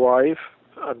 his wife,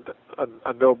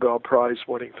 a Nobel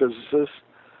Prize-winning physicist,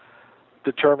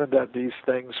 determined that these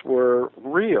things were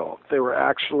real. They were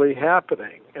actually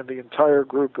happening, and the entire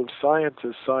group of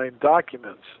scientists signed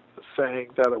documents saying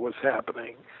that it was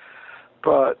happening.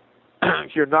 But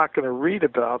you're not going to read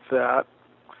about that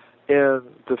in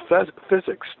the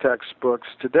physics textbooks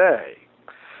today.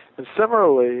 And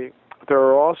similarly, there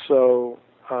are also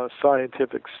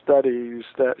scientific studies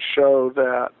that show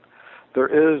that there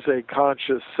is a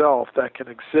conscious self that can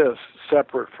exist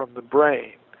separate from the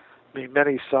brain. I mean,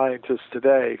 many scientists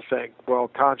today think, well,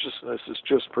 consciousness is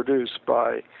just produced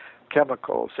by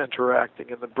chemicals interacting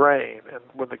in the brain, and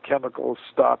when the chemicals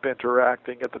stop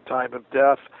interacting at the time of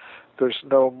death, there's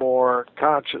no more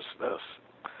consciousness.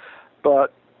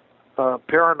 But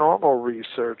paranormal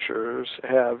researchers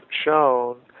have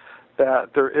shown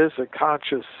that there is a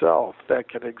conscious self that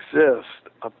can exist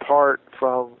apart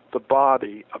from the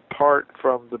body, apart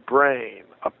from the brain,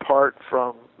 apart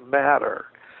from matter.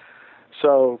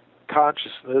 So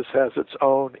consciousness has its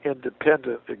own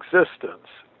independent existence.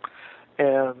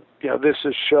 And this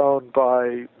is shown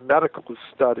by medical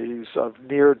studies of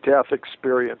near-death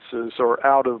experiences or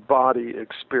out-of-body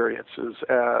experiences,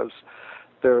 as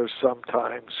they're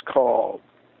sometimes called.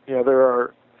 There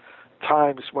are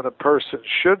times when a person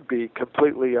should be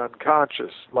completely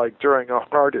unconscious, like during a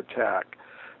heart attack.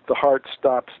 The heart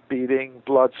stops beating,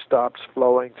 blood stops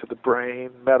flowing to the brain.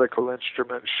 Medical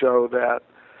instruments show that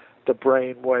the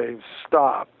brain waves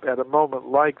stop. At a moment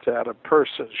like that, a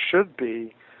person should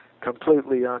be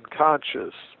completely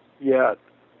unconscious, yet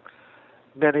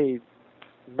many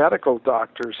medical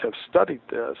doctors have studied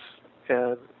this,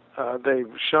 and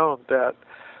they've shown that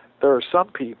there are some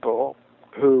people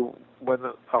who, when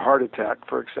a heart attack,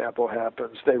 for example,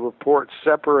 happens, they report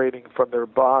separating from their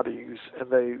bodies,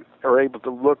 and they are able to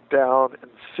look down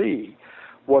and see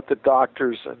what the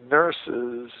doctors and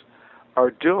nurses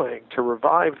are doing to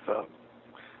revive them.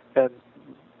 And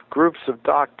groups of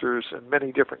doctors in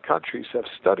many different countries have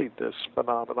studied this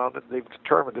phenomenon, and they've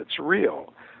determined it's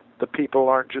real. The people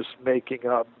aren't just making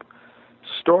up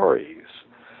stories.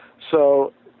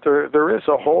 So there is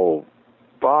a whole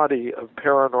body of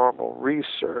paranormal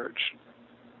research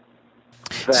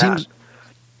that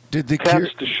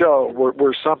tends to show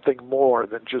we're something more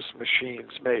than just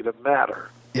machines made of matter.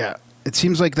 Yeah. it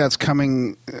seems like that's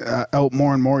coming out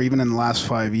more and more, even in the last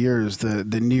 5 years,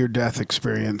 the near-death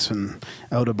experience and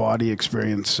out-of-body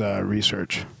experience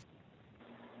research.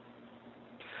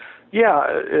 Yeah,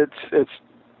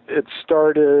 it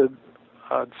started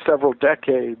several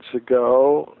decades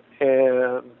ago,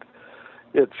 and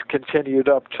it's continued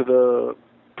up to the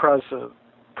present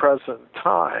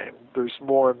time. There's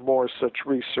more and more such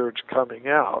research coming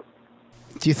out.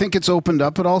 Do you think it's opened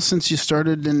up at all since you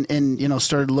started and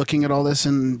started looking at all this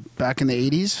back in the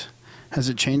 80s? Has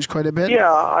it changed quite a bit?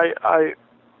 Yeah,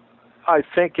 I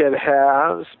think it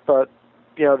has, but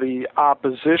the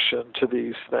opposition to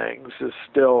these things is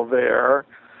still there.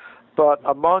 But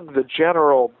among the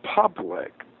general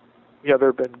public, there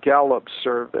have been Gallup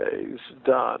surveys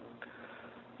done,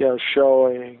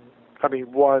 showing,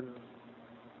 one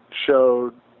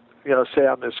showed, say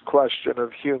on this question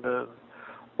of human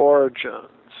origins,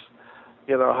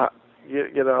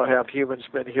 have humans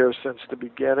been here since the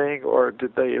beginning, or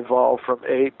did they evolve from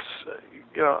apes?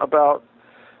 About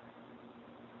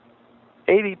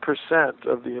 80%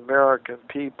 of the American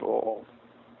people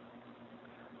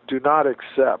do not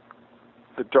accept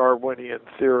the Darwinian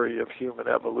theory of human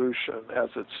evolution as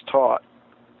it's taught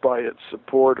by its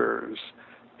supporters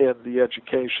in the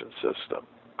education system.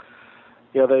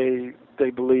 They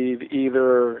believe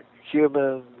either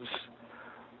humans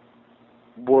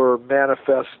were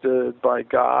manifested by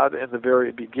God in the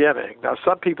very beginning. Now,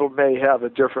 some people may have a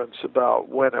difference about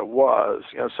when it was.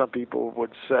 Some people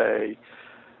would say,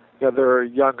 there are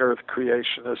young Earth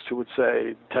creationists who would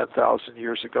say 10,000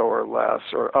 years ago or less,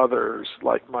 or others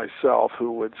like myself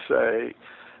who would say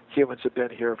humans have been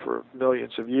here for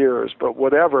millions of years. But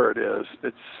whatever it is,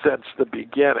 it's since the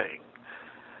beginning.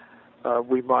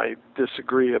 We might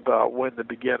disagree about when the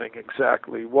beginning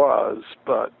exactly was,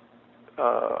 but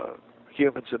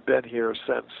humans have been here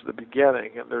since the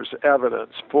beginning, and there's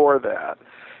evidence for that.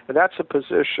 And that's a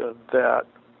position that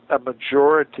a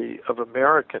majority of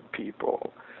American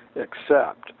people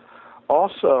accept.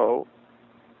 Also,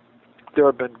 there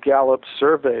have been Gallup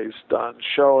surveys done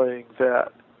showing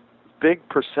that big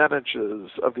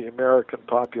percentages of the American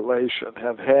population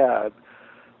have had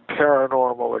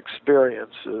paranormal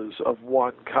experiences of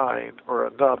one kind or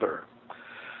another.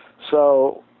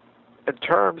 So, in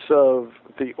terms of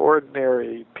the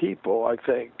ordinary people, I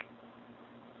think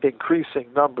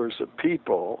increasing numbers of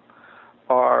people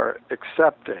are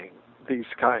accepting these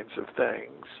kinds of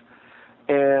things.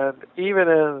 And even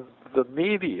in the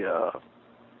media,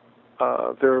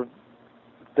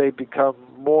 they become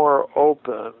more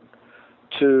open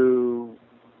to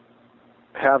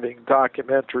having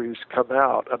documentaries come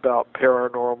out about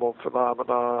paranormal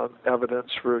phenomenon,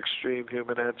 evidence for extreme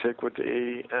human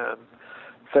antiquity, and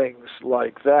things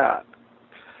like that.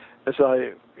 As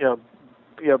I,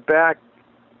 back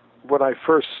when I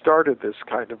first started this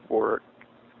kind of work,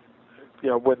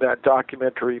 when that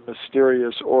documentary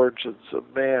Mysterious Origins of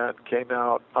Man came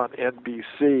out on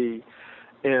NBC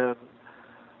in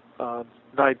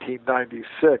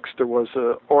 1996, there was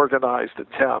an organized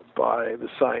attempt by the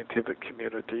scientific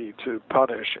community to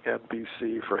punish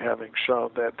NBC for having shown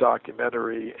that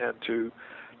documentary and to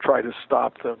try to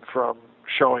stop them from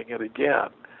showing it again.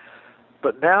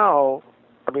 But now,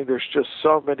 there's just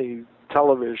so many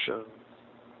television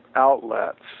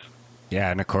outlets. Yeah,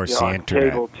 and of course the on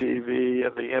internet. Cable TV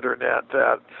and the internet,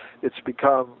 that it's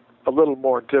become a little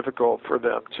more difficult for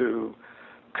them to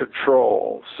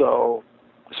control. So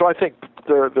I think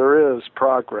there is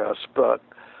progress, but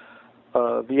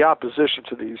the opposition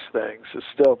to these things is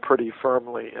still pretty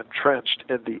firmly entrenched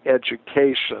in the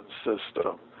education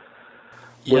system,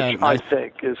 which I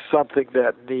think is something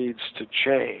that needs to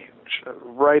change.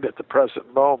 Right at the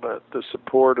present moment, the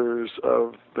supporters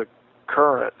of the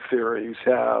current theories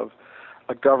have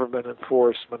a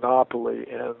government-enforced monopoly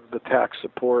in the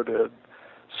tax-supported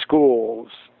schools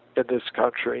in this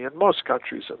country and most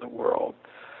countries in the world.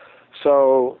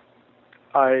 So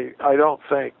I don't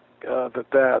think that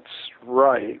that's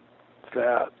right,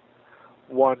 that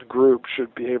one group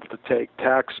should be able to take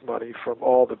tax money from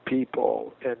all the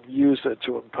people and use it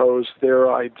to impose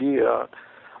their idea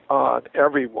on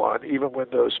everyone, even when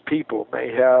those people may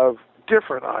have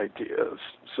different ideas.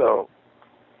 So,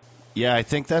 yeah, I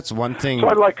think that's one thing. So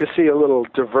I'd like to see a little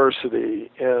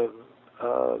diversity in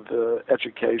the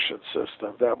education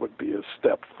system. That would be a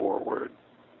step forward.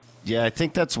 Yeah, I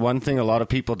think that's one thing a lot of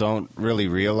people don't really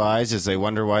realize is they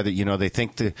wonder why they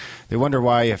wonder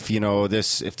why if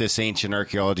this ancient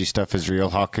archaeology stuff is real,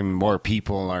 how come more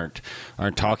people aren't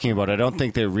talking about it? I don't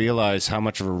think they realize how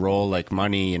much of a role like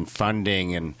money and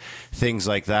funding and things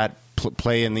like that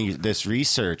play in this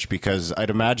research, because I'd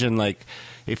imagine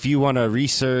if you want to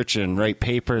research and write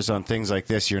papers on things like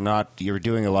this, you're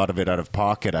doing a lot of it out of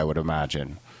pocket, I would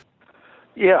imagine.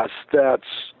 Yes,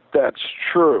 that's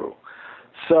true.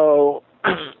 So,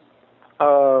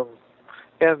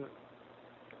 and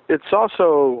it's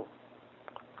also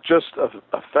just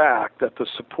a fact that the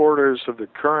supporters of the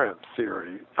current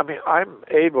theory, I mean, I'm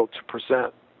able to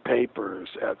present papers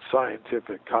at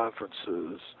scientific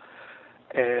conferences,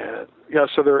 and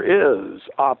so there is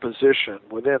opposition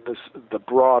within the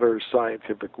broader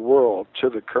scientific world to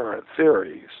the current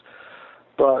theories,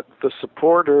 but the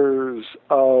supporters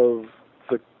of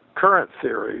the current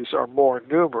theories are more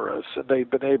numerous, and they've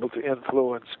been able to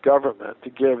influence government to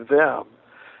give them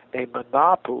a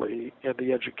monopoly in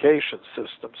the education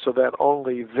system so that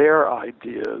only their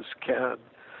ideas can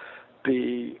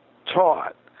be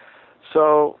taught.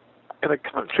 So in a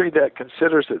country that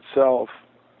considers itself,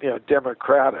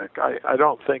 democratic, I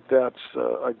don't think that's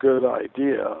a good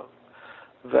idea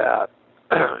that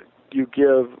you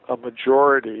give a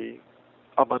majority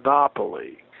a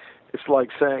monopoly. It's like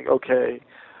saying, okay,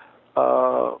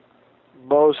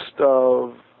 most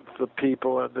of the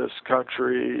people in this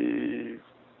country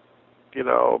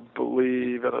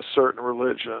believe in a certain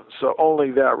religion, so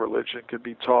only that religion can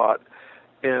be taught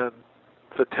in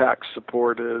the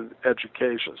tax-supported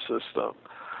education system,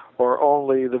 or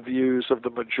only the views of the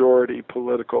majority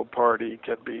political party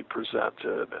can be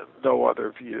presented and no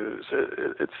other views.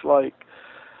 It's like,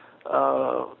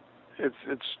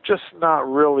 it's just not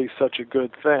really such a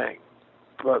good thing.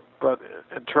 But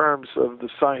in terms of the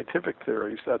scientific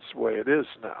theories, that's the way it is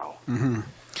now. Mm-hmm.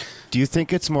 Do you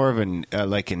think it's more of an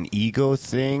ego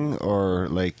thing, or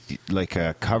like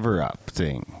a cover-up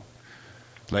thing?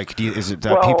 Like, is it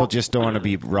that people just don't want to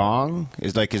be wrong?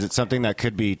 Is it something that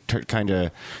could be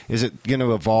is it going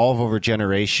to evolve over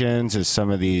generations as some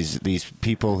of these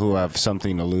people who have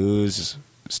something to lose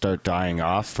start dying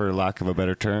off, for lack of a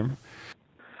better term?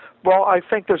 Well, I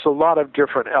think there's a lot of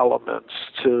different elements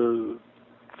to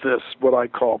this, what I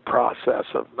call process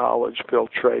of knowledge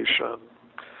filtration,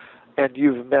 and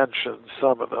you've mentioned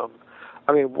some of them.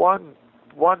 I mean, one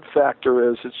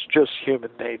factor is it's just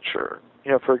human nature.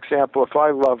 For example, if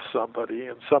I love somebody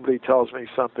and somebody tells me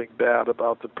something bad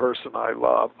about the person I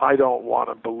love, I don't want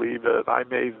to believe it. I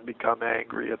may even become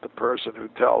angry at the person who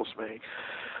tells me.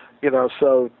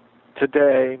 So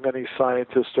today, many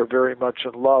scientists are very much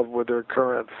in love with their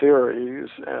current theories,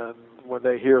 and when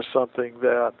they hear something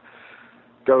that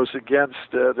goes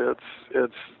against it,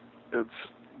 it's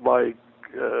like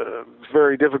it's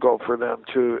very difficult for them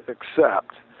to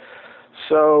accept.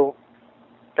 So,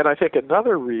 and I think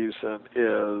another reason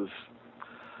is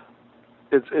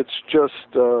it's just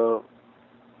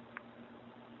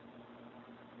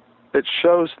it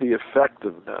shows the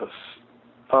effectiveness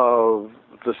of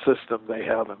the system they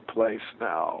have in place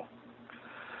now.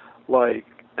 Like,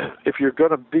 if you're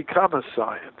going to become a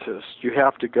scientist, you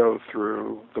have to go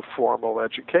through the formal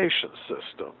education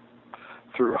system,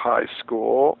 through high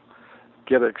school,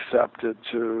 get accepted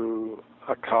to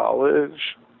a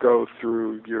college, go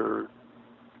through your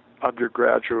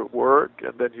undergraduate work,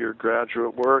 and then your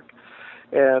graduate work.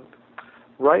 And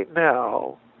right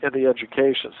now, in the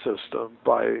education system,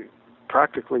 by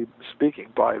practically speaking,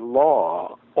 by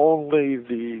law, only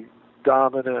the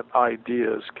dominant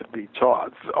ideas can be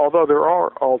taught. Although there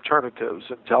are alternatives,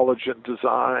 intelligent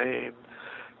design,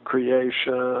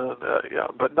 creation,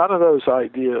 but none of those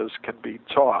ideas can be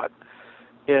taught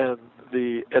in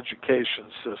the education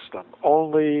system.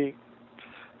 Only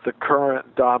the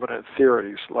current dominant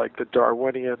theories, like the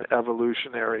Darwinian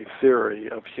evolutionary theory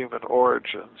of human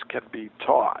origins, can be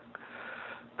taught.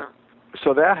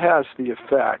 So that has the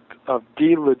effect of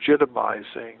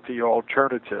delegitimizing the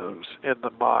alternatives in the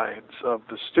minds of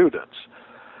the students.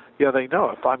 They know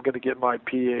if I'm going to get my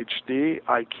PhD,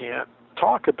 I can't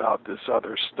talk about this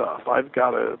other stuff. I've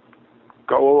got to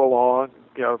go along,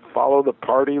 follow the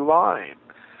party line,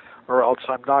 or else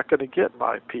I'm not going to get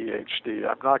my PhD.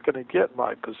 I'm not going to get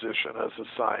my position as a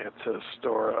scientist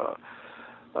or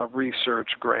a research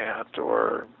grant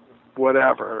or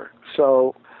whatever.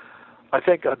 So I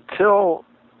think until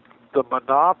the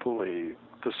monopoly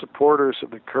the supporters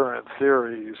of the current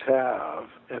theories have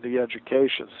and the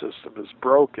education system is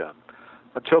broken,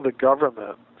 until the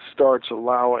government starts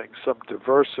allowing some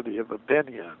diversity of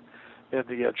opinion in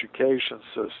the education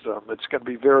system, it's going to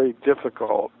be very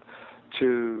difficult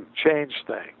to change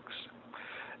things.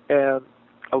 And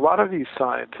a lot of these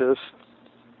scientists,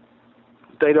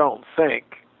 they don't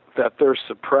think that they're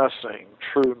suppressing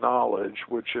true knowledge,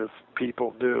 which if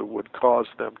people knew would cause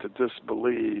them to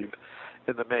disbelieve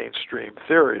in the mainstream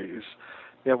theories.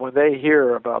 And when they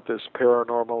hear about this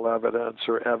paranormal evidence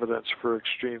or evidence for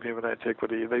extreme human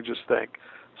antiquity, they just think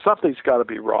something's got to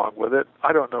be wrong with it.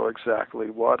 I don't know exactly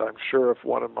what. I'm sure if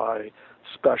one of my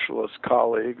specialist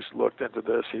colleagues looked into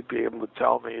this, he'd be able to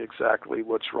tell me exactly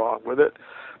what's wrong with it.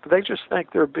 But they just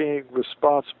think they're being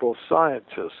responsible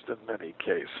scientists in many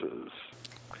cases.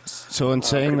 So in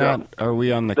saying that, are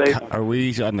we on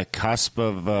the cusp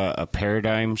of a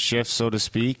paradigm shift, so to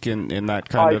speak, in that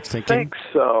kind of thinking?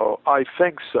 I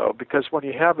think so, because when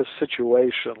you have a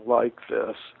situation like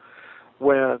this,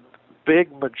 when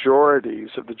big majorities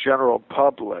of the general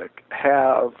public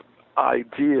have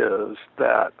ideas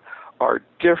that are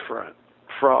different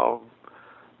from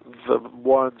the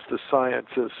ones the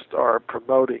scientists are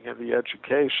promoting in the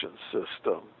education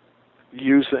system,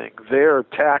 using their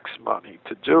tax money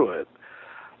to do it,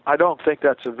 I don't think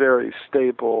that's a very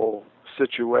stable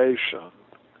situation.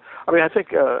 I mean, I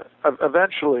think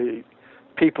eventually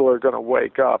people are going to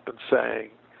wake up and saying,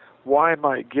 why am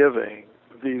I giving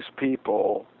these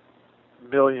people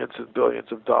millions and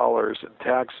billions of dollars in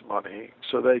tax money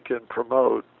so they can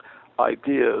promote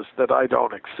ideas that I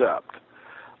don't accept?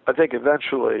 I think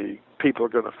eventually people are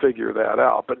going to figure that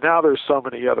out. But now there's so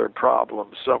many other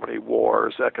problems, so many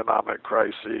wars, economic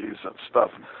crises, and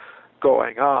stuff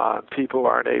going on. People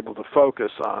aren't able to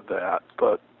focus on that.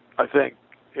 But I think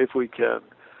if we can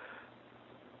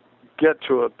get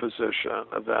to a position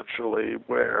eventually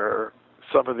where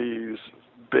some of these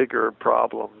bigger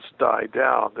problems die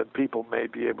down, then people may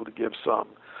be able to give some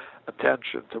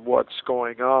attention to what's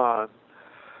going on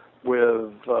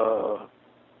with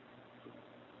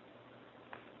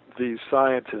these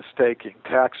scientists taking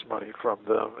tax money from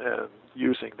them and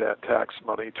using that tax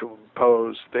money to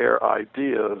impose their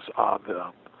ideas on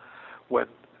them, when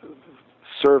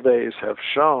surveys have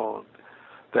shown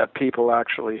that people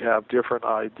actually have different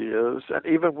ideas, and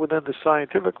even within the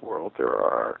scientific world there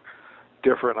are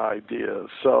different ideas.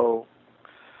 So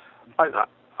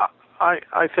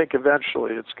I think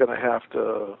eventually it's going to have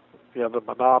to, the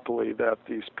monopoly that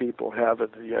these people have in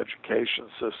the education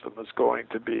system is going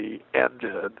to be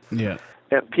ended. Yeah.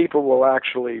 And people will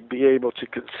actually be able to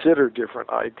consider different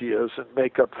ideas and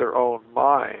make up their own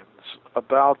minds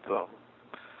about them.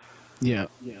 Yeah.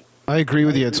 I agree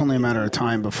with you. It's only a matter of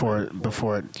time before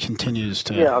it continues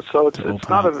to. Yeah, so it's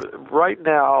not right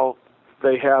now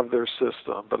they have their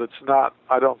system, but it's not.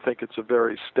 I don't think it's a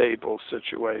very stable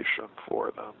situation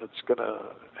for them. It's going to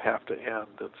have to end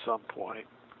at some point.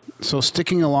 So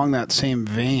sticking along that same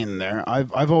vein there,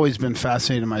 I've always been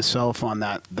fascinated myself on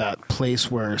that place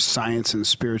where science and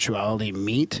spirituality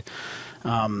meet.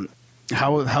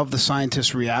 How have the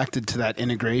scientists reacted to that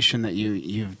integration that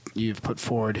you've put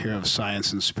forward here of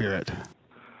science and spirit?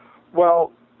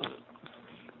 Well,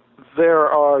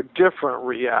 there are different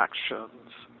reactions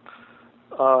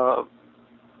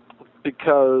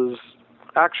because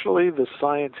actually the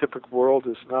scientific world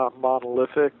is not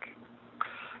monolithic.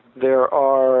 There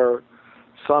are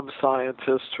some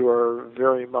scientists who are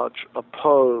very much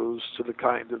opposed to the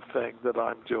kind of thing that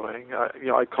I'm doing.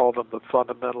 I call them the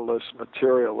fundamentalist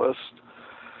materialist.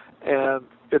 And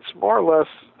it's more or less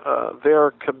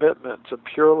their commitment to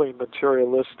purely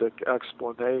materialistic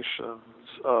explanations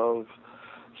of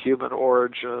human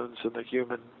origins and the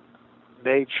human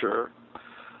nature.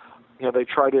 They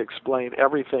try to explain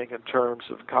everything in terms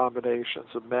of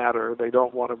combinations of matter. They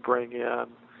don't want to bring in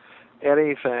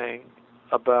anything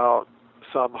about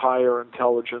some higher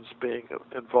intelligence being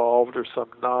involved or some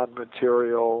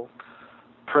non-material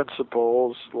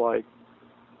principles like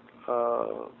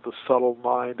the subtle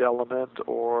mind element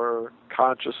or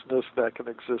consciousness that can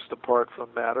exist apart from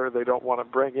matter. They don't want to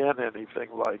bring in anything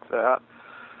like that.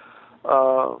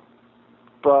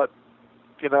 But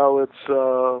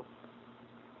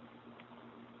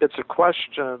it's a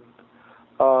question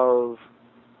of,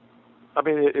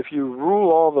 if you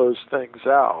rule all those things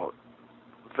out,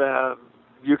 then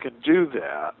you can do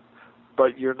that,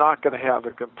 but you're not going to have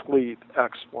a complete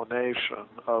explanation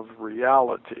of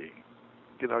reality.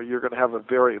 You're going to have a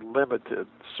very limited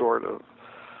sort of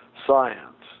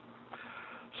science.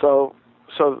 So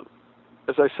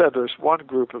as I said, there's one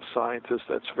group of scientists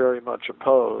that's very much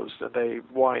opposed, and they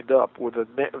wind up with a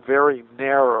very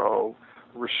narrow,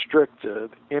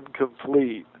 restricted,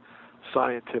 incomplete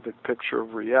scientific picture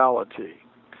of reality.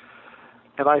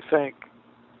 And I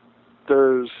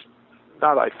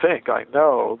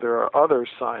know there are other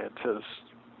scientists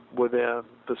within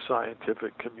the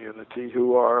scientific community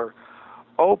who are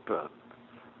open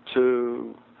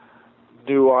to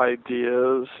new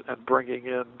ideas and bringing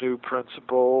in new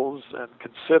principles and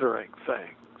considering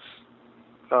things.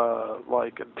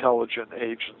 like intelligent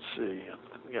agency.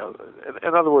 And,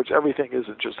 in other words, everything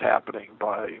isn't just happening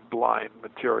by blind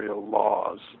material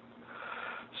laws.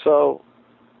 So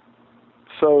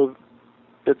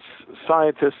it's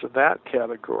scientists in that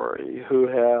category who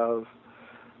have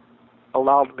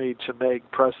allowed me to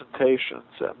make presentations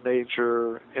at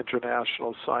major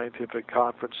international scientific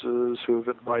conferences, who have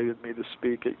invited me to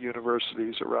speak at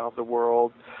universities around the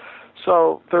world.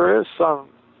 So there is some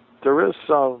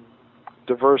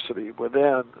diversity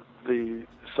within the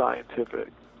scientific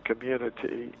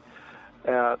community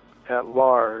at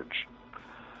large.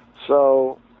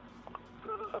 So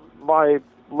my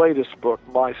latest book,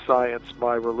 My Science,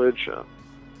 My Religion,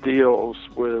 deals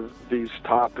with these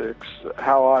topics,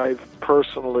 how I've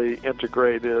personally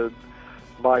integrated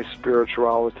my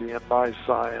spirituality and my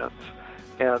science,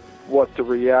 and what the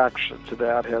reaction to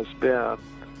that has been,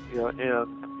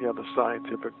 in the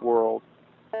scientific world.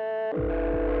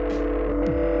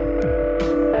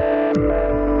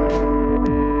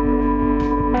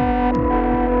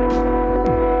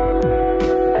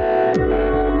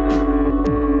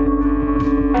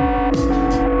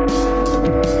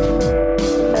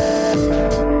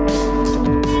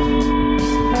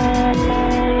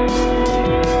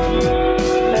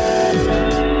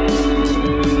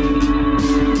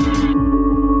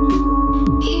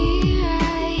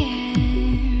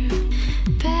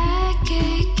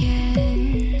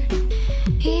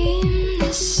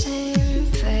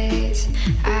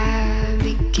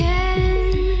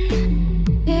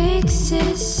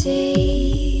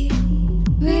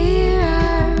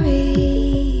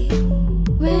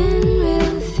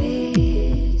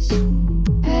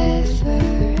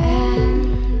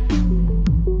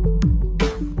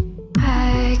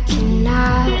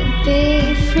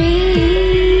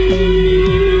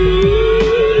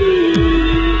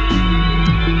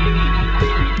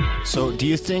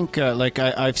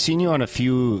 I've seen you on a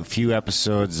few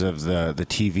episodes of the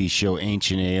TV show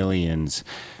Ancient Aliens,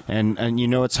 and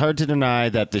it's hard to deny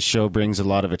that the show brings a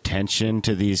lot of attention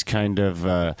to these kind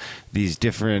of these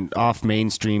different off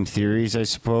mainstream theories, I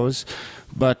suppose.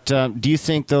 But do you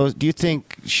think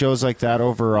shows like that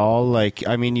overall,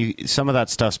 some of that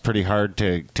stuff's pretty hard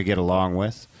to get along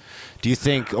with? Do you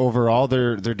think overall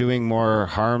they're doing more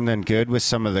harm than good with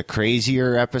some of the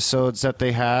crazier episodes that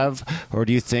they have? Or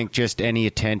do you think just any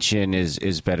attention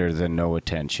is better than no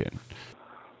attention?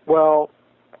 Well,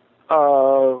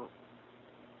 I'll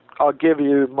give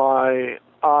you my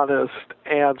honest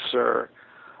answer.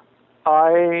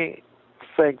 I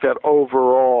think that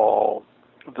overall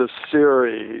the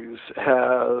series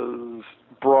has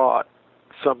brought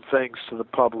some things to the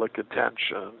public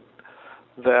attention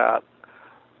that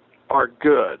are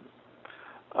good.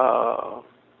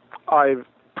 I've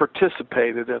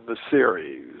participated in the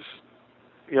series.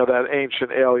 That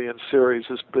Ancient Alien series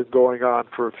has been going on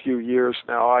for a few years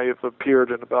now. I have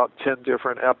appeared in about 10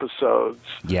 different episodes.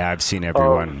 Yeah, I've seen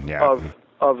everyone.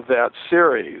 Of that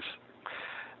series.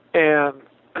 And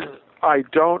I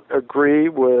don't agree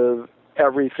with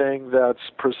everything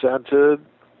that's presented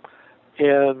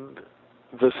in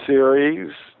the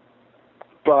series,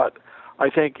 but I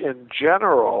think in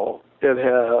general it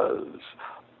has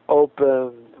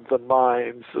opened the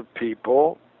minds of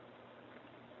people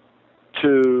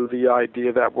to the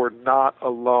idea that we're not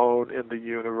alone in the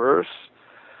universe.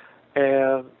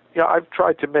 And I've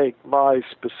tried to make my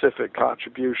specific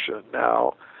contribution.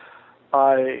 Now,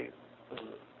 when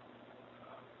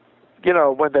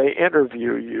they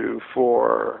interview you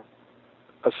for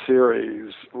a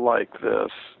series like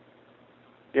this,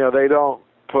 they don't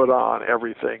put on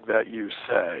everything that you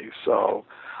say. So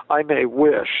I may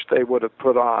wish they would have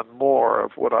put on more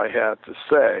of what I had to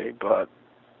say, but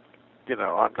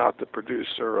I'm not the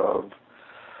producer of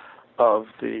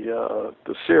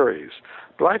the series.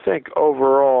 But I think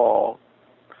overall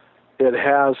it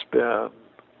has been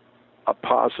a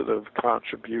positive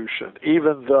contribution,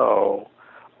 even though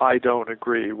I don't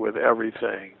agree with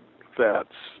everything that's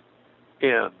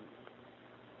been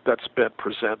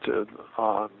presented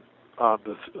on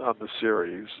the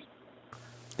series.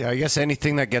 Yeah, I guess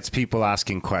anything that gets people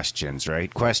asking questions,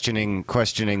 right? Questioning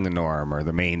the norm or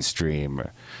the mainstream.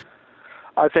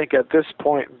 I think at this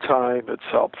point in time, it's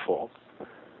helpful.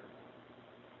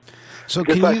 So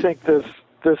because I think this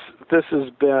has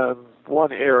been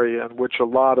one area in which a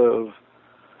lot of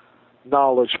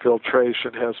knowledge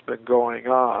filtration has been going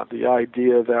on. The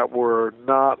idea that we're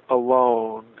not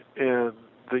alone in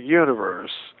the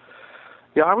universe.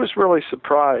 Yeah, I was really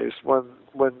surprised when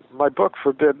my book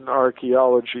Forbidden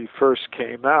Archaeology first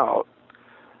came out.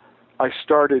 I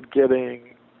started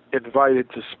getting invited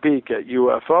to speak at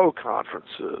UFO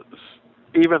conferences,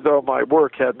 even though my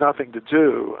work had nothing to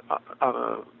do on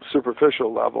a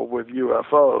superficial level with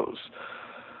UFOs,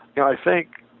 I think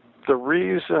the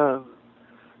reason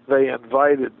they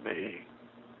invited me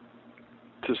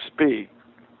to speak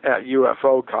at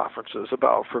UFO conferences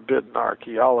about forbidden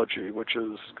archaeology, which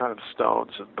is kind of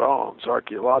stones and bones,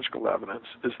 archaeological evidence,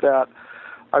 is that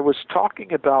I was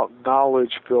talking about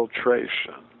knowledge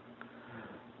filtration,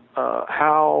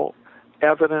 how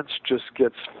evidence just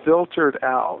gets filtered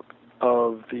out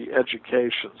of the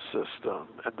education system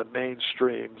and the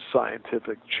mainstream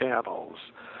scientific channels.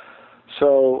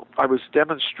 So I was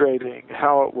demonstrating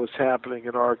how it was happening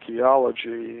in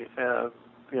archaeology, and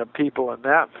people in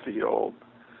that field,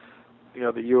 the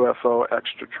UFO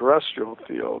extraterrestrial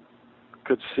field,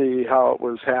 could see how it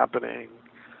was happening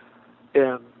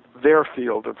in their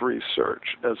field of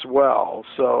research as well.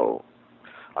 So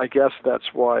I guess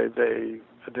that's why they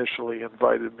initially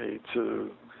invited me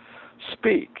to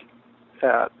speak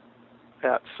at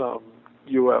some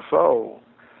UFO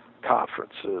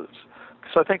conferences.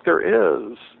 Because I think there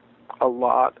is a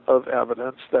lot of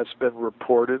evidence that's been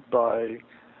reported by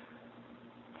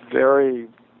very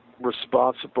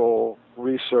responsible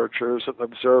researchers and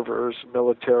observers,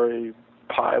 military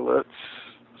pilots,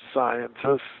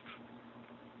 scientists,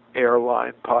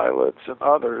 airline pilots, and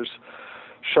others,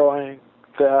 showing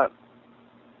that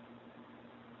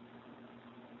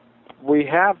we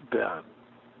have been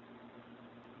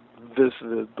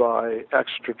visited by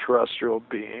extraterrestrial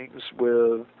beings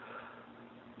with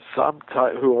some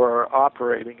type, who are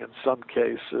operating in some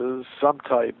cases some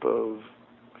type of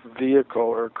vehicle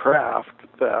or craft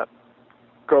that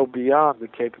go beyond the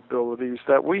capabilities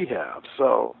that we have.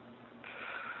 So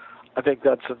I think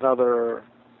that's another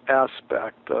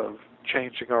aspect of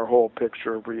changing our whole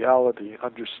picture of reality,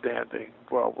 understanding,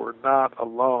 well, we're not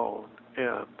alone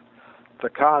in the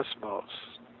cosmos.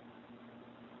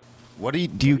 What do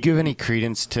you give any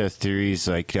credence to theories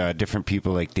like different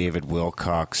people like David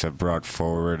Wilcox have brought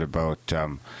forward about,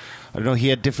 I don't know, he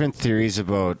had different theories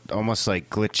about almost like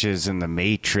glitches in the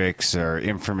matrix or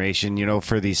information,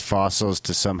 for these fossils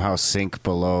to somehow sink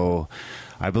below.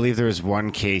 I believe there was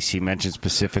one case he mentioned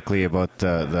specifically about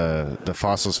the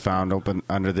fossils found open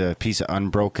under the piece of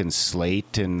unbroken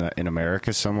slate in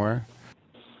America somewhere.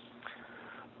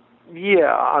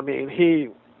 Yeah, I mean,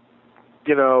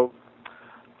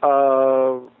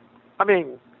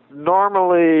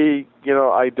 normally,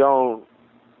 I don't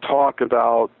talk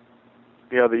about,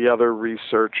 the other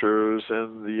researchers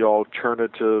in the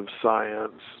alternative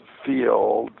science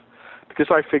field, because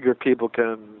I figure people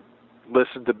can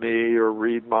listen to me or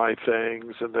read my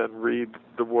things and then read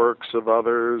the works of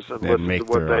others and listen to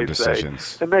what they say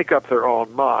and make up their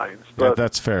own minds. But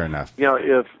that's fair enough.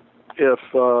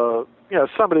 If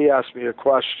somebody asks me a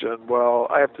question, well,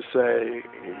 I have to say,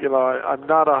 I'm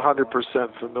not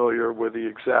 100% familiar with the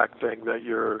exact thing that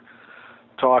you're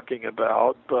talking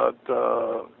about, but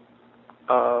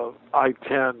I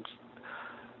tend,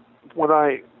 when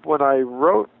I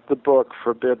wrote the book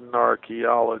Forbidden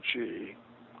Archaeology,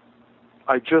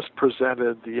 I just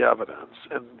presented the evidence,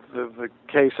 and the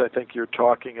case I think you're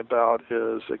talking about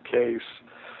is a case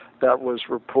that was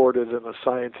reported in a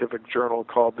scientific journal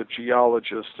called The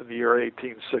Geologist in the year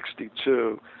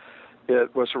 1862.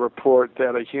 It was a report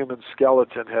that a human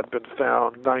skeleton had been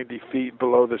found 90 feet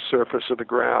below the surface of the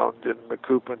ground in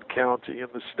Macoupin County in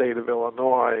the state of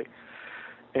Illinois.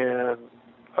 And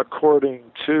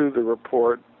according to the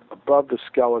report, above the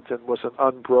skeleton was an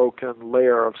unbroken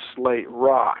layer of slate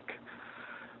rock,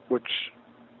 which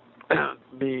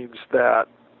means that,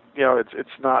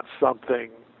 it's not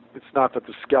that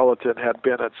the skeleton had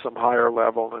been at some higher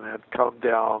level and had come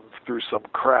down through some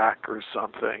crack or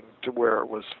something to where it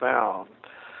was found.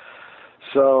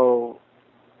 So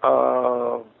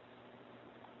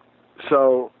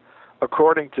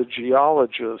according to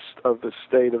geologists of the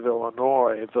state of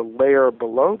Illinois, the layer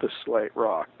below the slate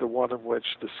rock, the one in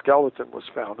which the skeleton was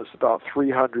found, is about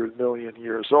 300 million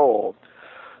years old.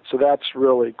 So that's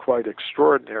really quite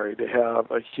extraordinary to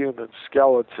have a human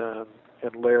skeleton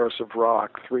in layers of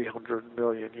rock 300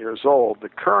 million years old. The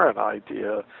current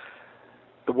idea,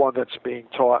 the one that's being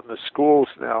taught in the schools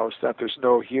now, is that there's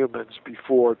no humans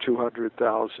before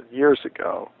 200,000 years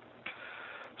ago.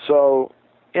 So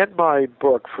in my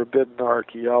book, Forbidden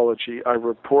Archaeology, I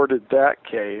reported that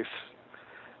case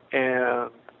and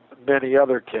many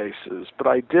other cases, but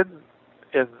I didn't,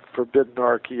 in Forbidden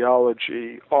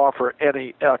Archaeology, offer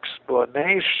any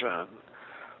explanation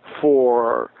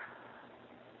for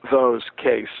those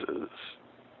cases.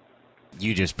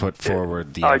 You just put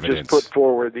forward the evidence. I just put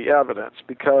forward the evidence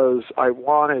because I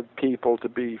wanted people to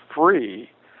be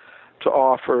free to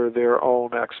offer their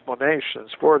own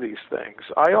explanations for these things.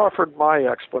 I offered my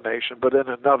explanation, but in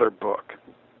another book,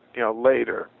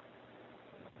 later.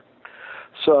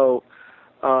 So,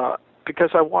 because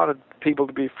I wanted people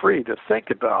to be free to think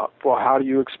about, well, how do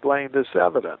you explain this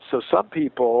evidence? So some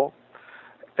people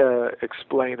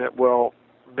explain it, well,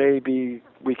 maybe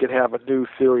we could have a new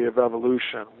theory of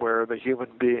evolution where the human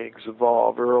beings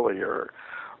evolved earlier,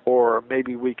 or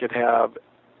maybe we could have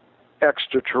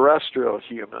extraterrestrial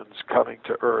humans coming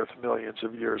to Earth millions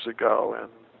of years ago and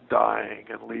dying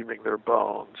and leaving their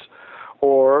bones,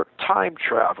 or time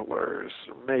travelers.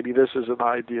 Maybe this is an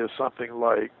idea, something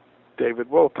like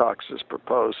David Wilcox is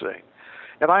proposing.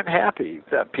 And I'm happy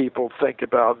that people think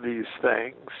about these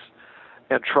things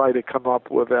and try to come up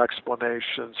with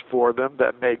explanations for them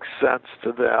that make sense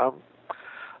to them.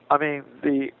 I mean,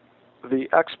 the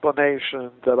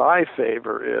explanation that I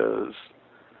favor is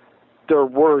there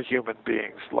were human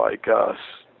beings like us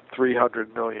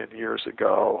 300 million years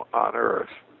ago on Earth,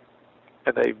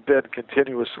 and they've been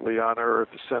continuously on Earth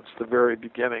since the very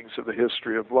beginnings of the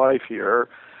history of life here,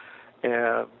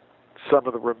 and some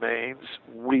of the remains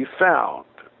we found,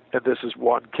 and this is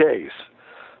one case.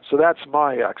 So that's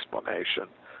my explanation.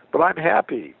 But I'm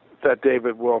happy that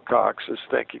David Wilcox is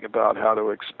thinking about how to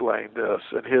explain this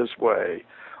in his way,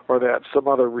 or that some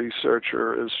other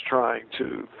researcher is trying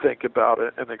to think about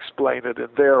it and explain it in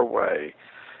their way.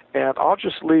 And I'll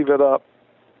just leave it up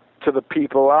to the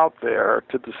people out there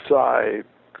to decide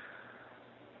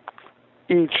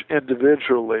each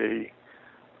individually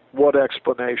what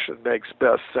explanation makes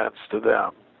best sense to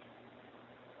them.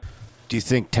 Do you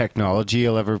think technology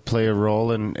will ever play a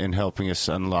role in helping us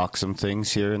unlock some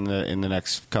things here in the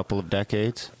next couple of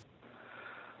decades?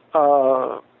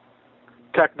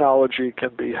 Technology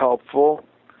can be helpful.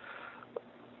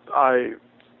 I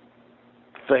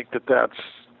think that that's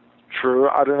true.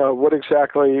 I don't know, what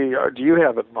exactly do you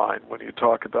have in mind when you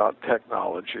talk about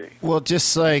technology? Well,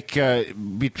 just like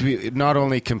between not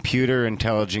only computer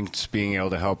intelligence being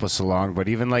able to help us along, but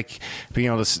even like being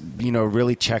able to,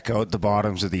 really check out the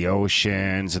bottoms of the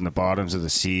oceans and the bottoms of the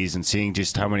seas and seeing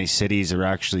just how many cities are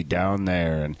actually down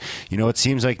there. And, it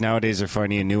seems like nowadays they're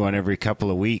finding a new one every couple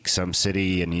of weeks, some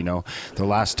city. And, the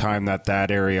last time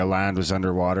that area of land was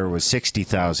underwater was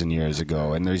 60,000 years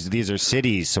ago. And these are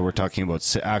cities, so we're talking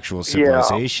about actual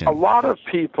civilization. Yeah, a lot of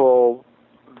people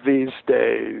these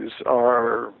days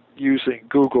are using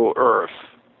Google Earth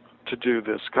to do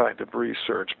this kind of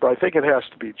research, but I think it has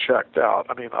to be checked out.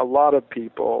 I mean, a lot of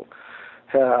people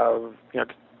have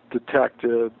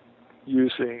detected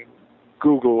using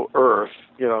Google Earth,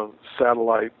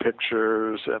 satellite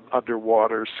pictures and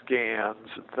underwater scans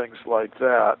and things like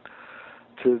that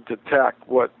to detect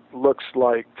what looks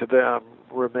like to them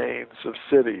remains of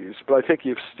cities. But I think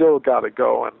you've still got to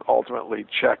go and ultimately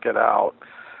check it out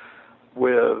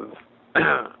with,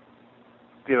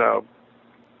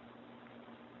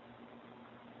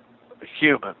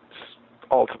 humans,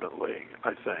 ultimately,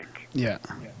 I think. Yeah.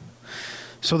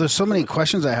 So there's so many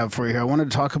questions I have for you here. I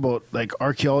wanted to talk about like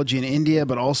archaeology in India,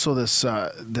 but also this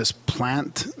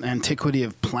plant antiquity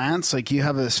of plants. Like you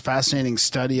have this fascinating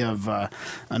study of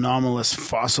anomalous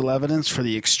fossil evidence for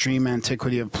the extreme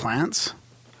antiquity of plants.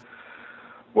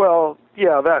 Well,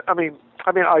 yeah,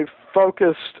 I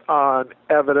focused on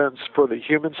evidence for the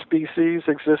human species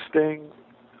existing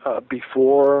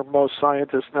before most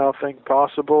scientists now think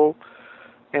possible,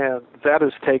 and that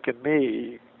has taken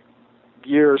me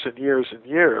years and years and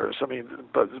years. I mean,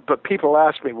 but people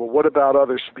ask me, well, what about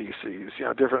other species?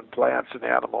 Different plants and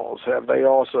animals. Have they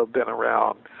also been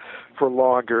around for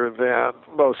longer than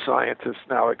most scientists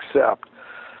now accept?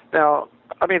 Now,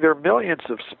 there are millions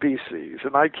of species,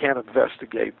 and I can't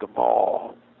investigate them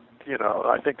all.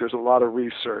 I think there's a lot of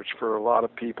research for a lot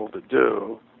of people to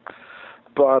do.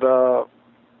 But,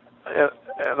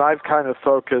 and I've kind of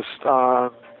focused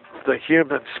on the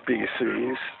human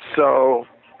species, so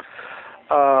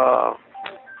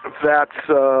that's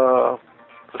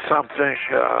something.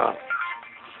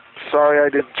 Sorry I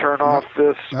didn't turn off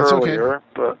this earlier,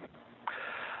 okay.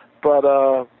 but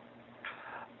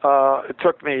it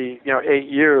took me 8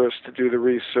 years to do the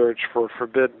research for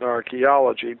forbidden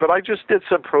archaeology, but I just did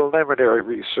some preliminary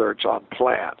research on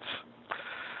plants.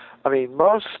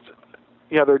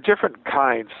 There are different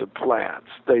kinds of plants.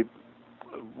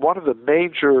 One of the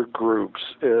major groups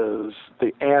is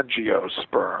the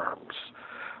angiosperms,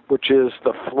 which is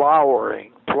the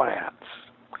flowering plants.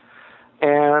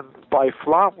 And by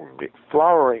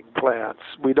flowering plants,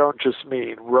 we don't just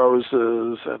mean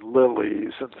roses and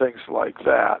lilies and things like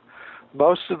that.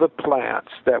 Most of the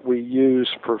plants that we use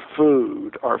for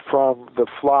food are from the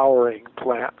flowering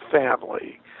plant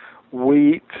family: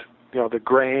 wheat, the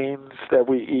grains that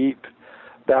we eat,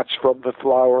 that's from the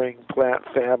flowering plant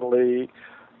family.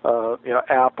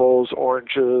 Apples,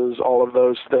 oranges, all of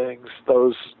those things,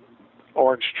 those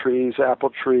orange trees, apple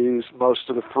trees, most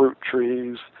of the fruit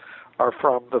trees are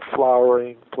from the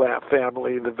flowering plant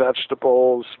family. The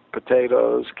vegetables,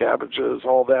 potatoes, cabbages,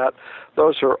 all that,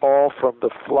 those are all from the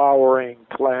flowering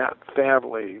plant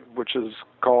family, which is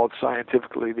called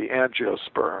scientifically the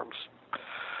angiosperms.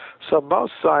 So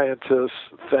most scientists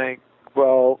think,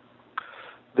 well,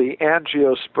 the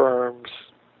angiosperms,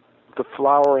 the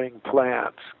flowering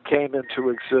plants, came into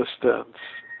existence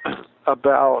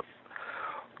about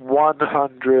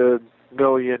 100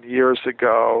 million years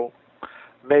ago,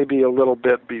 maybe a little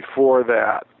bit before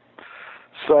that.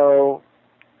 So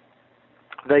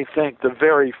they think the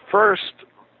very first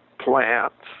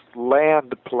plants,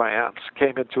 land plants,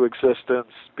 came into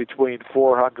existence between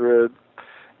 400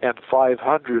 and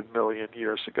 500 million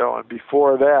years ago. And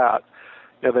before that,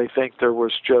 they think there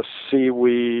was just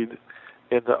seaweed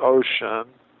in the ocean.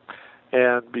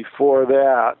 And before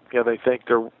that, they think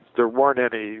there weren't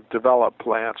any developed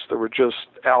plants. There were just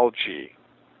algae,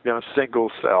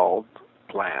 single-celled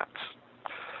plants.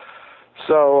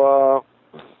 So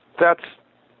that's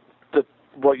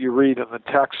what you read in the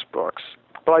textbooks.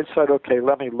 But I said, okay,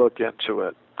 let me look into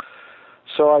it.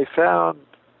 So I found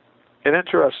an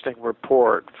interesting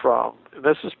report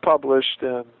this is published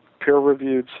in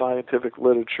peer-reviewed scientific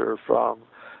literature from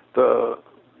the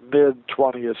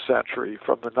mid-20th century,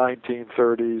 from the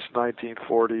 1930s,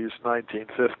 1940s,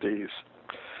 1950s.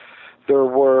 There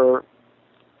were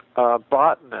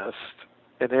botanists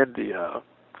in India,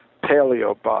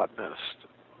 paleobotanists.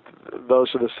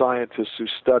 Those are the scientists who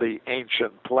study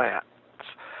ancient plants.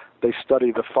 They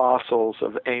study the fossils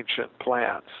of ancient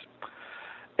plants.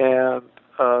 And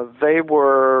they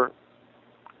were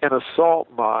in a salt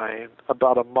mine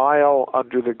about a mile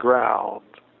under the ground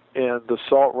in the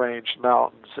Salt Range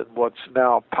Mountains in what's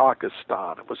now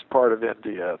Pakistan. It was part of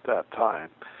India at that time.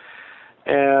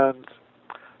 And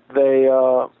they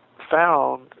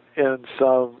found in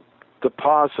some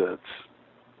deposits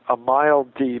a mile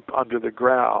deep under the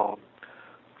ground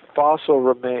fossil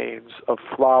remains of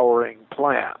flowering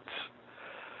plants.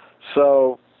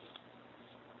 So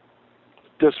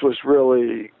this was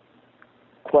really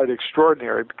quite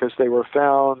extraordinary because they were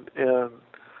found in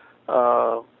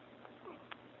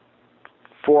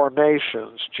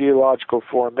formations, geological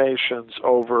formations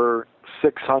over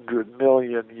 600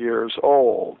 million years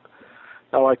old.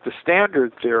 Now, like the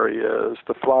standard theory is,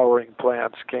 the flowering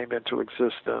plants came into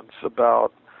existence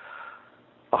about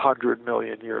 100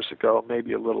 million years ago,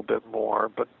 maybe a little bit more,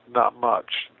 but not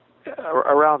much.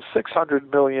 Around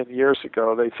 600 million years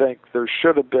ago, they think there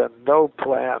should have been no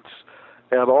plants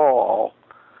at all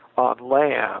on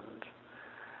land,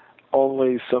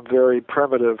 only some very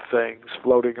primitive things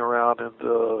floating around in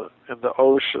the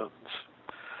oceans.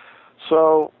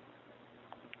 So,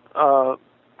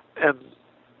 and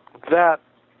that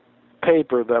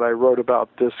paper that I wrote about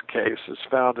this case is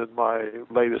found in my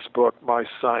latest book, My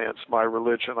Science, My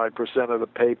Religion. I presented a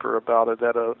paper about it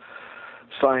at a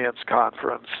science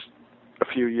conference a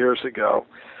few years ago.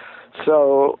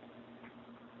 So,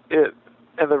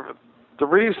 the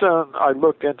reason I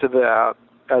looked into that,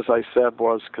 as I said,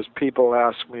 was because people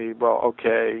ask me, well,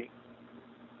 okay,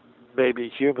 maybe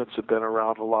humans have been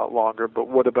around a lot longer, but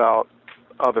what about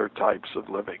other types of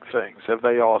living things? Have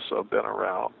they also been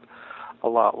around a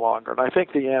lot longer? And I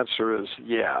think the answer is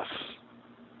yes.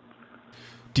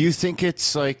 Do you think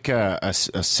it's like a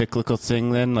cyclical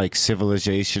thing then, like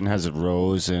civilization has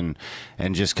arose and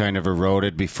just kind of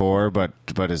eroded before, but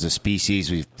as a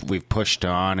species we've pushed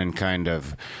on and kind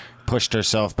of pushed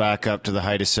ourselves back up to the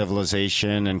height of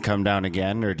civilization and come down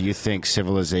again? Or do you think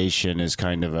civilization is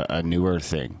kind of a newer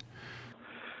thing?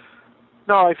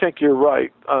 No, I think you're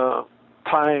right.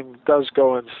 Time does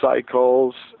go in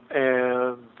cycles,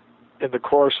 and in the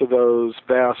course of those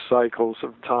vast cycles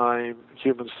of time,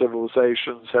 human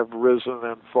civilizations have risen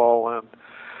and fallen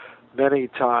many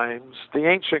times. The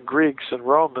ancient Greeks and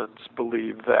Romans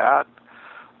believed that.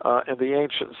 In the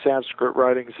ancient Sanskrit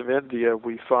writings of India,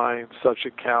 we find such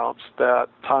accounts that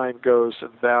time goes in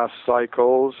vast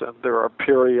cycles, and there are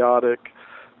periodic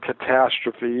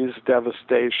catastrophes,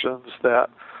 devastations that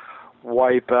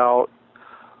wipe out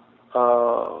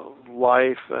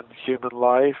life and human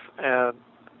life, and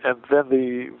then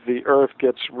the earth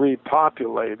gets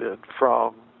repopulated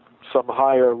from some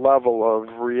higher level of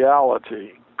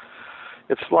reality.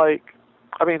 It's like,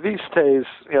 I mean, these days,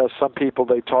 some people,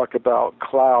 they talk about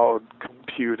cloud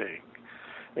computing.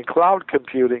 And cloud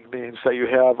computing means that you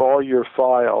have all your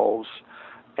files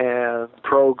and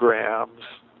programs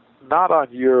not on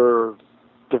your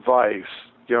device,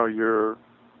 your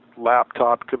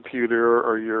laptop computer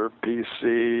or your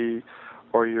PC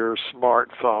or your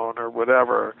smartphone or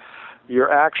whatever,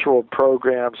 your actual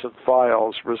programs and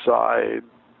files reside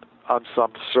on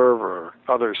some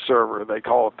other server. They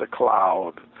call it the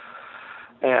cloud.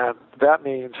 And that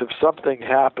means if something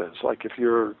happens, like if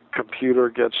your computer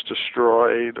gets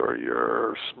destroyed or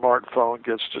your smartphone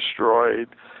gets destroyed,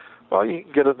 well, you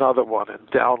can get another one and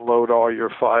download all your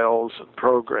files and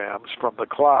programs from the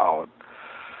cloud.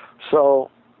 So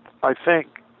I think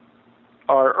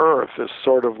our Earth is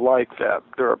sort of like that.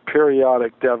 There are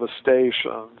periodic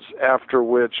devastations after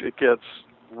which it gets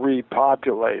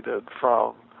repopulated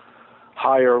from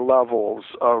higher levels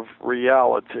of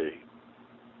reality.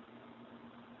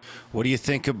 What do you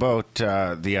think about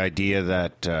the idea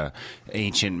that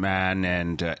ancient man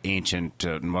and ancient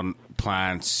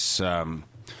plants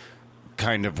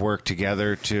kind of work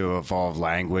together to evolve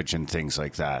language and things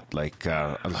like that, like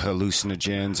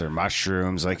hallucinogens or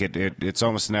mushrooms? Like it's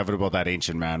almost inevitable that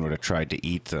ancient man would have tried to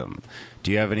eat them.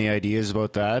 Do you have any ideas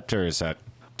about that, or is that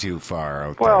too far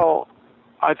out there? Well,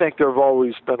 I think there have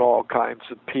always been all kinds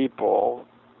of people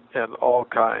and all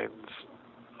kinds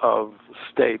of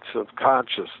states of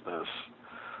consciousness.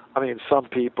 I mean, some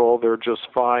people, they're just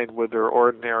fine with their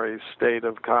ordinary state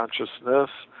of consciousness,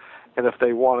 and if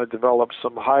they want to develop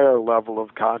some higher level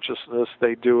of consciousness,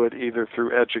 they do it either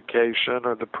through education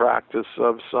or the practice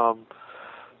of some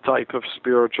type of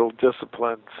spiritual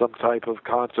discipline, some type of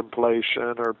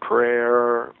contemplation or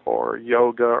prayer or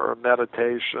yoga or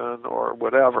meditation or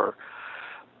whatever.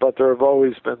 But there have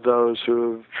always been those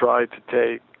who have tried to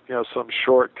take some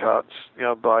shortcuts,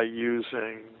 by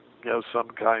using, some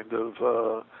kind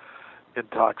of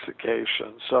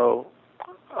intoxication. So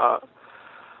I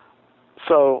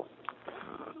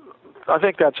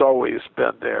think that's always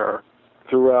been there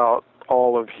throughout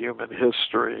all of human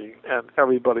history, and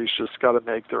everybody's just got to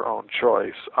make their own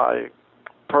choice. I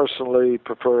personally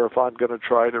prefer, if I'm going to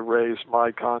try to raise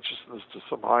my consciousness to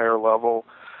some higher level,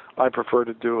 I prefer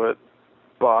to do it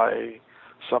by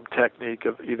some technique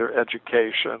of either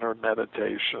education or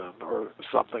meditation or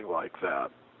something like that,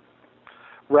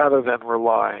 rather than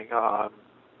relying on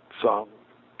some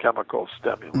chemical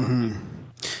stimulant. Mm-hmm.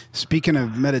 Speaking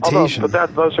of meditation...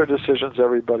 those are decisions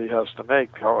everybody has to make,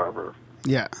 however.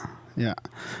 Yeah.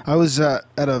 I was at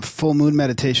a full moon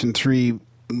meditation 3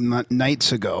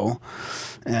 nights ago,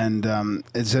 and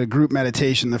it's a group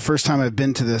meditation. The first time I've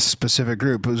been to this specific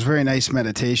group. It was a very nice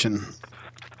meditation.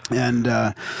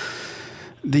 And...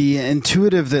 the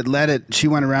intuitive that led it, she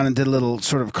went around and did a little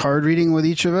sort of card reading with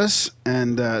each of us.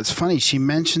 And it's funny, she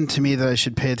mentioned to me that I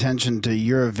should pay attention to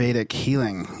Ayurvedic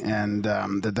healing, and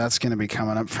that's going to be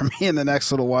coming up for me in the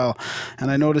next little while. And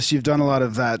I noticed you've done a lot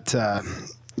of that.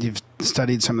 You've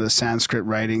studied some of the Sanskrit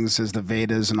writings as the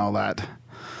Vedas and all that.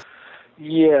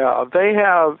 Yeah, they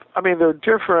have, there are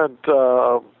different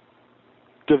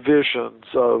divisions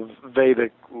of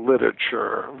Vedic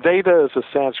literature. Veda is a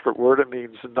Sanskrit word. It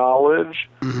means knowledge.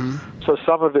 Mm-hmm. So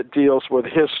some of it deals with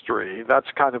history. That's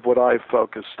kind of what I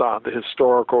focused on, the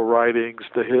historical writings,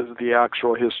 the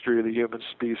actual history of the human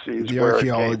species, the where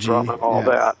archaeology, it came from and all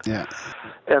that. Yeah.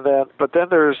 But then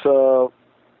there's a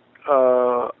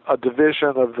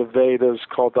division of the Vedas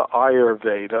called the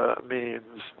Ayurveda. It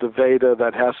means the Veda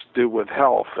that has to do with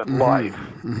health and life.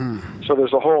 Mm-hmm. So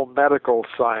there's a whole medical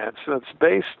science, and it's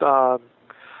based on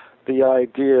the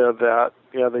idea that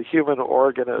the human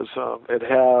organism, it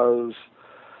has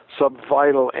some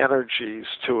vital energies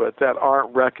to it that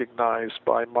aren't recognized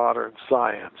by modern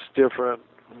science. Different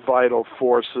vital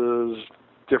forces,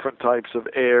 different types of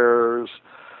airs,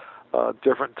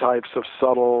 different types of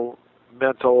subtle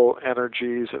mental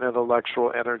energies and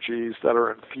intellectual energies that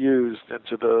are infused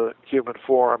into the human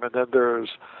form. And then there's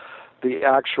the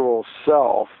actual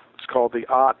self. It's called the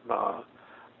Atma.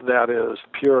 That is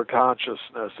pure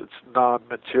consciousness. It's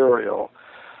non-material.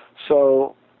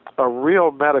 So a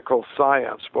real medical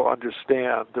science will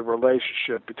understand the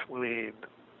relationship between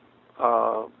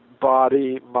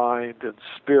body, mind, and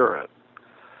spirit.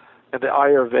 And the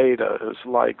Ayurveda is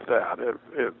like that.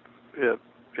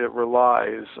 It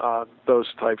relies on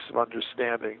those types of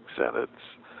understandings, and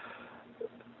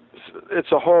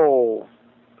it's a whole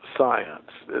science.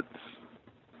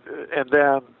 And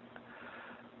then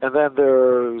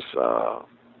there's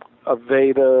a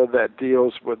Veda that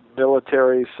deals with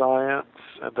military science,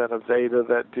 and then a Veda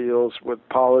that deals with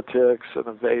politics, and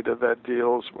a Veda that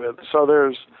deals with... So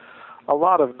there's a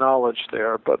lot of knowledge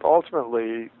there, but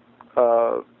ultimately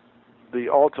the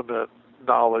ultimate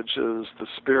knowledge is the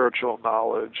spiritual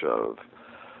knowledge of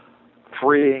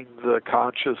freeing the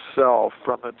conscious self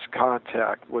from its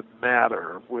contact with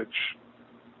matter, which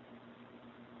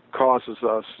causes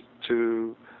us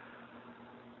to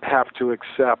have to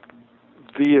accept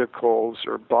vehicles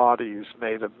or bodies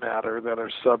made of matter that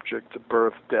are subject to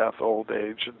birth, death, old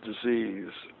age, and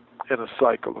disease in a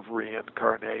cycle of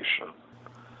reincarnation.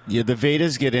 Yeah, the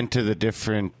Vedas get into the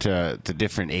different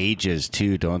ages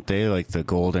too, don't they? Like the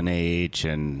Golden Age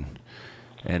and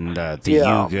the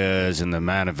Yugas and the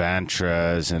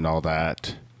Manavantras and all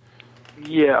that.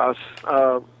 Yes,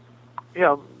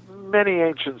 many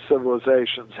ancient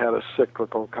civilizations had a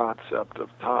cyclical concept of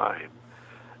time.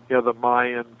 The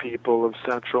Mayan people of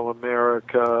Central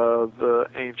America, the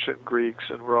ancient Greeks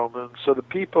and Romans. So the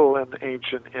people in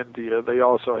ancient India, they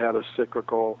also had a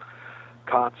cyclical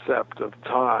concept of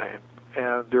time.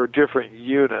 And there are different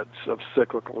units of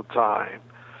cyclical time.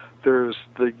 There's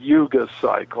the Yuga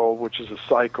cycle, which is a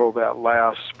cycle that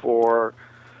lasts for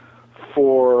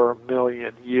 4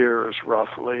 million years,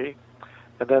 roughly.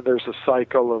 And then there's a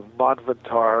cycle of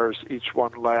Manvantars. Each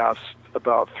one lasts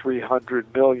about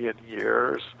 300 million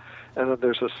years. And then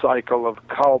there's a cycle of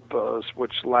kalpas,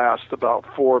 which last about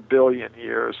 4 billion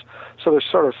years. So there's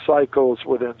sort of cycles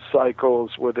within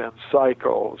cycles within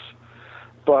cycles.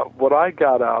 But what I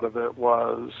got out of it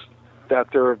was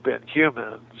that there have been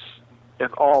humans in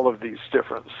all of these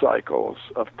different cycles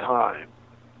of time.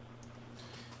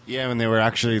 Yeah, when they were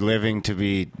actually living to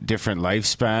be different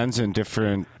lifespans and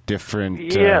different.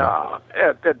 Yeah,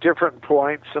 at different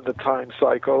points in the time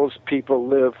cycles, people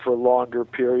live for longer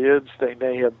periods. They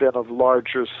may have been of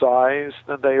larger size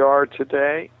than they are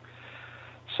today.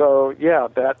 So, yeah,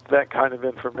 that kind of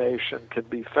information can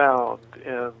be found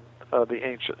in the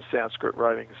ancient Sanskrit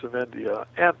writings of India,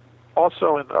 and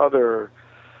also in other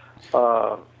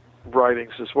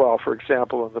writings as well. For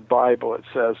example, in the Bible, it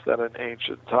says that in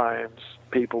ancient times,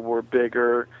 people were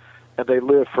bigger, and they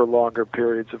lived for longer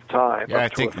periods of time. Yeah, I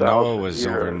think Noah was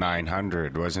over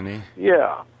 900, wasn't he?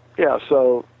 Yeah.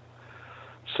 So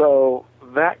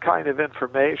that kind of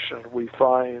information we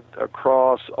find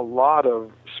across a lot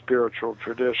of spiritual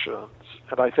traditions,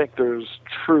 and I think there's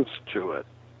truth to it.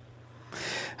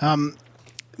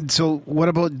 So what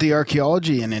about the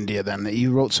archaeology in India then?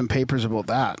 You wrote some papers about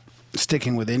that,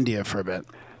 sticking with India for a bit.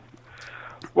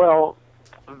 Well,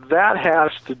 that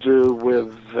has to do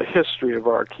with the history of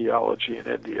archaeology in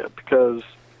India, because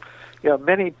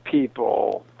many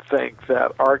people think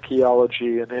that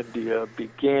archaeology in India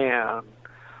began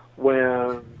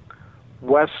when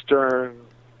Western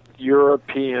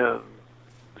European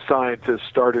scientists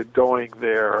started going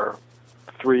there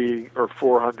 300 or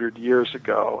 400 years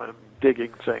ago and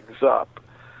digging things up.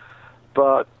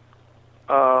 But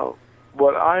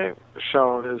what I've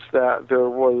shown is that there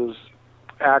was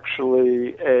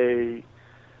actually an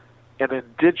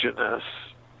indigenous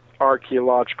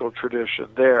archaeological tradition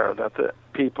there, that the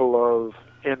people of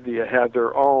India had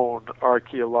their own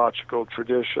archaeological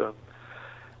tradition.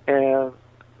 And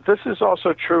this is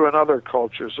also true in other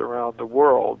cultures around the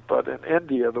world, but in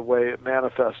India, the way it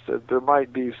manifested, there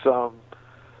might be some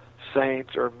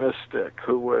saint or mystic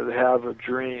who would have a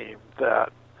dream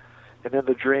and in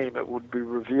the dream it would be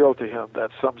revealed to him that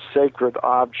some sacred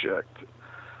object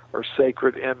or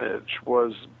sacred image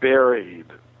was buried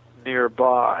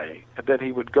nearby, and then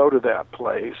he would go to that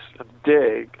place and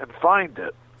dig and find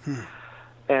it,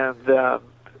 and then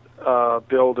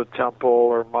build a temple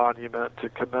or monument to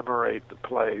commemorate the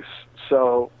place.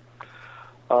 So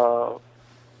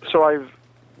I've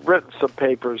written some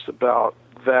papers about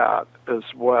that as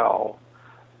well,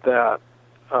 that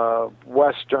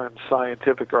Western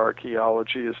scientific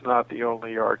archaeology is not the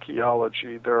only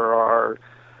archaeology. There are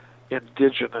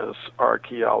indigenous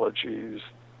archaeologies,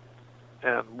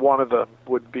 and one of them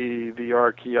would be the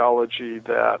archaeology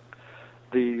that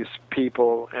these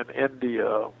people in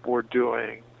India were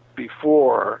doing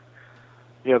before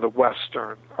the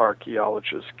Western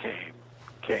archaeologists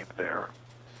came there.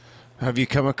 Have you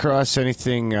come across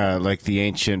anything like the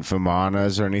ancient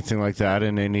Vimanas or anything like that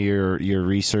in any of your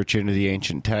research into the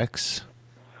ancient texts?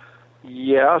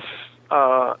 Yes,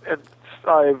 and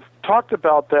I've talked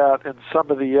about that in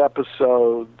some of the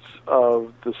episodes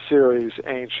of the series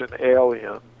Ancient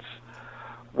Aliens,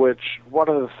 which one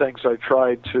of the things I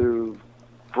tried to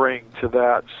bring to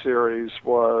that series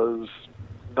was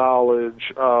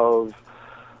knowledge of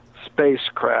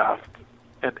spacecraft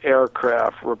and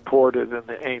aircraft reported in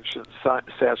the ancient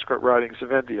Sanskrit writings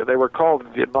of India. They were called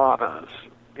Vimanas.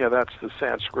 That's the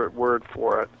Sanskrit word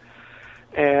for it.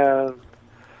 And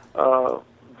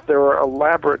there are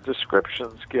elaborate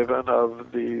descriptions given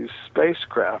of these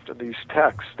spacecraft and these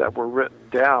texts that were written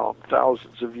down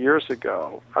thousands of years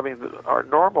ago. I mean, our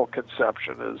normal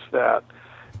conception is that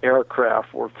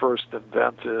aircraft were first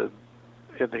invented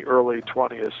in the early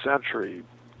 20th century,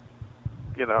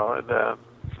 and then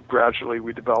gradually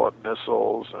we developed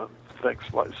missiles and things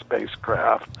like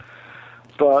spacecraft.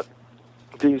 But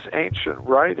these ancient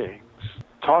writings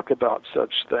talk about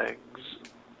such things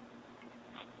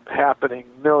happening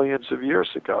millions of years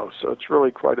ago, so it's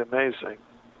really quite amazing.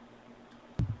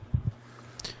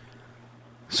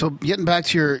 So getting back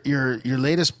to your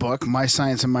latest book, My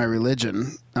Science and My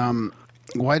Religion,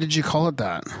 why did you call it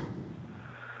that?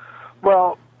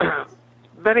 Well,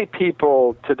 many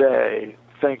people today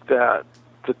think that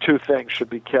the two things should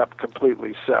be kept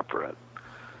completely separate.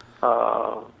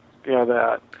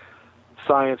 That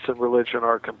science and religion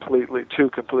are two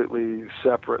completely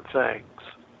separate things.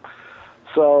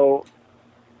 So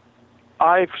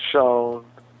I've shown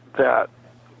that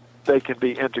they can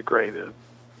be integrated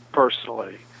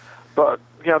personally. But,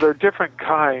 there are different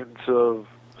kinds of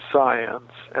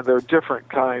science and there are different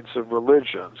kinds of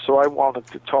religion. So I wanted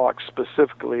to talk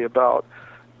specifically about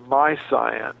my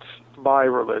science, my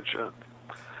religion.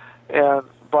 And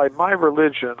by my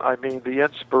religion, I mean the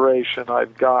inspiration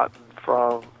I've gotten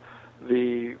from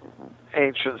the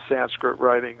ancient Sanskrit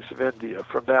writings of India,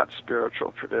 from that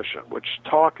spiritual tradition, which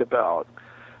talk about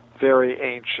very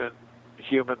ancient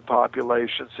human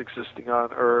populations existing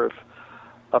on Earth,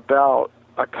 about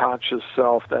a conscious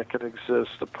self that can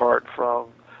exist apart from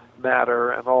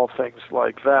matter and all things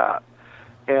like that.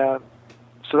 And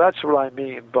so that's what I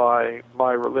mean by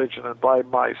my religion. And by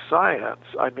my science,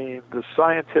 I mean the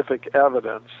scientific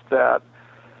evidence that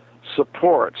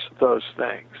supports those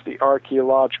things, the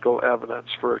archaeological evidence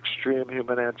for extreme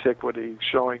human antiquity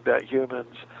showing that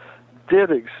humans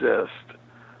did exist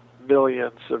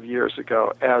millions of years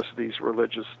ago, as these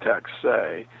religious texts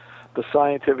say, the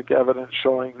scientific evidence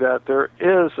showing that there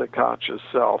is a conscious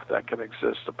self that can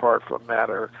exist apart from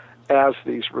matter, as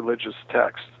these religious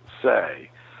texts say.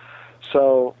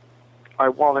 So I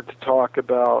wanted to talk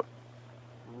about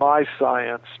my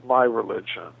science, my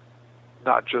religion,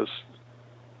 not just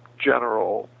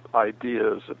general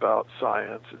ideas about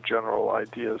science and general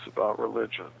ideas about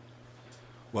religion.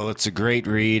 Well, it's a great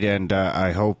read, and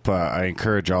I hope I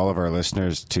encourage all of our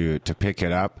listeners to pick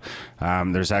it up.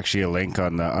 There's actually a link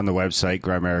on the website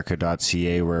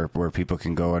Grimerica.ca where people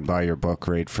can go and buy your book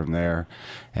right from there,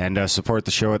 and support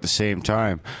the show at the same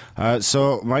time.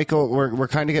 So, Michael, we're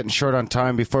kind of getting short on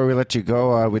time. Before we let you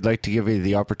go, we'd like to give you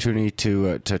the opportunity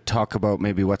to talk about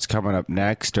maybe what's coming up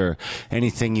next or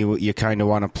anything you kind of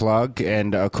want to plug.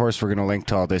 And of course, we're going to link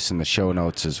to all this in the show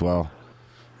notes as well.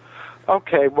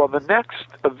 Okay, well, the next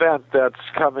event that's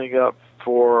coming up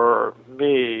for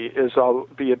me is I'll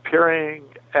be appearing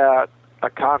at a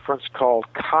conference called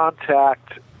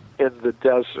Contact in the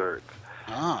Desert,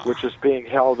 which is being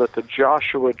held at the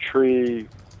Joshua Tree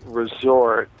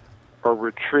Resort or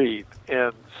Retreat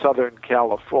in Southern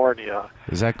California.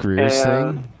 Is that Greer's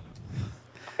thing?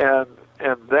 And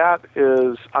that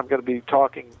is, I'm going to be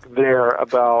talking there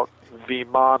about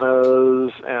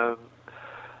Vimanas and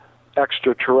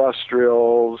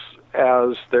extraterrestrials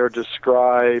as they're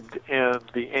described in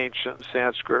the ancient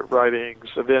Sanskrit writings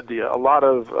of India. A lot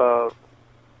of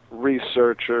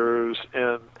researchers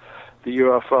in the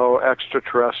UFO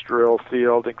extraterrestrial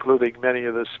field, including many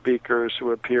of the speakers who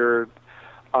appeared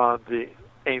on the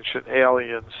Ancient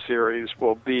Aliens series,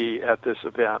 will be at this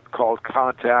event called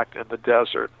Contact in the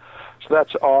Desert. So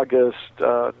that's August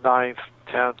 9th,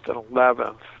 10th, and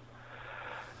 11th.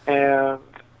 And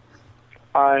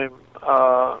I'm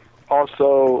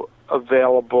also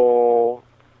available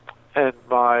in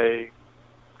my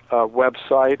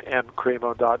website,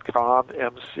 mcremo.com,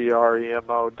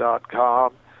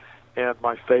 mcremo.com, and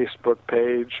my Facebook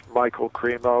page, Michael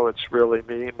Cremo. It's really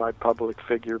me, my public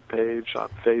figure page on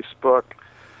Facebook.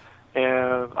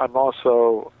 And I'm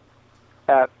also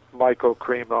at Michael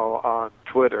Cremo on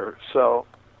Twitter. So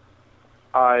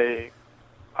I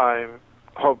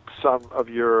hope some of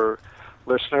your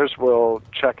listeners will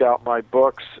check out my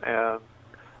books and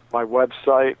my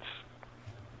websites.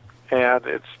 And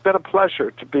it's been a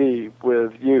pleasure to be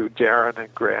with you, Darren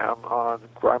and Graham, on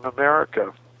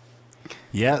Grimerica.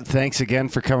 Yeah, thanks again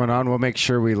for coming on. We'll make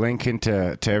sure we link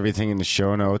into everything in the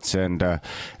show notes, and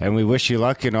we wish you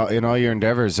luck in all your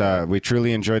endeavors. We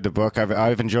truly enjoyed the book.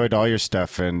 I've enjoyed all your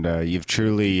stuff, and you've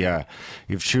truly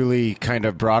kind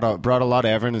of brought a lot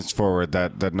of evidence forward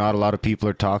that not a lot of people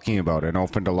are talking about, and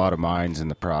opened a lot of minds in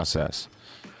the process.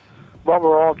 Well,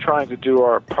 we're all trying to do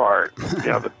our part.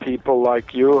 The people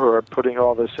like you who are putting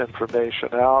all this information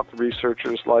out,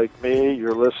 researchers like me,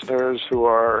 your listeners who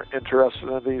are interested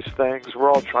in these things,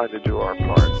 we're all trying to do our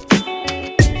part.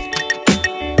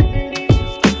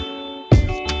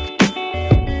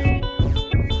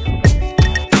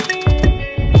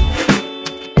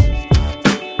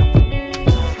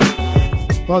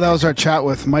 Well, that was our chat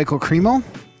with Michael Cremo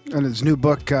and his new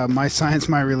book, My Science,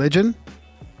 My Religion.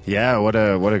 Yeah, what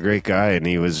a great guy, and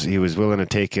he was willing to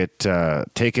take it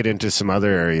into some other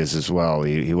areas as well.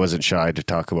 He wasn't shy to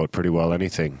talk about pretty well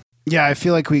anything. Yeah, I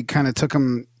feel like we kind of took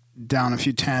him down a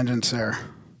few tangents there.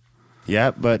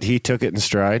 Yeah, but he took it in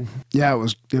stride. Yeah, it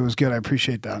was good. I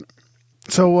appreciate that.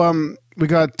 So we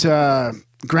got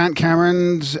Grant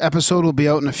Cameron's episode will be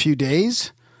out in a few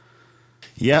days.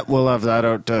 Yeah, we'll have that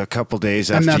out a couple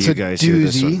days after you guys hear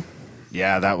this one.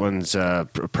 Yeah, that one's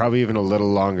probably even a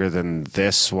little longer than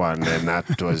this one, and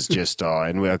that was just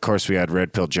and of course we had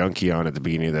Red Pill Junkie on at the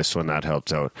beginning of this one. That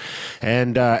helped out.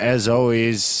 And as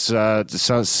always,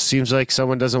 seems like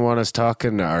someone doesn't want us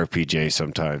talking to RPJ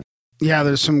sometimes. Yeah,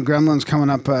 there's some gremlins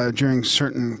coming up during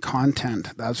certain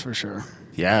content, that's for sure.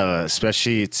 Yeah,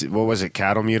 especially, what was it,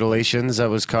 cattle mutilations that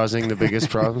was causing the biggest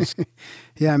problems?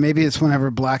 Yeah, maybe it's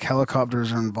whenever black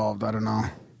helicopters are involved. I don't know.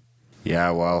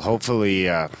 Yeah, well, hopefully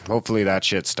that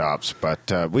shit stops.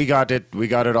 But we got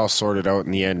it all sorted out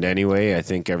in the end anyway. I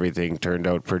think everything turned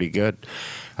out pretty good.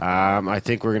 I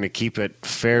think we're going to keep it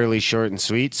fairly short and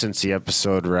sweet since the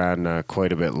episode ran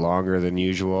quite a bit longer than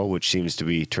usual, which seems to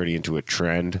be turning into a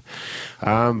trend.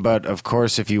 But, of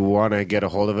course, if you want to get a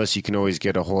hold of us, you can always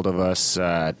get a hold of us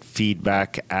at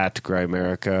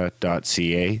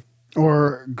feedback@grimerica.ca.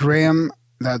 Or Graham,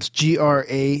 that's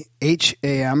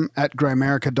Graham at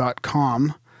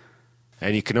grimerica.com.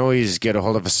 And you can always get a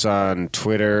hold of us on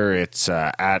Twitter. It's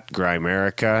at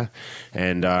Grimerica.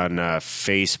 And on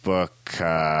Facebook,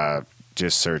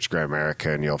 just search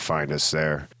Grimerica and you'll find us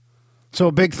there.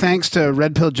 So big thanks to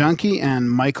Red Pill Junkie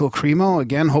and Michael Cremo.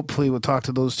 Again, hopefully we'll talk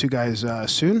to those two guys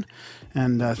soon.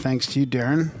 And thanks to you,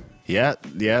 Darren. Yeah,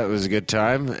 it was a good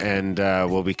time, and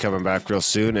we'll be coming back real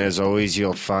soon. As always,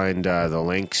 you'll find the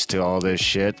links to all this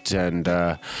shit and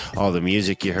all the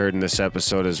music you heard in this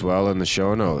episode as well in the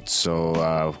show notes.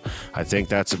 So I think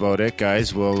that's about it,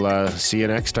 guys. We'll see you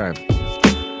next time.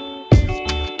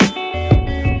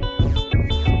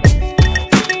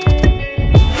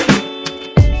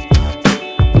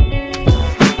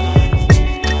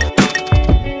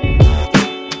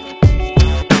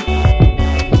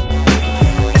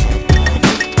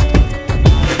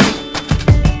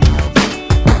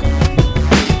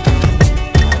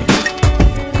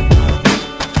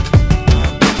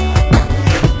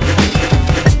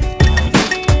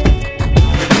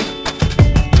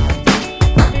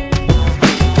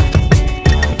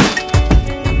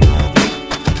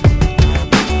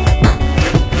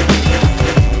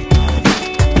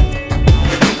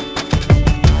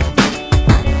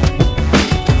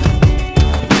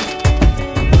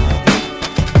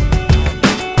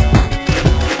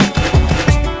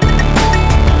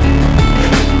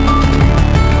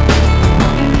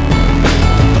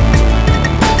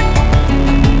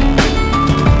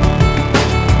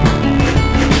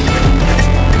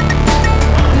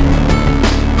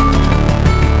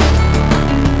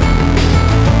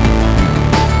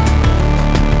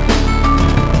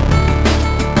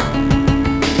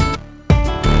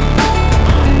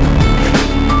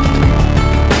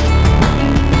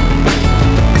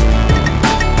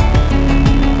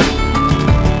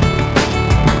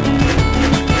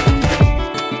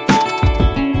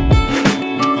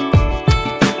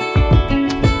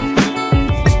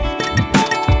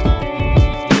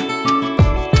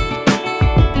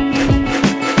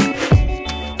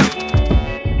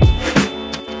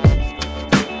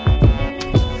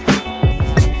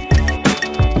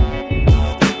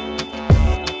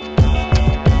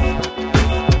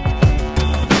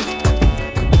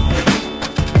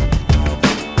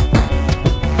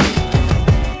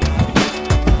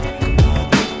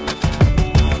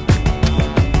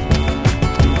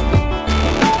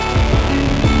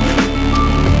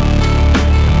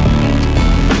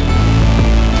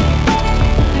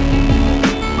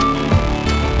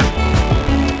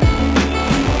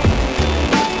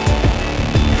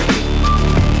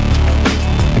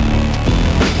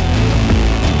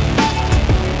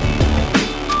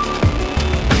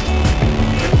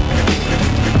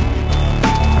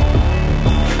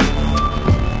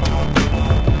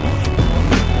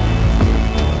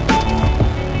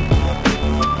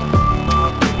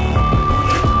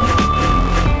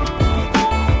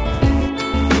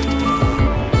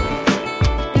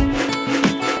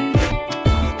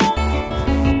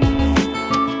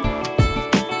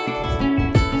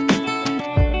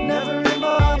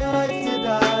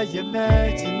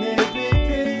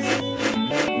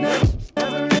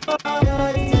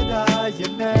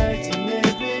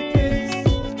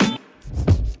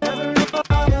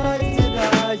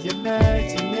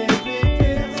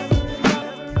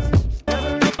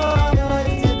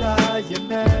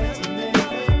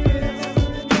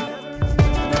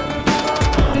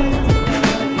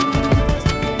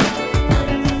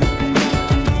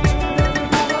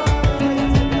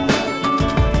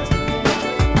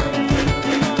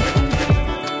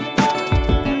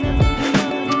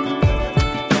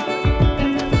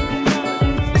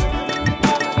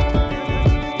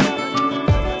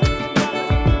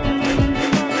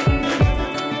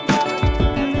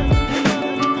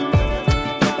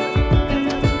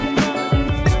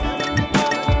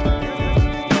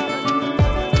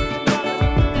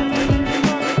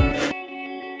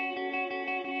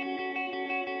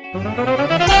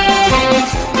 Bye.